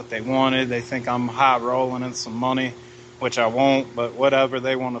got what they wanted. They think I'm high rolling in some money, which I won't, but whatever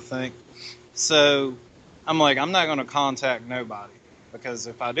they want to think. So I'm like, I'm not going to contact nobody, because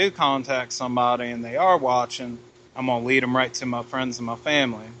if I do contact somebody and they are watching, I'm going to lead them right to my friends and my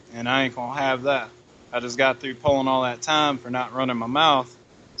family, and I ain't going to have that. I just got through pulling all that time for not running my mouth,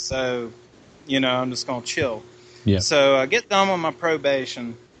 so, I'm just going to chill. Yeah. So I get done with my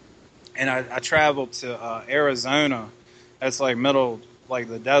probation, and I traveled to Arizona. That's like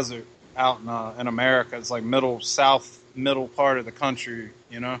the desert out in America. It's like middle part of the country,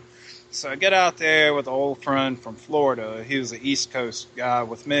 So I get out there with an old friend from Florida. He was an East Coast guy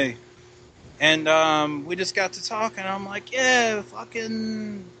with me. And we just got to talking. I'm like, yeah,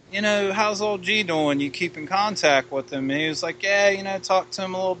 fucking, how's old G doing? You keep in contact with him? And he was like, yeah, talk to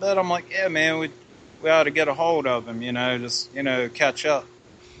him a little bit. I'm like, yeah, man, we ought to get a hold of him, just, catch up.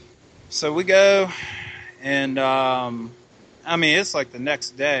 So we go, and, it's like the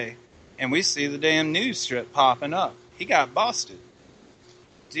next day, and we see the damn news strip popping up. He got busted.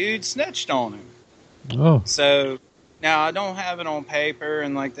 Dude snitched on him. Oh. So now I don't have it on paper,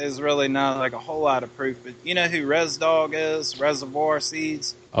 and there's really not a whole lot of proof. But you know who Res Dog is? Reservoir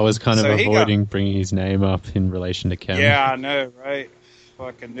Seeds. I was kind of avoiding bringing his name up in relation to Ken. Yeah, I know, right?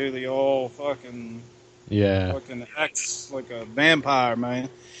 Fucking do the old fucking X like a vampire, man.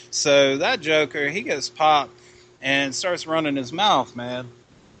 So that Joker, he gets popped and starts running his mouth, man.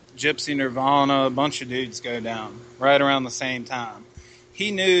 Gypsy Nirvana, a bunch of dudes go down right around the same time.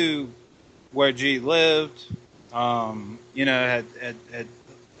 He knew where G lived, had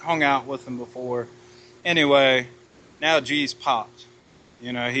hung out with him before. Anyway, now G's popped.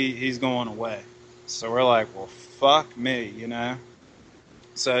 He's going away. So we're like, well, fuck me,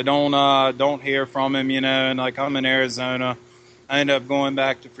 So don't hear from him, and I'm in Arizona. I end up going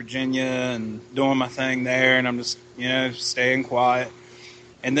back to Virginia and doing my thing there, and I'm just, staying quiet.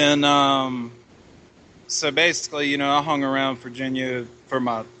 And then, so basically, I hung around Virginia for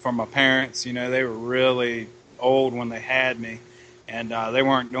my parents. They were really old when they had me, and they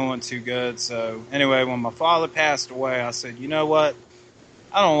weren't doing too good. So anyway, when my father passed away, I said, you know what?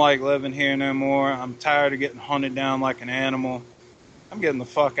 I don't like living here no more. I'm tired of getting hunted down like an animal. I'm getting the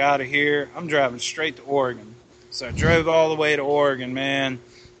fuck out of here. I'm driving straight to Oregon. So I drove all the way to Oregon, man.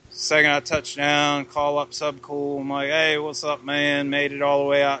 Second I touched down, call up Subcool. I'm like, hey, what's up, man? Made it all the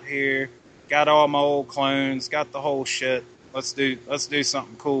way out here. Got all my old clones. Got the whole shit. Let's do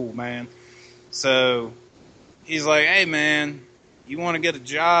something cool, man. So he's like, hey, man, you want to get a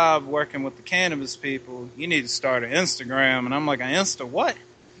job working with the cannabis people, you need to start an Instagram. And I'm like, an Insta what?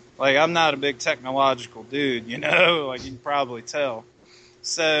 I'm not a big technological dude, you can probably tell.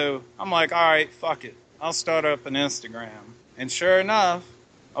 So I'm like, all right, fuck it. I'll start up an Instagram. And sure enough,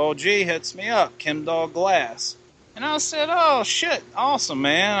 old G hits me up, Kim Dog Glass. And I said, oh, shit, awesome,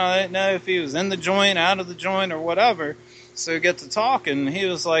 man. I didn't know if he was in the joint, out of the joint, or whatever. So we get to talking, and he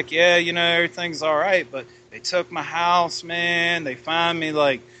was like, yeah, everything's all right, but they took my house, man. They fined me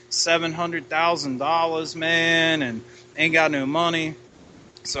 $700,000, man, and ain't got no money.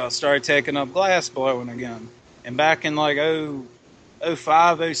 So I started taking up glass blowing again. And back in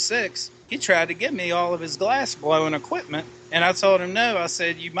 05, 06, he tried to give me all of his glass blowing equipment, and I told him no. I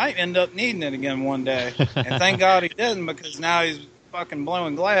said, you might end up needing it again one day. And thank God he didn't, because now he's fucking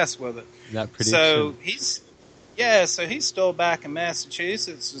blowing glass with it. That prediction. So he's still back in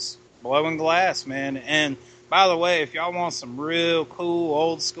Massachusetts, just blowing glass, man. And by the way, if y'all want some real cool,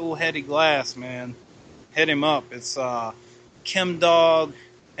 old school heady glass, man, hit him up. It's Kim Dog,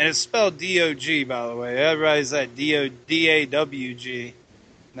 and it's spelled D-O-G, by the way. Everybody's at D-A-W-G.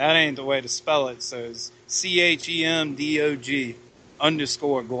 That ain't the way to spell it, so it's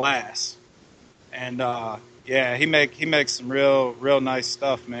CHEMDOG_glass. And he makes some real nice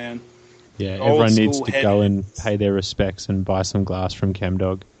stuff, man. Yeah, everyone needs to go and pay their respects and buy some glass from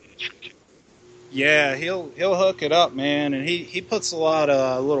Chemdog. Yeah, he'll hook it up, man, and he puts a lot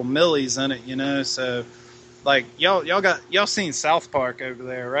of little millies in it, so y'all seen South Park over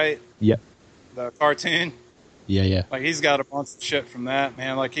there, right? Yep. The cartoon? Yeah. Like, he's got a bunch of shit from that,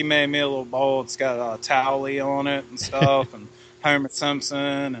 man. Like, he made me a little bowl. It's got Towley on it and stuff, and Homer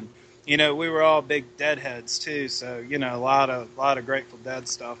Simpson, and we were all big Deadheads too. So a lot of Grateful Dead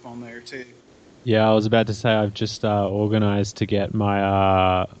stuff on there too. Yeah, I was about to say I've just organised to get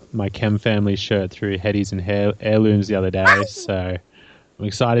my my Chem Family shirt through Hetties and Heirlooms the other day, so I'm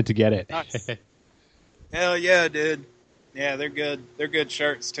excited to get it. Nice. Hell yeah, dude. Yeah, they're good. They're good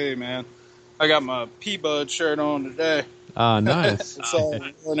shirts too, man. I got my P-Bud shirt on today. Ah, nice. It's all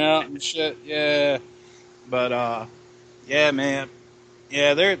worn out and shit. Yeah, but yeah, man.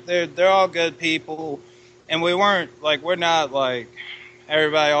 Yeah, they're all good people, and we're not like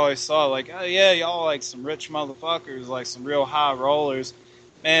everybody always thought, like, oh yeah, y'all like some rich motherfuckers, like some real high rollers.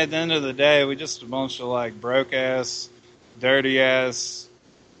 Man, at the end of the day, we just a bunch of like broke ass, dirty ass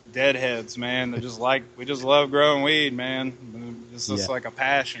deadheads, man. We just love growing weed, man. It's just like a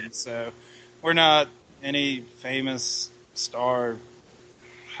passion. So we're not any famous star,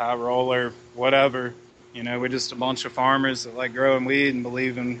 high roller, whatever. We're just a bunch of farmers that like growing weed and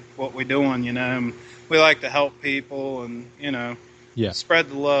believe in what we're doing. And we like to help people and spread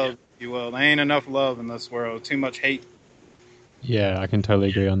the love, if you will. There ain't enough love in this world. Too much hate. Yeah, I can totally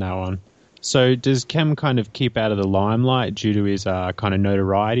agree on that one. So does Chem kind of keep out of the limelight due to his kind of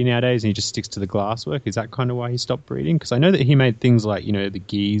notoriety nowadays, and he just sticks to the glasswork? Is that kind of why he stopped breeding? Because I know that he made things like, the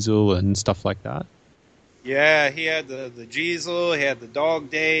Giesel and stuff like that. Yeah, he had the Giesel, he had the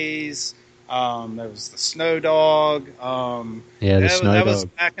Dog Days, there was the Snow Dog. The Snow Dog. That was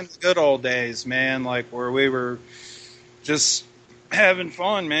back in the good old days, man, like where we were just having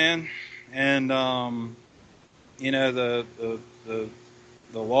fun, man. And,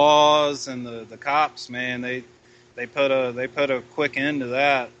 the laws and the cops, man, they put a quick end to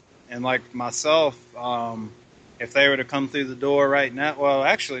that. And like myself, if they were to come through the door right now, well,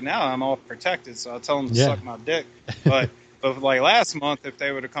 actually now I'm all protected, so I tell them to suck my dick. But like last month, if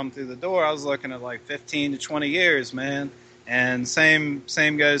they were to come through the door, I was looking at like 15 to 20 years, man. And same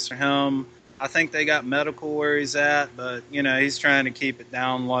goes for him. I think they got medical where he's at, but he's trying to keep it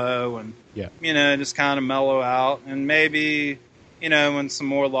down low and just kind of mellow out. And maybe when some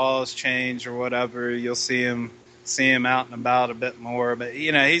more laws change or whatever, you'll see him out and about a bit more. But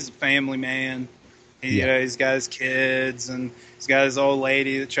he's a family man. He's got his kids and he's got his old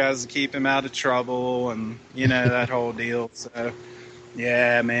lady that tries to keep him out of trouble and that whole deal. So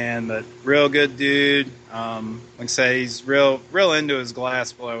yeah, man, but real good dude. Like I say, he's real into his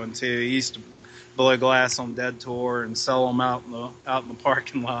glass blowing too. He used to blow glass on Dead Tour and sell them out in the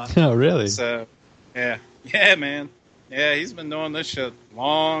parking lot. Oh, really? So yeah, man. Yeah, he's been doing this shit a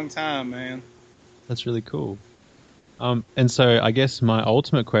long time, man. That's really cool. And so I guess my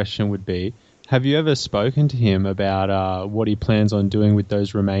ultimate question would be, have you ever spoken to him about what he plans on doing with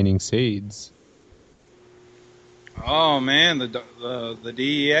those remaining seeds? Oh, man, the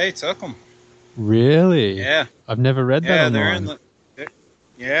DEA took them. Really? Yeah. I've never read that online.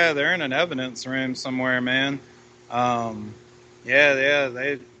 They're in an evidence room somewhere, man.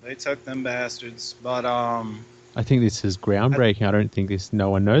 They took them bastards. But I think this is groundbreaking. I don't think no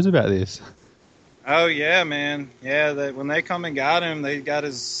one knows about this. Oh yeah, man. Yeah, when they come and got him, they got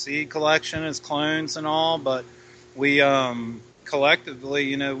his seed collection, his clones, and all. But we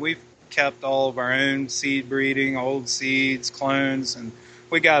collectively, we've kept all of our own seed breeding, old seeds, clones, and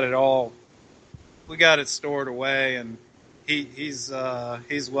we got it all. We got it stored away, and he's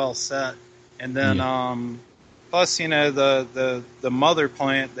well set. And then plus, the mother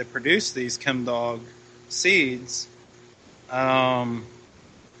plant that produced these Chem Dog seeds.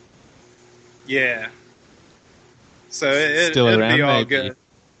 Yeah. So it'll around, be all maybe. good.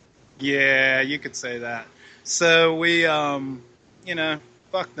 Yeah, you could say that. So we,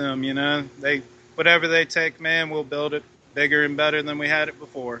 fuck them, whatever they take, man, we'll build it bigger and better than we had it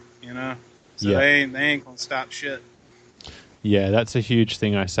before, So they ain't gonna stop shit. Yeah, that's a huge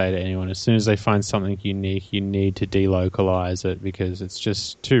thing I say to anyone. As soon as they find something unique, you need to delocalize it because it's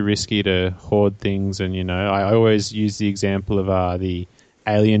just too risky to hoard things. And, I always use the example of the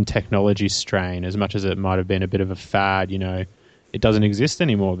alien technology strain. As much as it might have been a bit of a fad, it doesn't exist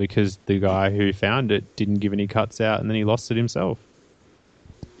anymore because the guy who found it didn't give any cuts out and then he lost it himself.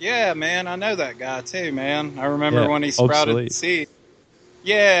 Yeah, man, I know that guy too, man. I remember when he sprouted the seed.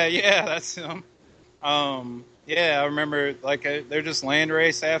 Yeah, that's him. Yeah, I remember, they're just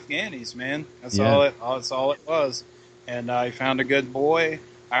landrace Afghanis, man. That's all it was. And he found a good boy.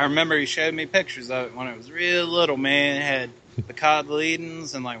 I remember he showed me pictures of it when it was real little, man. It had the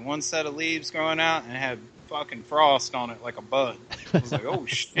cotyledons and, one set of leaves growing out, and it had fucking frost on it like a bud. I was like, oh,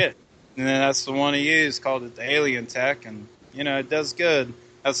 shit. And then that's the one he used, called it the Alien Tech, and, it does good.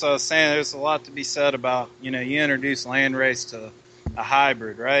 That's what I was saying. There's a lot to be said about, you introduce landrace to a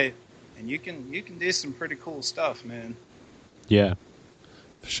hybrid, right? And you can do some pretty cool stuff, man. Yeah,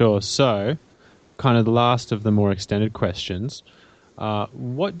 for sure. So, kind of the last of the more extended questions.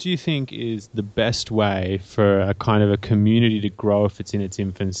 What do you think is the best way for a kind of a community to grow if it's in its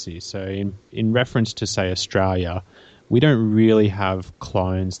infancy? So in reference to, say, Australia, we don't really have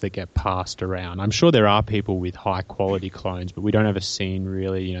clones that get passed around. I'm sure there are people with high quality clones, but we don't have a scene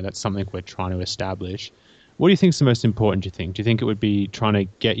really, that's something we're trying to establish. What do you think is the most important, do you think? Do you think it would be trying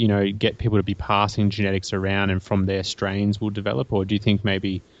to get people to be passing genetics around and from there strains will develop? Or do you think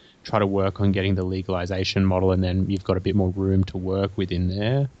maybe try to work on getting the legalization model and then you've got a bit more room to work within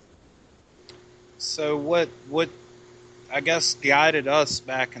there? So what I guess guided us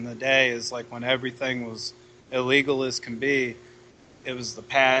back in the day is like when everything was illegal as can be, it was the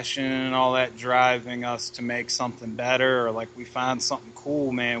passion and all that driving us to make something better, or like we find something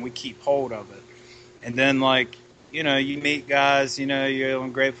cool, man, we keep hold of it. And then like, you meet guys, you're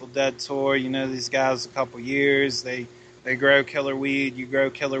on Grateful Dead tour, these guys a couple years, they grow killer weed, you grow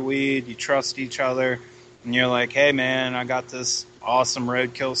killer weed, you trust each other, and you're like, hey, man, I got this awesome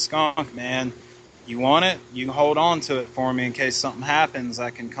roadkill skunk, man. You want it? You can hold on to it for me in case something happens. I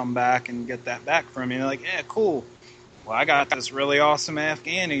can come back and get that back from you. And you're like, yeah, cool. Well, I got this really awesome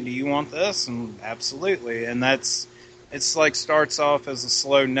Afghani. Do you want this? And absolutely. And it's like starts off as a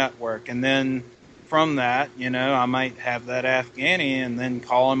slow network. And then from that, I might have that Afghani and then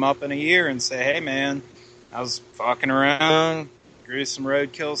call him up in a year and say, hey, man, I was fucking around, grew some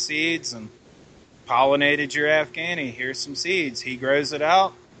roadkill seeds, and pollinated your Afghani. Here's some seeds. He grows it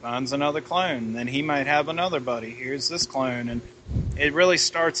out, finds another clone. Then he might have another buddy. Here's this clone. And it really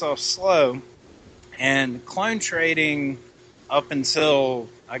starts off slow. And clone trading, up until,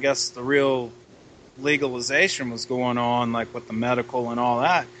 I guess, the real legalization was going on, like with the medical and all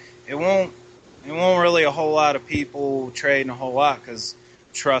that, it won't really a whole lot of people trading a whole lot because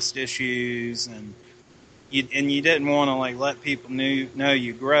trust issues and you didn't want to like let people know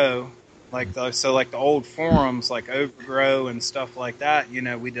you grow, like the old forums like Overgrow and stuff like that.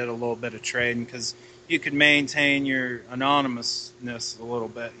 We did a little bit of trading because you could maintain your anonymousness a little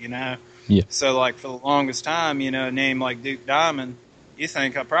bit. Yeah. So like for the longest time, a name like Duke Diamond, you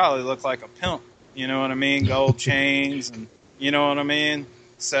think I probably look like a pimp. You know what I mean? Gold chains and you know what I mean.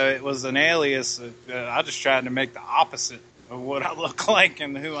 So it was an alias. I just tried to make the opposite of what I look like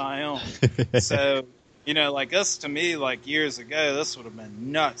and who I am. So. Like this to me, like years ago, this would have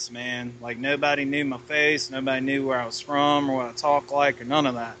been nuts, man. Like nobody knew my face, nobody knew where I was from or what I talked like or none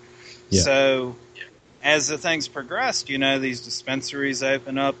of that. Yeah. So as the things progressed, these dispensaries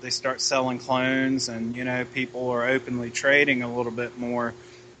open up, they start selling clones and, people are openly trading a little bit more.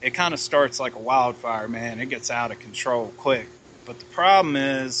 It kind of starts like a wildfire, man. It gets out of control quick. But the problem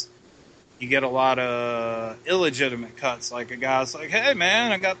is you get a lot of illegitimate cuts. Like a guy's like, hey,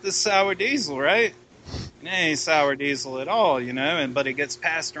 man, I got this sour diesel, right? And it ain't sour diesel at all, but it gets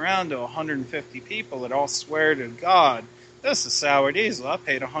passed around to 150 people that all swear to God, this is sour diesel. I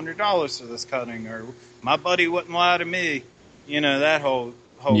paid $100 for this cutting, or my buddy wouldn't lie to me. That whole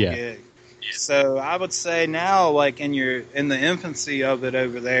gig. So I would say now, like in the infancy of it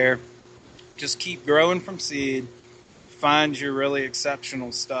over there, just keep growing from seed, find your really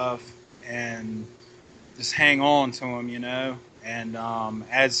exceptional stuff, and just hang on to them, And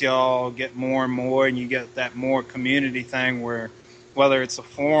as y'all get more and more and you get that more community thing where whether it's a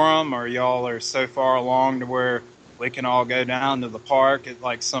forum or y'all are so far along to where we can all go down to the park at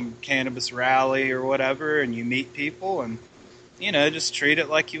like some cannabis rally or whatever and you meet people and, just treat it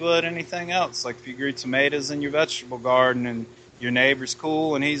like you would anything else. Like if you grew tomatoes in your vegetable garden and your neighbor's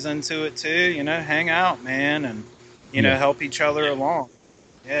cool and he's into it too, hang out, man, and, help each other along.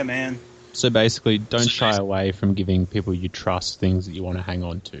 Yeah, man. So basically, don't shy away from giving people you trust things that you want to hang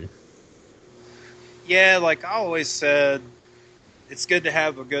on to. Yeah, like I always said, it's good to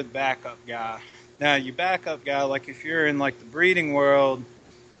have a good backup guy. Now, your backup guy, like if you're in like the breeding world,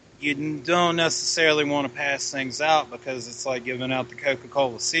 you don't necessarily want to pass things out because it's like giving out the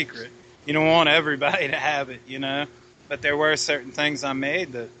Coca-Cola secret. You don't want everybody to have it, But there were certain things I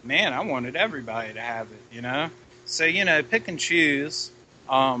made that, man, I wanted everybody to have it, So, pick and choose.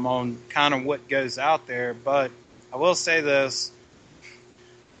 On kind of what goes out there, but I will say this,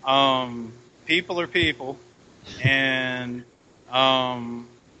 people are people, and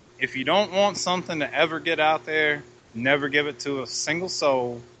if you don't want something to ever get out there, never give it to a single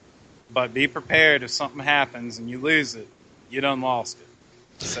soul, but be prepared if something happens and you lose it, you done lost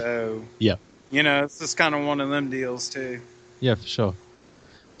it. So, yeah, it's just kind of one of them deals too. Yeah, for sure.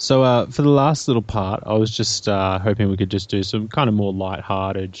 So for the last little part, I was just hoping we could just do some kind of more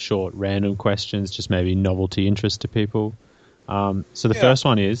light-hearted, short, random questions, just maybe novelty interest to people. So the first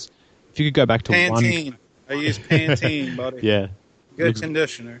one is, if you could go back to Pantene. I use Pantene, buddy. Yeah. Good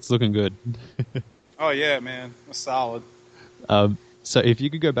conditioner. It's looking good. Oh, yeah, man. It's solid. So if you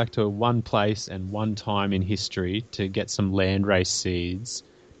could go back to one place and one time in history to get some landrace seeds,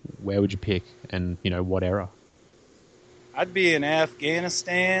 where would you pick and, what era? I'd be in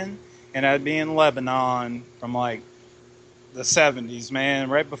Afghanistan, and I'd be in Lebanon from, like, the 70s, man.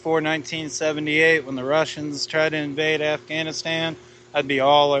 Right before 1978, when the Russians tried to invade Afghanistan, I'd be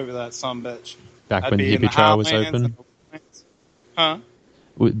all over that sumbitch. Back when the hippie trail was open? Huh?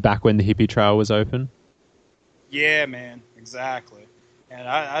 Back when the hippie trail was open? Yeah, man, exactly. And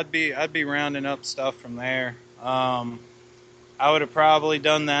I'd be rounding up stuff from there. I would have probably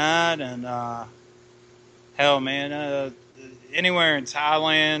done that, and hell, man, anywhere in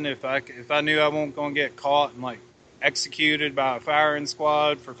Thailand. If I knew I wasn't gonna get caught and like executed by a firing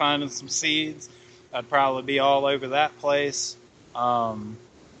squad for finding some seeds, I'd probably be all over that place.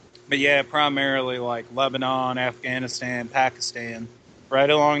 But yeah, primarily like Lebanon, Afghanistan, Pakistan, right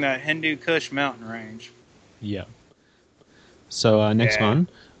along that Hindu Kush mountain range. Yeah. So next one,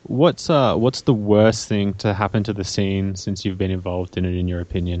 what's the worst thing to happen to the scene since you've been involved in it, in your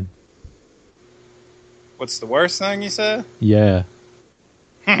opinion? What's the worst thing you said? Yeah.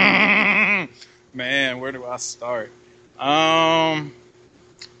 Man, where do I start? I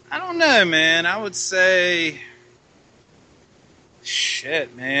don't know, man. I would say,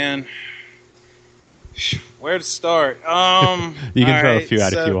 shit, man. Where to start? You can throw a few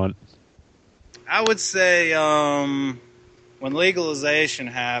out if you want. I would say, when legalization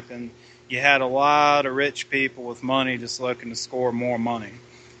happened, you had a lot of rich people with money just looking to score more money.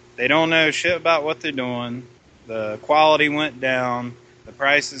 They don't know shit about what they're doing. The quality went down. The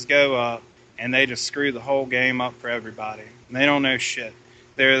prices go up. And they just screw the whole game up for everybody. And they don't know shit.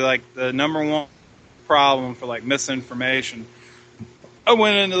 They're like the number one problem for like misinformation. I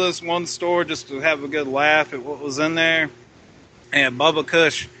went into this one store just to have a good laugh at what was in there. And Bubba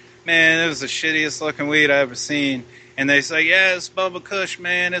Kush, man, it was the shittiest looking weed I ever seen. And they say, yeah, it's Bubba Kush,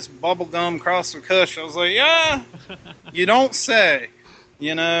 man. It's bubble gum crossed with Kush. I was like, yeah, you don't say.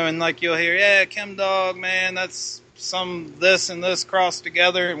 And like you'll hear, yeah, Chem Dog, man, that's some this and this crossed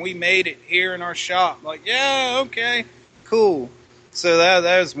together, and we made it here in our shop. Like, yeah, okay, cool. So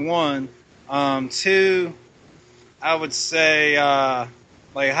that was one. Two, I would say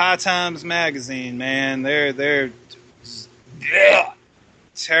like High Times magazine, man. They're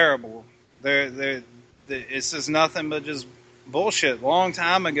terrible. It's just nothing but just bullshit. Long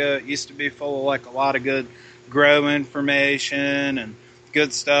time ago, it used to be full of like a lot of good grow information and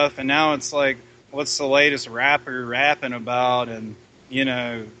good stuff, and now it's like, what's the latest rapper rapping about, and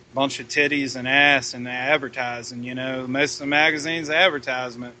bunch of titties and ass and advertising. Most of the magazines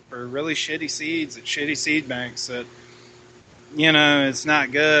advertisement for really shitty seeds at shitty seed banks that it's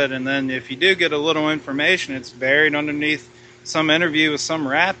not good. And then if you do get a little information, it's buried underneath some interview with some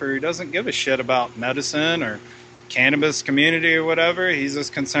rapper who doesn't give a shit about medicine or cannabis community or whatever. He's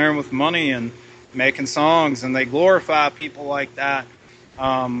just concerned with money and making songs, and they glorify people like that.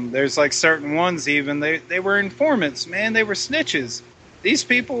 There's like certain ones even, they were informants, man. They were snitches. These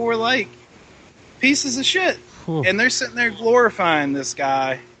people were like pieces of shit. And they're sitting there glorifying this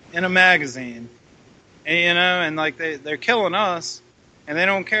guy in a magazine. And, and like they're killing us, and they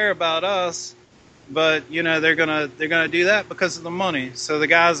don't care about us, but they're gonna do that because of the money. So the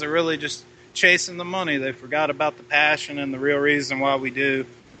guys are really just chasing the money. They forgot about the passion and the real reason why we do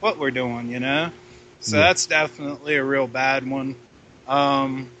what we're doing, So that's definitely a real bad one.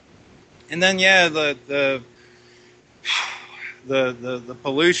 And then the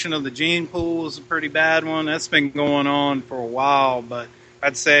pollution of the gene pool is a pretty bad one. That's been going on for a while, but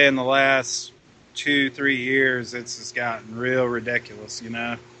I'd say in the last 2-3 years, it's just gotten real ridiculous,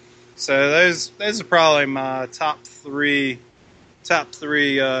 So those are probably my top three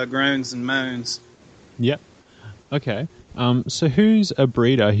groans and moans. Yep. Okay. So who's a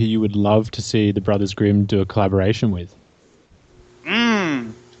breeder who you would love to see the Brothers Grimm do a collaboration with?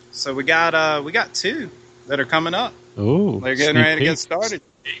 So we got two that are coming up. Oh, they're getting ready to get started.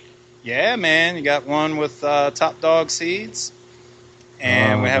 Yeah, man, you got one with Top Dog Seeds,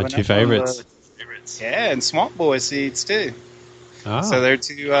 and we have two favorites. Yeah, and Swamp Boy Seeds too. So they're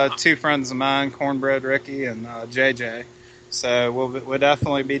two friends of mine, Cornbread Ricky and JJ. So we'll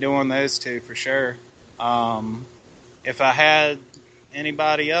definitely be doing those two for sure. If I had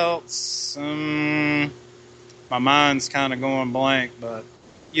anybody else, my mind's kind of going blank, but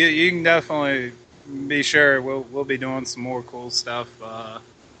you can definitely be sure we'll be doing some more cool stuff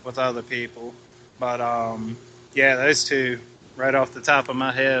with other people. But yeah, those two right off the top of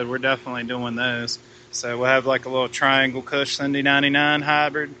my head, we're definitely doing those. So we'll have like a little Triangle Kush Cindy 99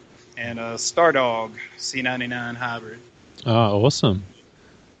 hybrid and a Stardog C99 hybrid. Oh, awesome.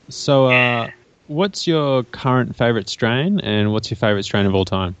 So, what's your current favorite strain, and what's your favorite strain of all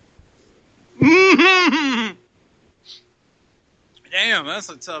time? Damn, that's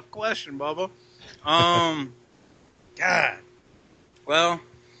a tough question, Bubba. God. Well,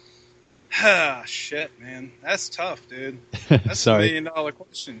 shit, man. That's tough, dude. That's Sorry. $1 million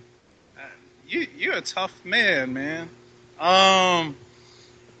question. You a tough man, man. I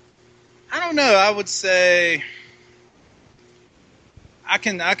don't know. I would say I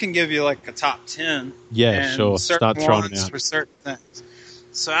can give you like a top 10. Yeah, sure. Start throwing it ones out. for certain things.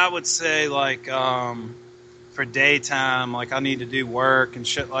 So I would say like for daytime, like I need to do work and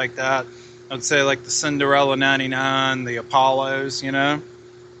shit like that. I would say like the Cinderella 99, the Apollos, you know.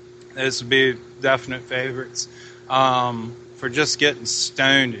 Those would be definite favorites. For just getting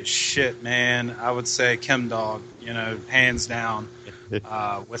stoned as shit, man, I would say Chem Dog, you know, hands down,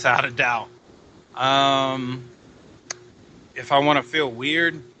 without a doubt. If I want to feel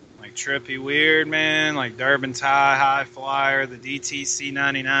weird, like trippy weird, man, like Durban Tie, High Flyer, the DTC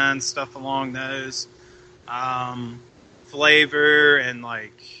 99, stuff along those. Flavor and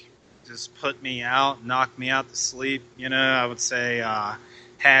like just put me out, knock me out to sleep, you know, I would say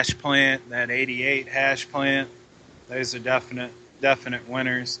Hash Plant, that 88 Hash Plant. Those are definite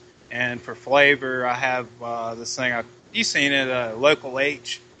winners. And for flavor, I have this thing. You've seen it, Local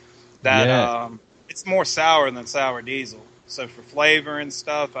H. That it's more sour than Sour Diesel. So for flavor and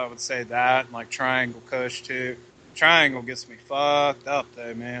stuff, I would say that. And like Triangle Kush too. Triangle gets me fucked up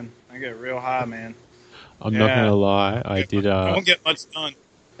though, man. I get real high, man. I'm not gonna lie. I don't get much done.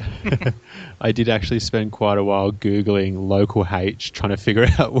 I did actually spend quite a while Googling Local H, trying to figure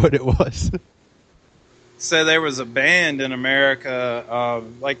out what it was. So there was a band in America,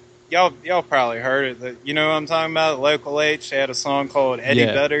 like y'all probably heard it. You know what I'm talking about? Local H. They had a song called Eddie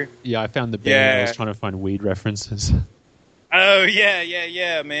Vedder. Yeah, I found the band. I was trying to find weed references. Oh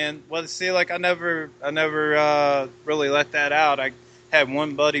yeah, man. Well, see, like I never really let that out. I had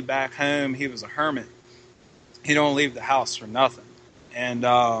one buddy back home. He was a hermit. He don't leave the house for nothing. And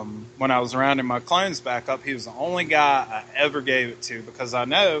when I was rounding my clones back up, he was the only guy I ever gave it to because I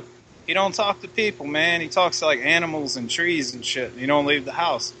know he don't talk to people, man. He talks to like animals and trees and shit. And he don't leave the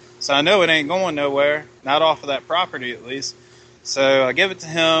house. So I know it ain't going nowhere. Not off of that property, at least. So I give it to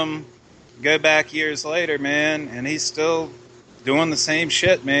him. Go back years later, man, and he's still doing the same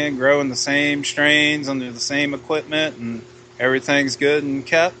shit, man. Growing the same strains under the same equipment, and everything's good and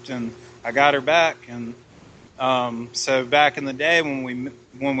kept. And I got her back. And so back in the day when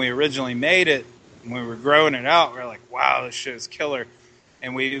we originally made it, when we were growing it out, we were like, wow, this shit is killer.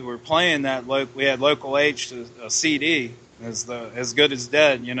 And we were playing that. We had Local H, a CD, as good as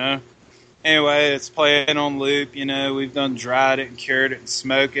dead, you know. Anyway, it's playing on loop, you know. We've done dried it and cured it and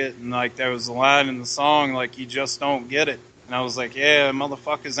smoked it, and like there was a line in the song like, "You just don't get it." And I was like, "Yeah,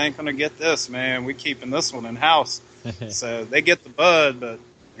 motherfuckers ain't gonna get this, man. We keeping this one in house." So they get the bud, but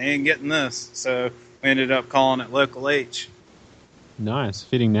they ain't getting this. So we ended up calling it Local H. Nice,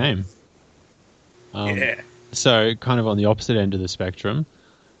 fitting name. Yeah. So, kind of on the opposite end of the spectrum,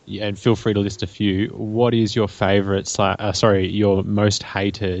 and feel free to list a few. What is your favorite? Your most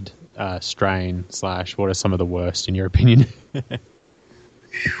hated strain / what are some of the worst in your opinion?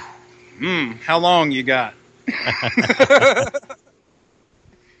 How long you got?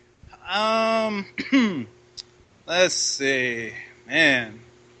 Let's see, man,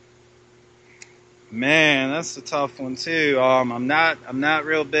 that's a tough one too. I'm not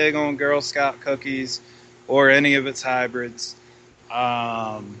real big on Girl Scout cookies or any of its hybrids.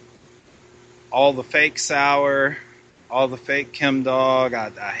 All the fake sour, all the fake Chem Dog,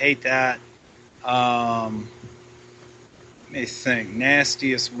 I hate that. Let me think.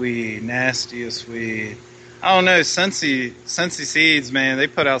 Nastiest weed. I don't know. Cincy Seeds, man, they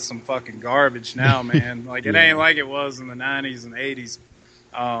put out some fucking garbage now, man. Like, it ain't like it was in the 90s and 80s.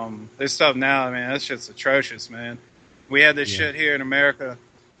 This stuff now, man, that shit's atrocious, man. We had this shit here in America.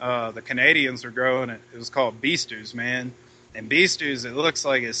 The Canadians were growing it. It was called Beasters, man. And Beasters, it looks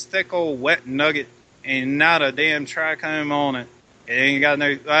like it's thick old wet nugget and not a damn trichome on it. It ain't got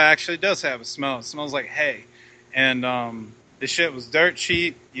no... Actually, it does have a smell. It smells like hay. And this shit was dirt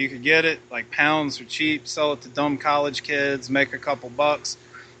cheap. You could get it, like pounds for cheap, sell it to dumb college kids, make a couple bucks.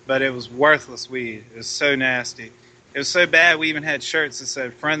 But it was worthless weed. It was so nasty. It was so bad we even had shirts that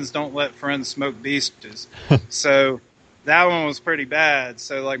said, "Friends don't let friends smoke Beasters." So... that one was pretty bad.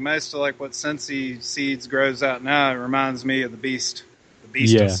 So, like, most of, like, what Cincy Seeds grows out now, it reminds me of the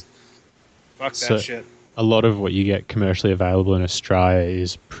beasties. Yeah. Fuck that shit. A lot of what you get commercially available in Australia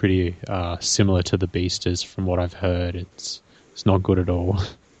is pretty similar to the beasters from what I've heard. It's not good at all.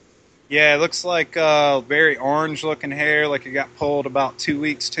 Yeah, it looks like very orange-looking hair, like it got pulled about 2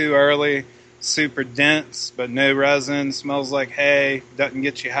 weeks too early. Super dense, but no resin. Smells like hay. Doesn't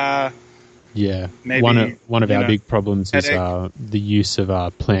get you high. Yeah, Maybe, one of our big problems is headache. the use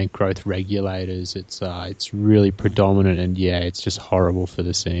of plant growth regulators. It's really predominant, and it's just horrible for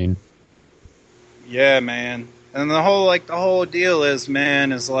the scene. Yeah, man. And the whole deal is,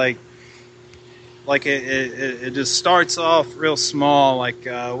 man, is like it just starts off real small. Like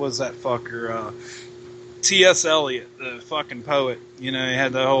what's that fucker? T.S. Eliot, the fucking poet. You know, he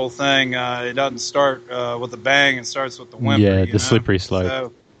had the whole thing. It doesn't start with a bang; it starts with the whimper. Yeah, the slippery slope.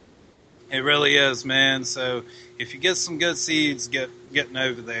 So, it really is, man. So if you get some good seeds, getting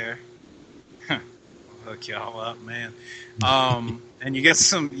over there, I'll hook y'all up, man. And you get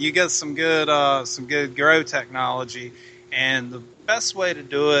some good grow technology. And the best way to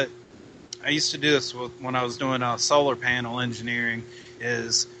do it, I used to do this when I was doing solar panel engineering,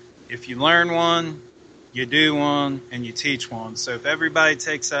 is if you learn one, you do one, and you teach one. So if everybody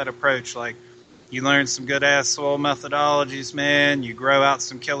takes that approach, like you learn some good-ass soil methodologies, man, you grow out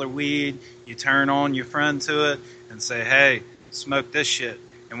some killer weed, you turn on your friend to it and say, hey, smoke this shit.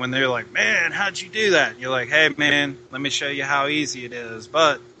 And when they're like, man, how'd you do that? You're like, hey, man, let me show you how easy it is.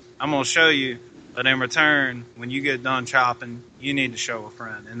 But I'm going to show you. But in return, when you get done chopping, you need to show a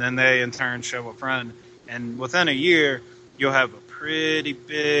friend. And then they, in turn, show a friend. And within a year, you'll have a pretty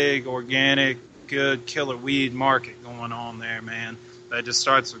big, organic, good killer weed market going on there, man. That just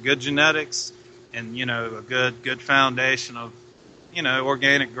starts with good genetics and, a good foundation of,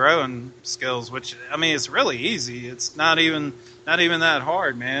 organic growing skills, which, I mean, it's really easy. It's not even that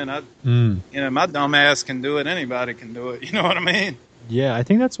hard, man. My dumb ass can do it. Anybody can do it. You know what I mean? Yeah, I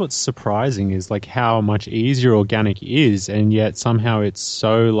think that's what's surprising is like how much easier organic is, and yet somehow it's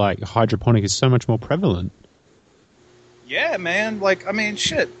so like hydroponic is so much more prevalent. Yeah, man. Like, I mean,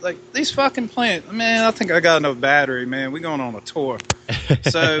 shit. Like these fucking plants, man. I think I got enough battery, man. We're going on a tour.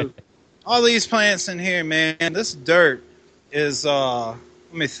 So, all these plants in here, man. This dirt is let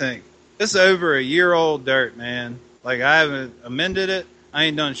me think. This is over a year old dirt, man. Like I haven't amended it. I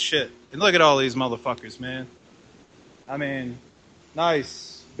ain't done shit. And look at all these motherfuckers, man. I mean,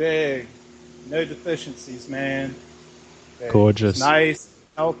 nice, big, no deficiencies, man. Gorgeous. It's nice,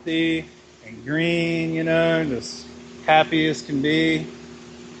 healthy, and green, just happy as can be.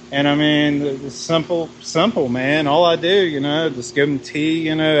 And I mean, it's simple, man. All I do, just give them tea,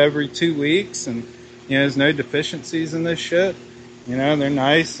 every 2 weeks. And, there's no deficiencies in this shit. They're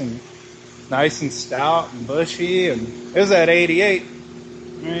nice and stout and bushy. And it was at 88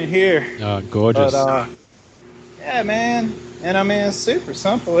 right here. Oh, gorgeous. But, yeah, man. And I mean, it's super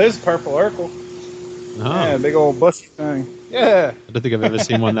simple. It's purple Urkel. Oh. Yeah, big old bushy thing. Yeah. I don't think I've ever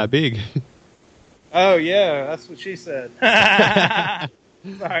seen one that big. Oh, yeah. That's what she said.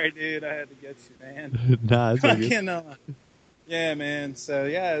 Sorry, dude. I had to get you, man. Nah, that's good. Yeah, man. So,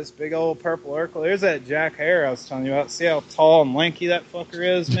 yeah, it's big old purple Urkel. There's that Jack Hare I was telling you about. See how tall and lanky that fucker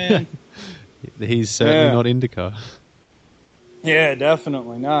is, man? He's certainly not indica. Yeah,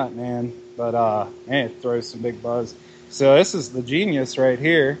 definitely not, man. But, man, it throws some big buzz. So this is the Genius right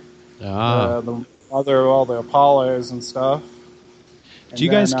here. The mother of all the Apollos and stuff. And do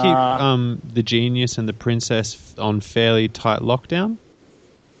you guys keep the Genius and the Princess on fairly tight lockdown?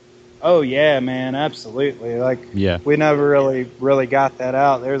 Oh, yeah, man, absolutely. We never really got that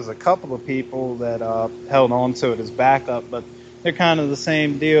out. There's a couple of people that held on to it as backup, but they're kind of the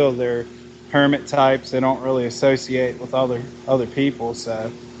same deal. They're hermit types. They don't really associate with other people.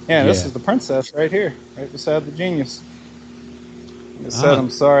 So, yeah, this is the Princess right here, right beside the Genius. I said, I'm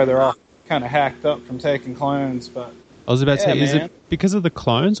sorry, they're all kind of hacked up from taking clones, but I was about to say, man. is it because of the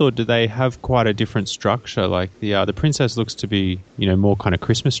clones, or do they have quite a different structure? Like the Princess looks to be, more kind of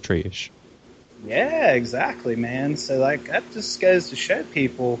Christmas tree-ish. Yeah, exactly, man. So, that just goes to show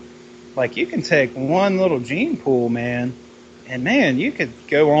people, you can take one little gene pool, man, and, man, you could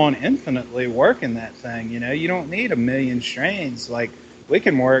go on infinitely working that thing, You don't need a million strains. We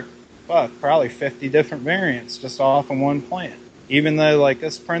can work, probably 50 different variants just off of one plant. Even though,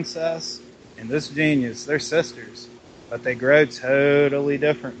 this Princess and this Genius, they're sisters. But they grow totally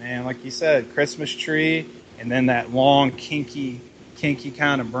different, man. Like you said, Christmas tree, and then that long, kinky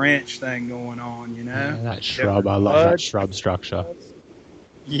kind of branch thing going on, Yeah, that shrub. I love that shrub structure.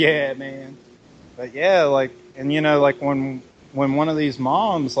 Yeah, man. But yeah, when one of these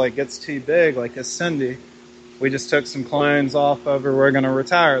moms gets too big, like this Cindy, we just took some clones off of her. We're going to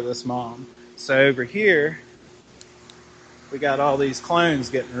retire this mom. So over here, we got all these clones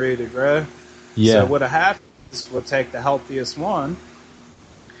getting rooted, bro. Yeah. So what happens is we'll take the healthiest one,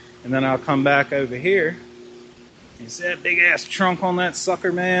 and then I'll come back over here. You see that big ass trunk on that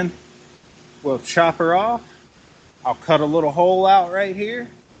sucker, man? We'll chop her off. I'll cut a little hole out right here.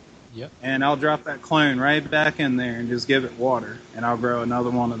 Yep. And I'll drop that clone right back in there and just give it water, and I'll grow another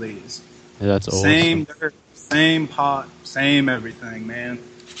one of these. Yeah, that's awesome. Same dirt, same pot, same everything, man.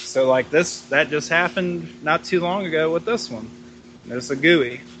 So like this, that just happened not too long ago with this one. It's a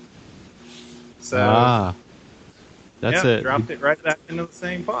gooey. So that's dropped it right back into the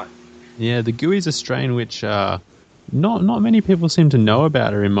same pot. Yeah, the gooey's a strain which not many people seem to know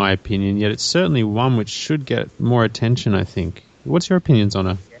about her, in my opinion. Yet it's certainly one which should get more attention, I think. What's your opinions on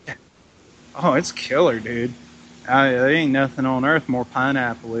her? Oh, it's killer, dude. There ain't nothing on earth more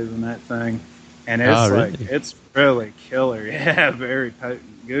pineapple-y than that thing. And it's it's really killer. Yeah, very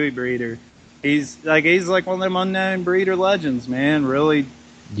potent. Gooey breeder. He's like one of them unknown breeder legends, man. Really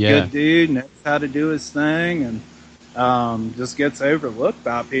good dude, knows how to do his thing, and just gets overlooked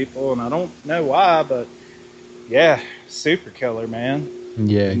by people, and I don't know why, but yeah, super killer, man.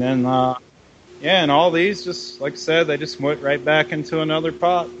 Yeah. And then and all these, just like I said, they just went right back into another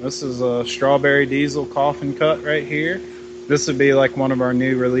pot. This is a strawberry diesel coffin cut right here. This would be like one of our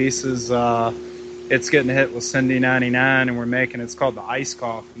new releases. It's getting hit with Cindy 99, and we're making it's called the Ice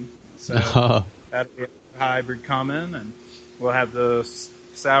Coffin. So that'll be a hybrid coming, and we'll have the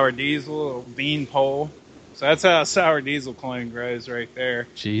sour diesel, bean pole. So that's how a sour diesel clone grows right there.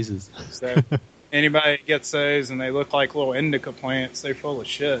 Jesus. So anybody that gets those and they look like little indica plants, they're full of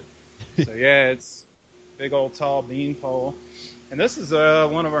shit. So yeah, it's big old tall bean pole. And this is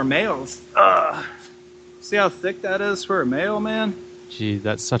one of our males. See how thick that is for a male, man? Gee,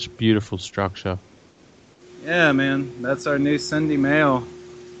 that's such beautiful structure. Yeah, man. That's our new Cindy male.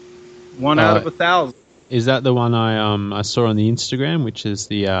 One out of 1,000. Is that the one I saw on the Instagram, which is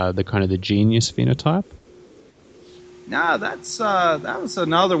the kind of the genius phenotype? Nah, that was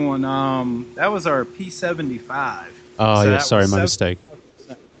another one. That was our P75. Oh, So yeah, that sorry, was my mistake.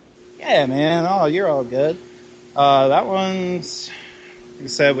 Yeah, man. Oh, you're all good. That one's, like I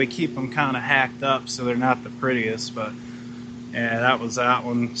said, we keep them kind of hacked up so they're not the prettiest, but yeah, that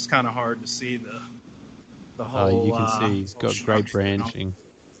one. It's kind of hard to see the whole. You can see he's got great branching.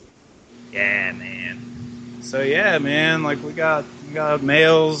 Yeah, man. So yeah, man. Like we got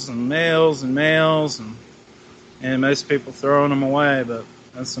males and males and males, and most people throwing them away, but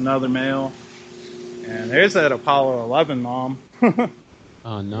that's another male. And there's that Apollo 11 mom.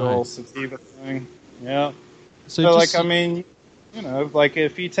 Oh, nice. Little sativa thing. Yeah. So like, I mean, you know, like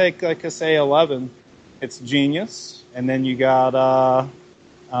if you take like a say 11, it's genius, and then you got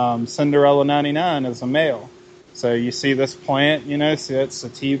Cinderella 99 as a male. So you see this plant, you know, see that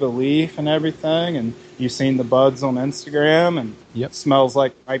sativa leaf and everything, and you've seen the buds on Instagram, and it smells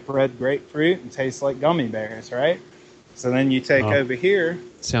like ripe red grapefruit and tastes like gummy bears, right? So then you take over here.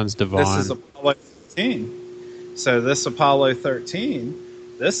 Sounds divine. This is Apollo 13. So this Apollo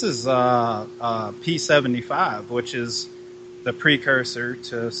 13, this is P75, which is the precursor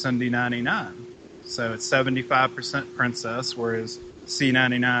to Cindy 99. So it's 75% princess, whereas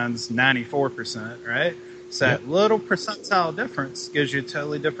C99's 94%, right? So that little percentile difference gives you a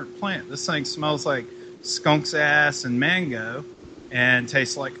totally different plant. This thing smells like skunk's ass and mango and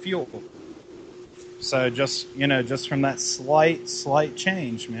tastes like fuel. So just from that slight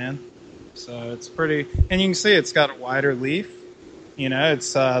change, man. So it's pretty, and you can see it's got a wider leaf. You know,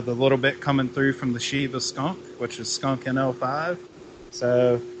 it's the little bit coming through from the Shiva skunk, which is skunk NL5.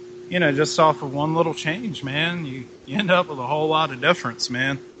 So, you know, just off of one little change, man, you end up with a whole lot of difference,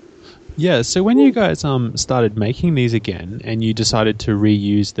 man. Yeah, so when you guys started making these again and you decided to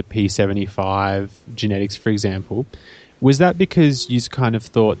reuse the P75 genetics, for example, was that because you kind of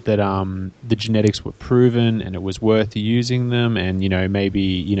thought that the genetics were proven and it was worth using them, and, you know, maybe,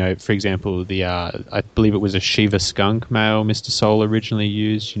 you know, for example, the I believe it was a Shiva skunk male Mr. Soul originally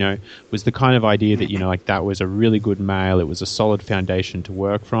used, you know, was the kind of idea that, you know, like that was a really good male, it was a solid foundation to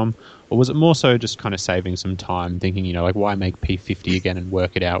work from? Or was it more so just kind of saving some time, thinking, you know, like, why make P50 again and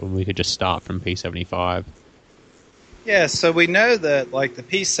work it out when we could just start from P75? Yeah, so we know that, like, the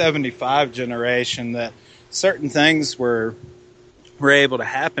P75 generation, that certain things were able to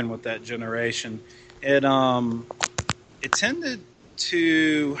happen with that generation. It tended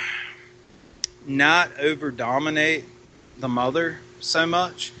to not over-dominate the mother so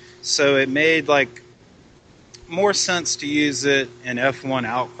much, so it made, like, more sense to use it in F1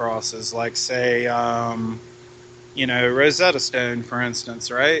 outcrosses, like, say, you know, Rosetta Stone, for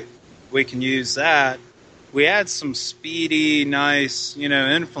instance, right? We can use that we add some speedy, nice,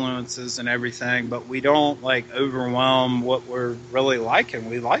 influences and everything, but we don't like overwhelm what we're really liking.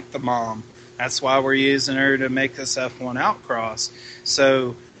 We like the mom. That's why we're using her to make this F1 outcross.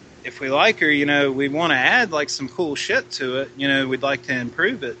 So if we like her, we want to add like some cool shit to it. We'd like to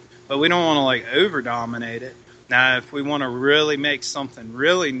improve it, but we don't want to like over dominate it. Now, if we want to really make something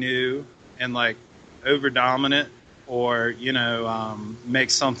really new and like over dominant, or make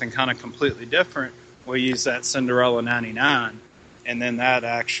something kind of completely different, we'll use that Cinderella 99, and then that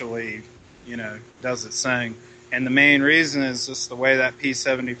actually does its thing. And the main reason is just the way that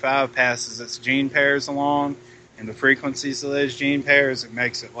P75 passes its gene pairs along and the frequencies of those gene pairs. It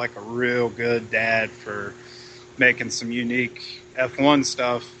makes it like a real good dad for making some unique F1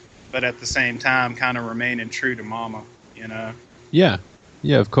 stuff, but at the same time kind of remaining true to mama, Yeah,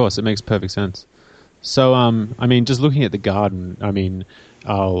 of course. It makes perfect sense. So, just looking at the garden,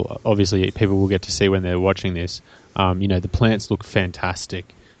 obviously people will get to see when they're watching this, the plants look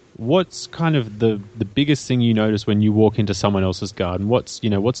fantastic. What's kind of the biggest thing you notice when you walk into someone else's garden? What's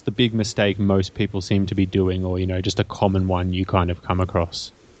the big mistake most people seem to be doing, or, just a common one you kind of come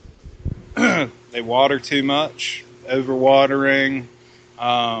across? They water too much, overwatering.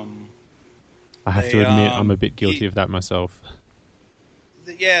 I have to admit, I'm a bit guilty of that myself.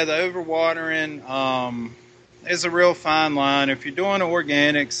 The overwatering is a real fine line. If you're doing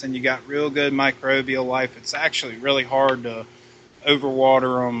organics and you got real good microbial life, it's actually really hard to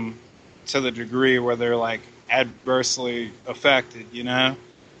overwater them to the degree where they're like adversely affected. If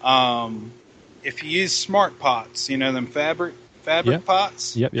you use smart pots, them fabric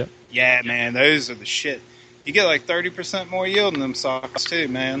pots. Yep. Yeah, man, those are the shit. You get like 30% more yield in them socks too,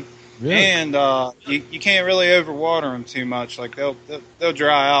 man. Really? And you can't really overwater them too much. Like they'll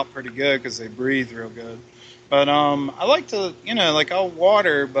dry out pretty good because they breathe real good. But I like to, I'll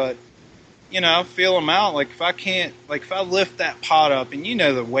water, but I'll feel them out. Like if I lift that pot up and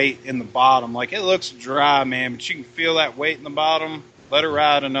the weight in the bottom, like it looks dry, man, but you can feel that weight in the bottom. Let her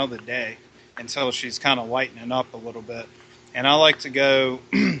ride another day until she's kind of lightening up a little bit. And I like to go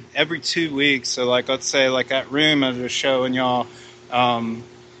every 2 weeks. So like let's say like that room I was just showing y'all.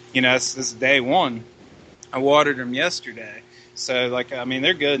 This is day one. I watered them yesterday. So,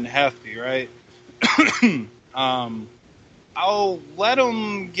 they're good and hefty, right? I'll let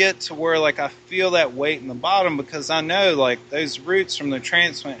them get to where, I feel that weight in the bottom because I know, those roots from the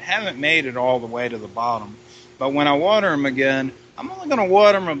transplant haven't made it all the way to the bottom. But when I water them again, I'm only going to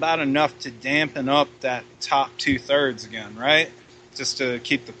water them about enough to dampen up that top 2/3 again, right? Just to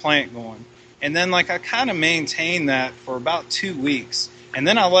keep the plant going. And then, I kind of maintain that for about 2 weeks. And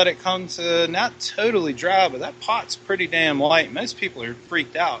then I let it come to not totally dry, but that pot's pretty damn light. Most people are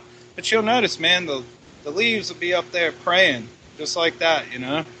freaked out. But you'll notice, man, the leaves will be up there praying, just like that,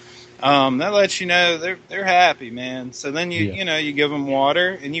 That lets you know they're happy, man. So then you give them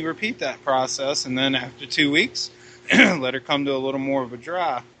water, and you repeat that process. And then after 2 weeks, let her come to a little more of a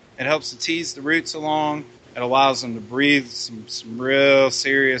dry. It helps to tease the roots along. It allows them to breathe some real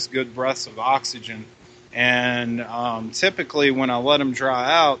serious good breaths of oxygen. And typically when I let them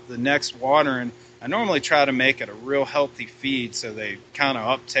dry out, the next watering, I normally try to make it a real healthy feed so they kind of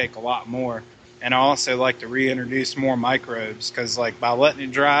uptake a lot more. And I also like to reintroduce more microbes because by letting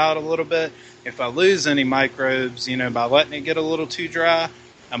it dry out a little bit, if I lose any microbes, by letting it get a little too dry,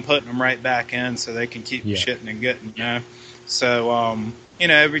 I'm putting them right back in so they can keep shitting and getting, So,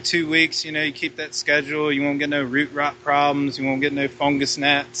 every 2 weeks, you keep that schedule. You won't get no root rot problems. You won't get no fungus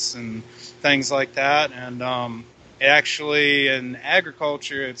gnats and things like that. And it actually, in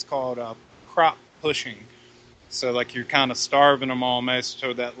agriculture, it's called crop pushing. So you're kind of starving them almost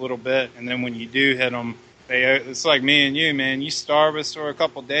to that little bit, and then when you do hit them, it's like me and you, man. You starve us for a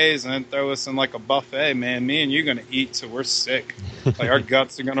couple days and then throw us in a buffet, man. Me and you are gonna eat till we're sick. Our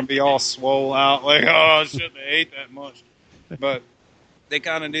guts are gonna be all swole out. Oh, I shouldn't have ate that much. But they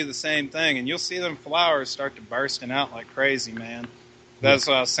kind of do the same thing, and you'll see them flowers start to bursting out like crazy, man. That's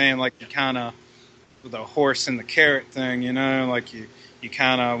what I was saying, you kind of, with the horse and the carrot thing, you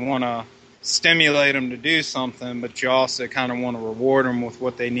kind of want to stimulate them to do something, but you also kind of want to reward them with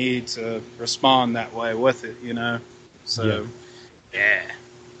what they need to respond that way with it, So, yeah.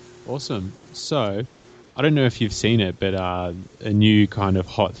 Awesome. So, I don't know if you've seen it, but a new kind of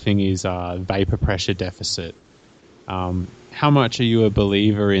hot thing is vapor pressure deficit. How much are you a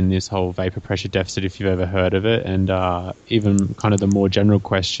believer in this whole vapor pressure deficit, if you've ever heard of it? And even kind of the more general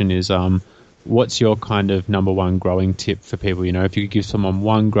question is, what's your kind of number one growing tip for people? If you could give someone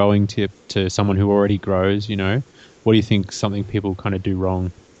one growing tip to someone who already grows, what do you think something people kind of do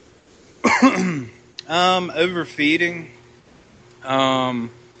wrong? Overfeeding.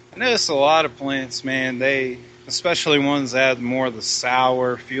 I notice a lot of plants, man, they, especially ones that have more of the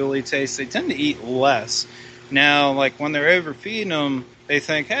sour, fuely taste, they tend to eat less. Now, like when they're overfeeding them, they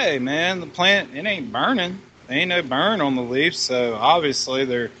think, hey, man, the plant, it ain't burning. There ain't no burn on the leaf, so obviously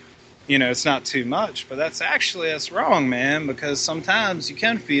they're, it's not too much. But that's wrong, man, because sometimes you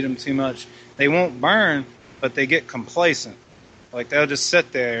can feed them too much. They won't burn, but they get complacent. Like they'll just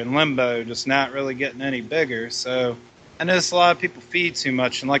sit there in limbo, just not really getting any bigger. So I notice a lot of people feed too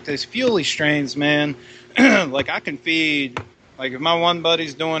much. And like those fuely strains, man, like I can feed, like if my one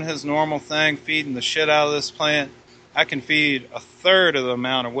buddy's doing his normal thing, feeding the shit out of this plant, I can feed a third of the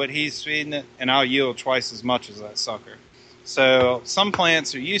amount of what he's feeding it, and I'll yield twice as much as that sucker. So some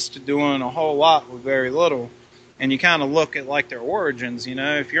plants are used to doing a whole lot with very little. And you kind of look at like their origins,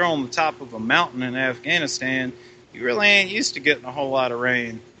 if you're on the top of a mountain in Afghanistan, you really ain't used to getting a whole lot of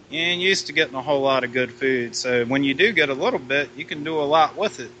rain. You ain't used to getting a whole lot of good food. So when you do get a little bit, you can do a lot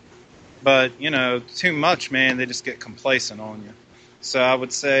with it. But, too much, man, they just get complacent on you. So I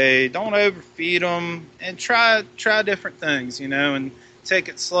would say don't overfeed them and try different things, and take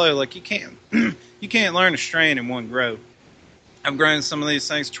it slow. Like you can't learn a strain in one grow. I've grown some of these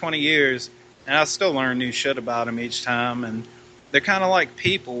things 20 years, and I still learn new shit about them each time. And they're kind of like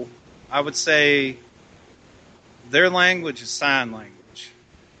people. I would say their language is sign language,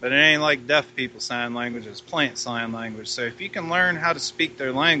 but it ain't like deaf people's sign language. It's plant sign language. So if you can learn how to speak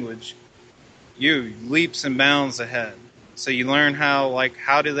their language, you leaps and bounds ahead. So you learn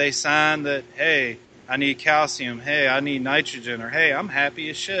how do they sign that, hey, I need calcium, hey, I need nitrogen, or hey, I'm happy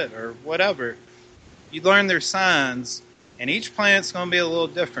as shit, or whatever. You learn their signs, and each plant's going to be a little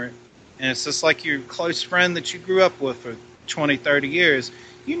different. And it's just like your close friend that you grew up with for 20, 30 years.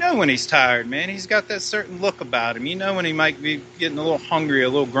 You know when he's tired, man. He's got that certain look about him. You know when he might be getting a little hungry, a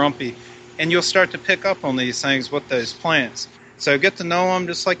little grumpy. And you'll start to pick up on these things with those plants. So get to know them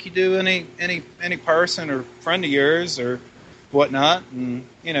just like you do any person or friend of yours or whatnot. And,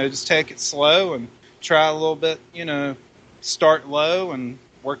 just take it slow and try a little bit, start low and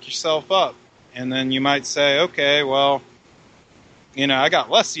work yourself up. And then you might say, okay, well, I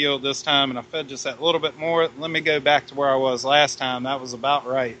got less yield this time and I fed just that little bit more. Let me go back to where I was last time. That was about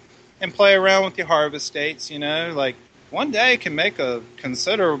right. And play around with your harvest dates, like one day can make a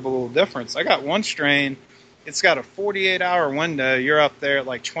considerable difference. I got one strain. It's got a 48-hour window. You're up there at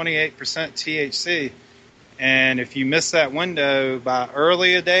like 28% THC. And if you miss that window by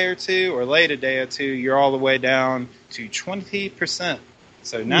early a day or two or late a day or two, you're all the way down to 20%.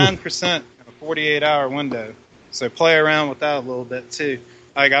 So 9% in a 48-hour window. So play around with that a little bit too.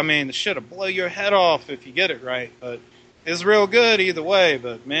 The shit'll blow your head off if you get it right. But it's real good either way.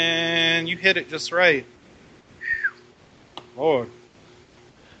 But man, you hit it just right. Lord.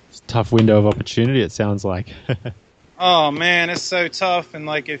 It's a tough window of opportunity, it sounds like. Oh man, it's so tough. And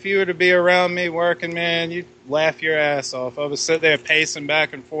if you were to be around me working, man, you'd laugh your ass off. I would sit there pacing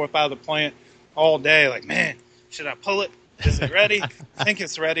back and forth out of the plant all day. Like, man, should I pull it? Is it ready? I think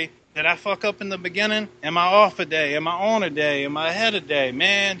it's ready. Did I fuck up in the beginning? Am I off a day? Am I on a day? Am I ahead a day?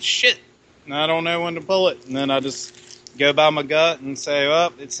 Man, shit. And I don't know when to pull it. And then I just go by my gut and say,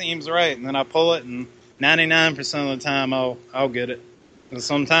 well, it seems right. And then I pull it, and 99% of the time I'll get it. And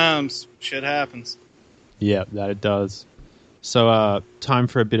sometimes shit happens. Yeah, that it does. So time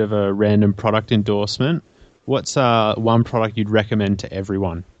for a bit of a random product endorsement. What's one product you'd recommend to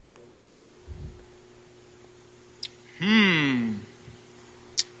everyone?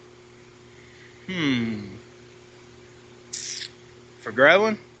 For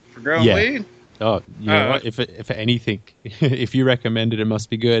growing weed? Oh, you know what? If anything, if you recommend it, it must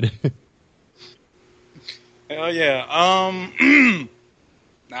be good. Hell yeah.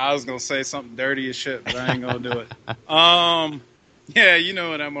 I was gonna say something dirty as shit, but I ain't gonna do it. Yeah, you know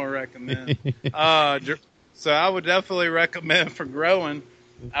what I'm gonna recommend. So I would definitely recommend for growing.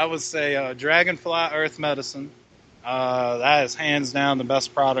 I would say Dragonfly Earth Medicine. That is hands down the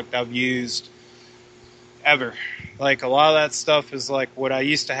best product I've used ever. Like a lot of that stuff is like what I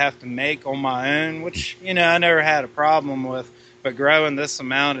used to have to make on my own, which I never had a problem with. But growing this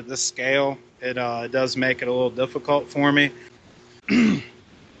amount at this scale, it does make it a little difficult for me.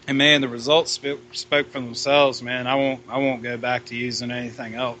 And man, the results spoke for themselves, man. I won't go back to using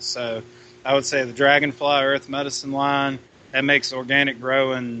anything else. So I would say the Dragonfly Earth Medicine line, that makes organic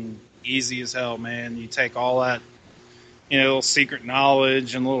growing easy as hell, man. You take all that, little secret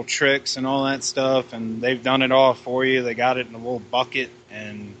knowledge and little tricks and all that stuff, and they've done it all for you. They got it in a little bucket,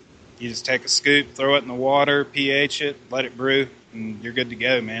 and you just take a scoop, throw it in the water, pH it, let it brew, and you're good to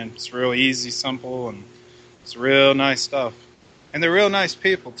go, man. It's real easy, simple, and it's real nice stuff. And they're real nice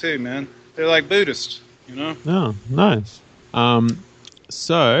people, too, man. They're like Buddhists, Oh, nice.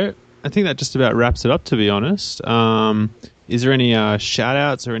 So, I think that just about wraps it up, to be honest. Is there any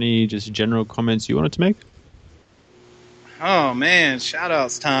shout-outs or any just general comments you wanted to make? Oh, man,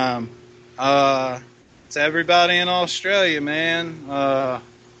 shout-outs time. To everybody in Australia, man. Y'all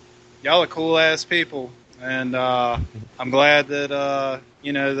are cool-ass people. And I'm glad that,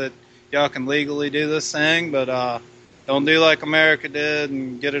 that y'all can legally do this thing. But don't do like America did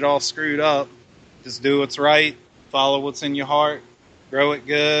and get it all screwed up. Just do what's right. Follow what's in your heart. Grow it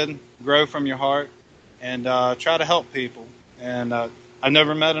good. Grow from your heart. And try to help people. And I've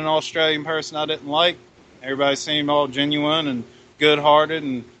never met an Australian person I didn't like. Everybody seemed all genuine and good-hearted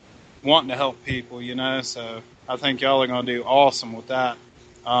and wanting to help people, So I think y'all are going to do awesome with that.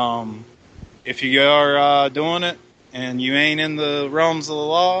 If you are doing it and you ain't in the realms of the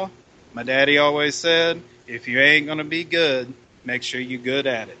law, my daddy always said, if you ain't going to be good, make sure you're good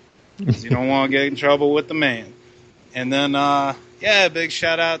at it. Because you don't want to get in trouble with the man. And then, big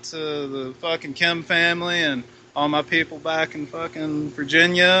shout-out to the fucking Kim family and all my people back in fucking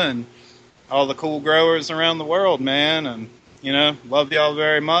Virginia and all the cool growers around the world, man. And, love y'all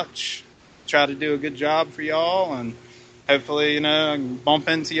very much. Try to do a good job for y'all. And hopefully, I can bump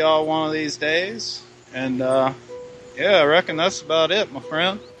into y'all one of these days. And, I reckon that's about it, my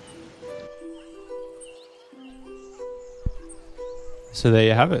friend. So there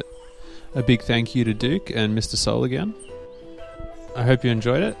you have it. A big thank you to Duke and Mr. Soul again. I hope you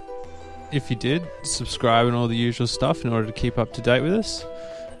enjoyed it. If you did, subscribe and all the usual stuff in order to keep up to date with us.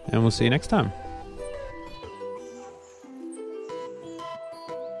 And we'll see you next time.